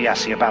asks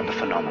Samyasi about the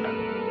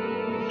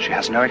phenomenon. She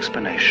has no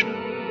explanation.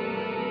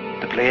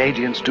 The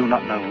Pleiadians do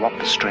not know what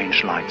the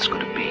strange lights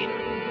could have been.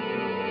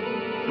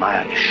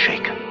 Maya is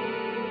shaken.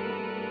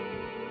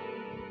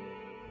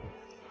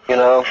 You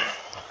know,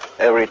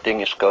 everything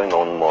is going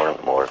on more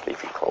and more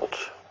difficult.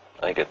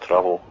 I get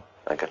trouble.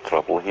 I get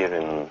trouble here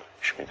in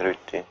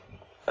Schmidrütti.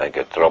 I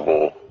get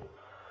trouble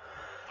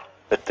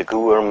with the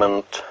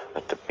government,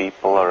 with the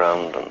people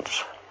around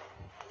us.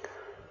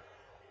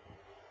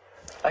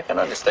 I can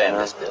understand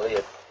this, Billy.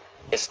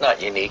 It's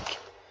not unique.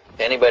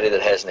 Anybody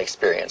that has an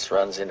experience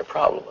runs into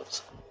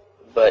problems.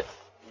 But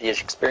the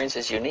experience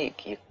is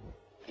unique.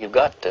 You've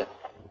got to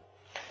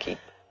keep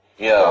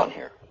going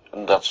here.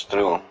 That's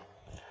true.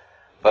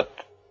 But,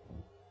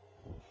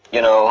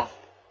 you know,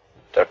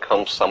 there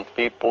come some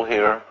people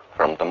here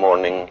from the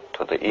morning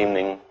to the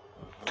evening.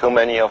 Too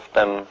many of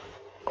them.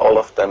 All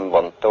of them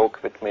want to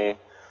talk with me.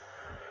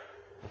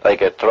 I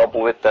get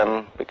trouble with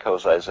them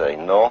because I say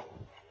no.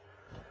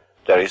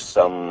 There is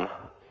some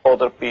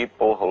other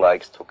people who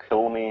likes to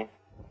kill me,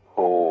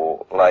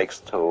 who likes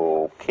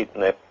to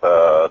kidnap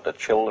the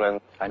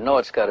children. I know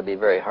it's got to be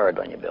very hard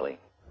on you, Billy,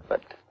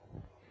 but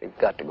we've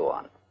got to go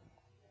on.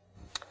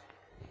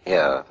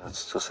 Yeah,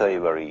 that's to say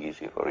very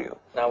easy for you,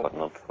 but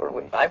not for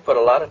me. I put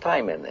a lot of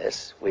time in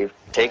this. We've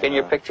taken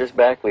your pictures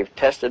back, we've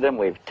tested them,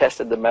 we've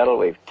tested the metal,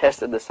 we've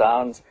tested the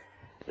sounds.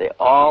 They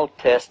all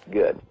test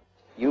good.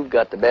 You've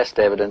got the best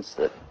evidence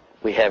that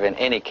we have in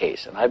any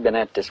case, and I've been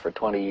at this for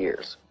 20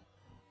 years.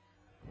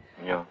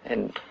 Yeah.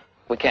 And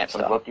we can't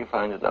stop. And what you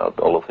find out,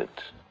 all of it?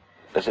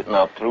 Is it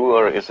not true,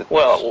 or is it...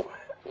 Well,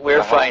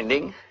 we're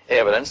finding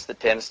evidence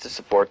that tends to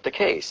support the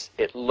case.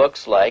 It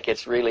looks like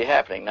it's really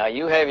happening. Now,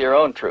 you have your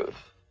own truth,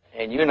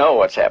 and you know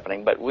what's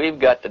happening, but we've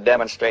got to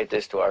demonstrate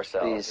this to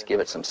ourselves. Please give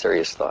it some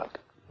serious thought.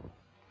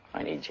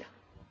 I need you.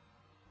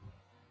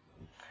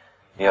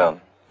 Yeah,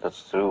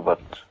 that's true,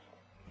 but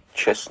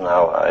just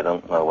now I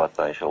don't know what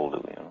I shall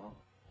do, you know.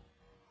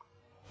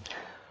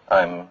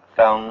 I'm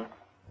down.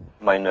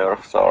 My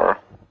nerves are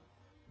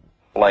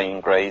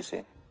flying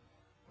crazy.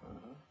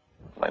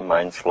 My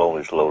mind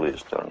slowly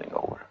is turning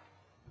over.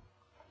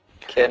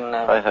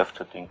 I have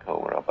to think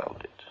over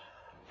about it.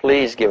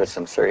 Please give it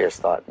some serious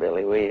thought,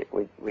 Billy.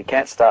 We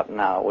can't stop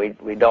now.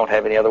 We don't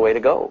have any other way to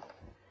go.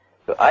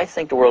 But I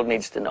think the world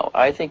needs to know.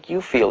 I think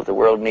you feel that the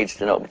world needs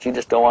to know, but you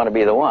just don't want to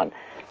be the one.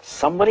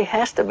 Somebody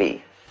has to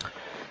be.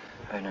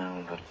 I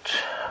know, but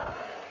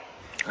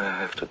I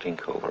have to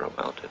think over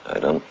about it. I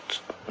don't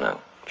know.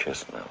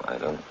 Just now, I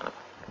don't know.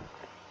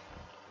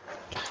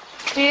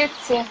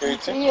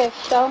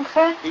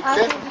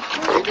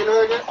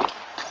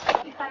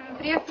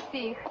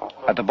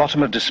 At the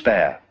bottom of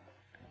despair,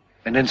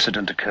 an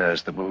incident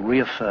occurs that will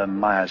reaffirm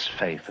Maya's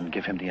faith and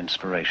give him the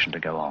inspiration to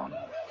go on.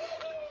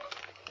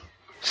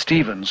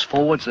 Stevens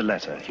forwards a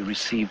letter he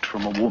received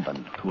from a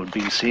woman who had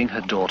been seeing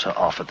her daughter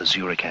off at the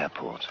Zurich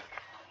airport.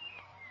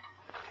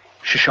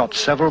 She shot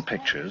several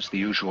pictures, the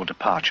usual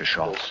departure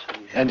shots,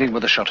 ending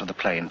with a shot of the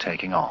plane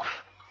taking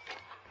off.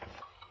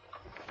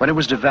 When it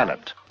was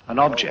developed, an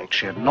object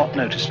she had not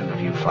noticed in the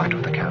viewfinder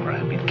of the camera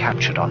had been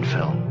captured on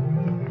film.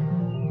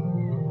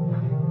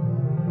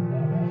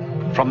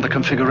 From the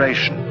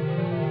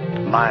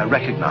configuration, Maya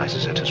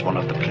recognizes it as one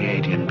of the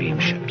Pleiadian beam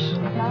ships.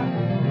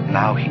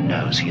 Now he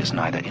knows he is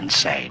neither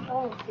insane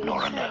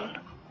nor alone.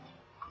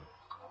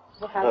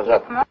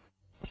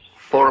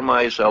 For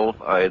myself,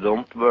 I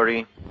don't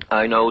worry.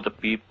 I know the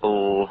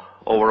people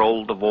over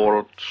all the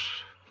world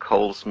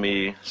calls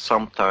me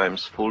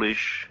sometimes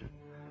foolish,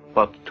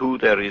 but too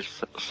there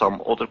is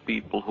some other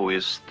people who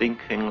is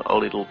thinking a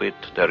little bit,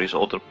 there is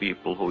other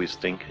people who is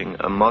thinking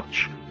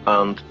much,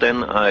 and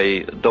then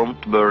I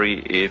don't worry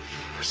if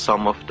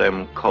some of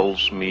them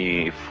calls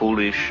me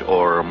foolish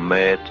or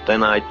mad.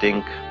 Then I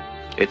think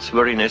it's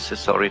very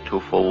necessary to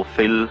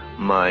fulfill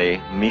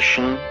my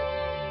mission,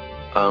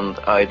 and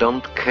I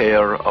don't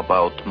care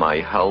about my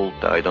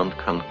health, I don't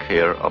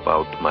care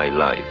about my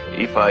life.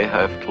 If I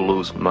have to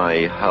lose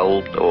my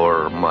health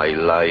or my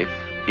life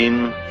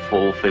in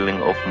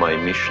fulfilling of my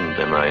mission,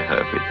 then I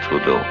have it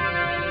to do.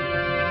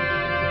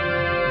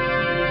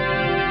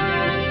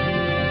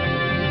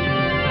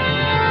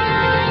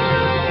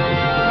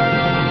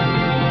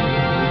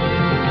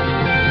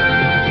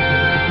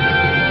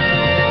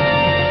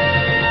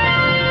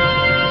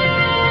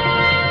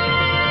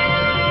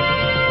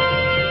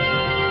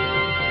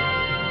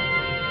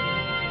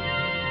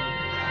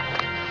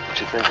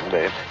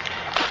 Babe?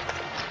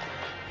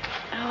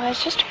 Oh, I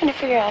was just trying to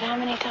figure out how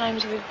many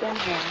times we've been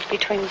here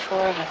between the four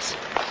of us.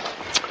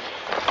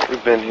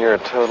 We've been here a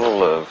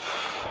total of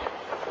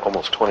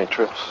almost 20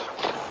 trips.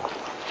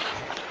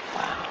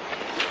 Wow.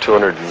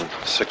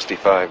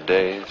 265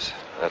 days.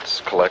 That's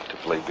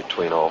collectively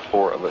between all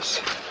four of us.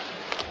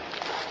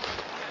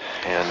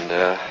 And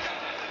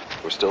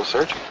we're still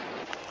searching.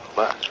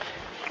 But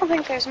I don't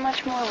think there's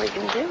much more we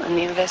can do in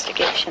the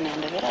investigation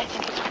end of it. I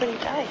think it's pretty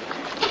tight.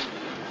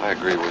 I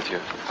agree with you.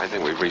 I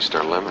think we've reached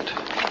our limit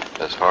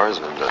as far as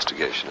an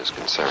investigation is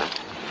concerned.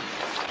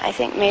 I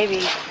think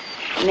maybe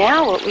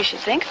now what we should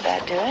think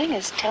about doing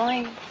is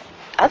telling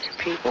other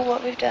people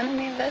what we've done in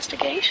the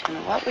investigation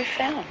and what we've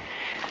found.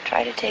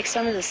 Try to take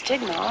some of the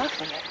stigma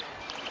off of it.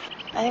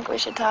 I think we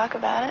should talk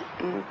about it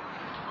and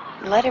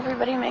let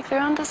everybody make their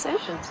own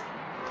decisions.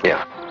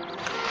 Yeah.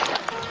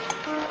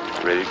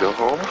 Ready to go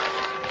home?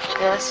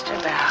 Just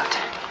about.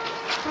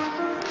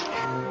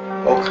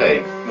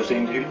 Okay, wir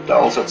sind heute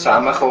also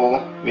zusammengekommen,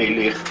 weil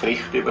ich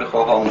Bericht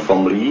bekommen habe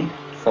vom Lee.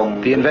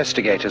 The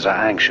investigators are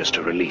anxious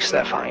to release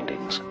their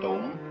findings.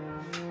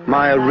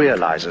 Maya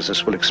realizes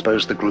this will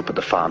expose the group at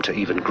the farm to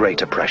even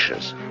greater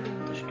pressures.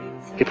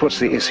 He puts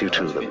the issue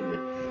to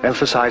them,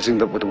 emphasizing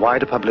that with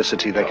wider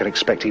publicity they can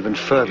expect even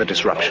further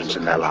disruptions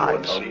in their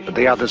lives. But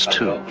the others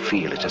too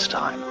feel it is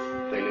time.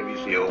 They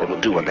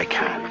will do what they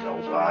can.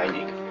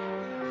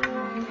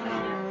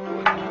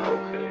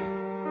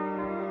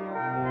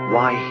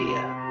 Why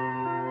here?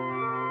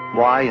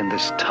 Why in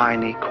this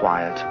tiny,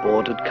 quiet,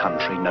 ordered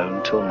country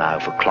known till now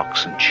for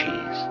clocks and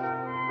cheese?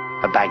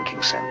 A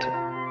banking center,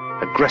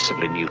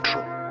 aggressively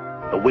neutral,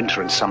 a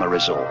winter and summer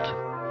resort.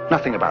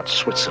 Nothing about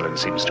Switzerland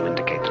seems to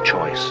indicate the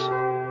choice.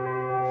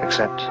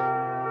 Except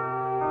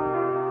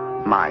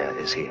Maya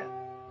is here.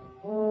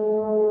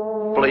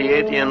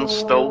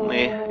 Pleiadians told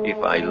me if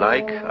I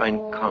like, I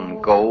can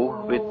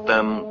go with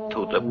them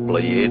to the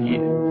Pleiadi,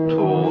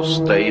 to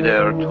stay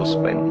there, to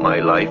spend my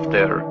life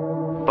there.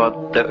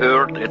 But the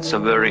Earth, it's a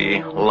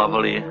very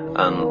lovely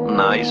and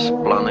nice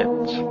planet,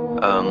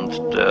 and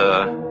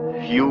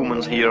the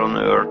humans here on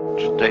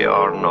Earth, they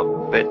are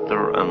not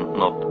better and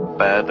not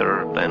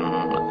better than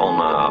on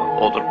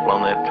another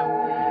planet.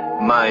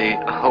 My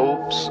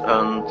hopes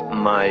and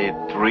my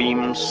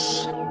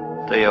dreams,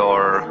 they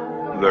are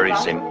very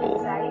simple.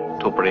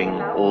 To bring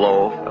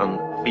love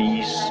and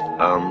peace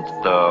and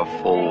the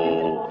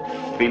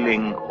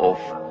fulfilling of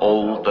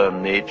all the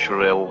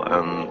natural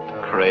and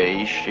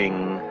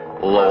creation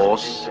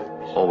laws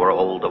over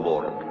all the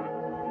world.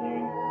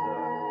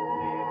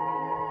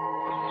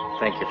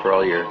 Thank you for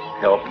all your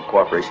help and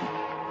cooperation.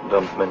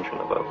 Don't mention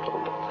about all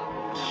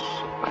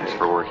that. Thanks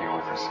for working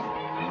with us.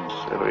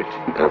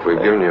 Everything. If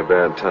we've given you a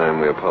bad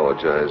time, we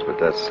apologize, but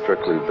that's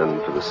strictly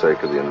been for the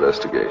sake of the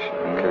investigation,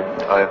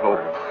 okay? I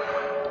hope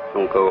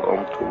you'll go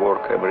on to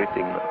work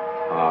everything.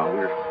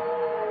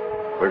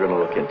 We're going to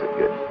look into it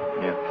good.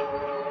 Yeah.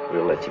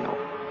 We'll let you know.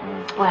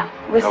 Well,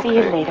 we'll see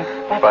you later.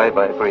 Bye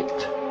bye, Brit.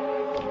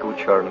 Good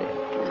journey.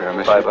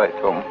 Bye bye,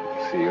 Tom.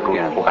 See you Good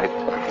again. flight.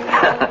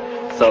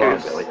 So long,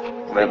 Cheers. Billy.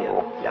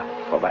 Well, Yeah.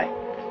 Bye-bye.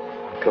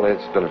 Kelly,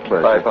 it's been a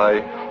pleasure. bye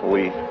bye,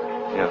 Lee.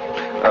 Yeah.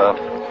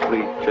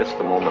 Lee, just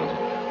a moment.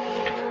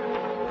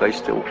 They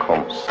still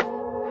comes.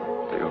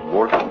 They are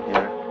working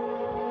here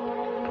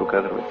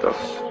together with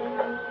us.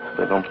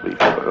 They don't leave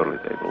so early,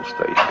 they will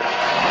stay here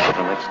for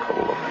the next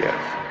couple of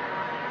years.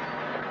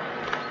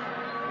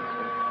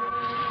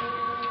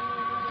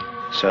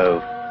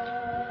 So,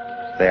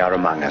 they are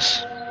among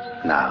us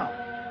now,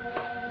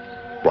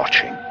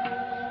 watching,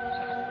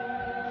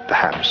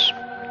 perhaps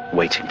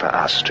waiting for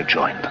us to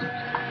join them.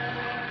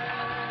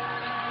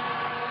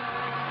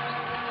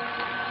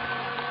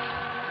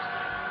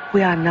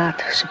 We are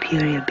not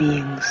superior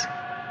beings,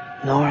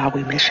 nor are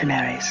we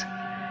missionaries,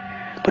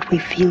 but we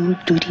feel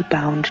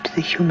duty-bound to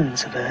the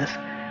humans of Earth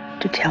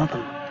to tell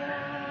them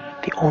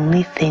the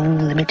only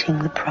thing limiting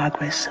the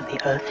progress of the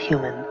Earth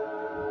human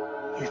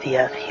is the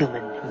Earth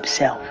human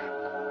himself.